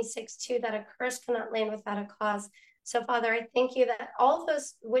Proverbs 26:2 that a curse cannot land without a cause. So Father, I thank you that all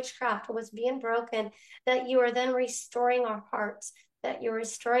those witchcraft was being broken, that you are then restoring our hearts, that you're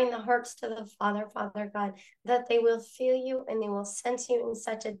restoring the hearts to the Father God, that they will feel you and they will sense you in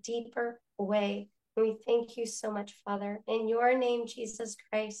such a deeper way. We thank you so much, Father. In your name, Jesus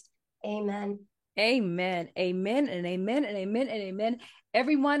Christ. Amen. Amen. Amen and amen and amen and amen.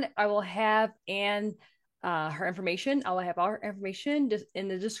 Everyone, I will have her information. I will have all her information just in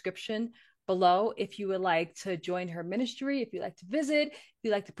the description below. If you would like to join her ministry, if you'd like to visit, if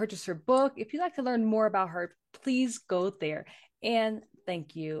you'd like to purchase her book, if you'd like to learn more about her, please go there. And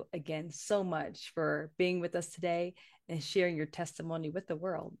thank you again so much for being with us today and sharing your testimony with the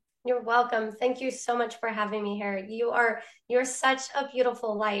world. You're welcome. Thank you so much for having me here. You're such a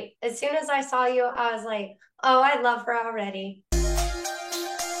beautiful light. As soon as I saw you, I was like, oh, I love her already.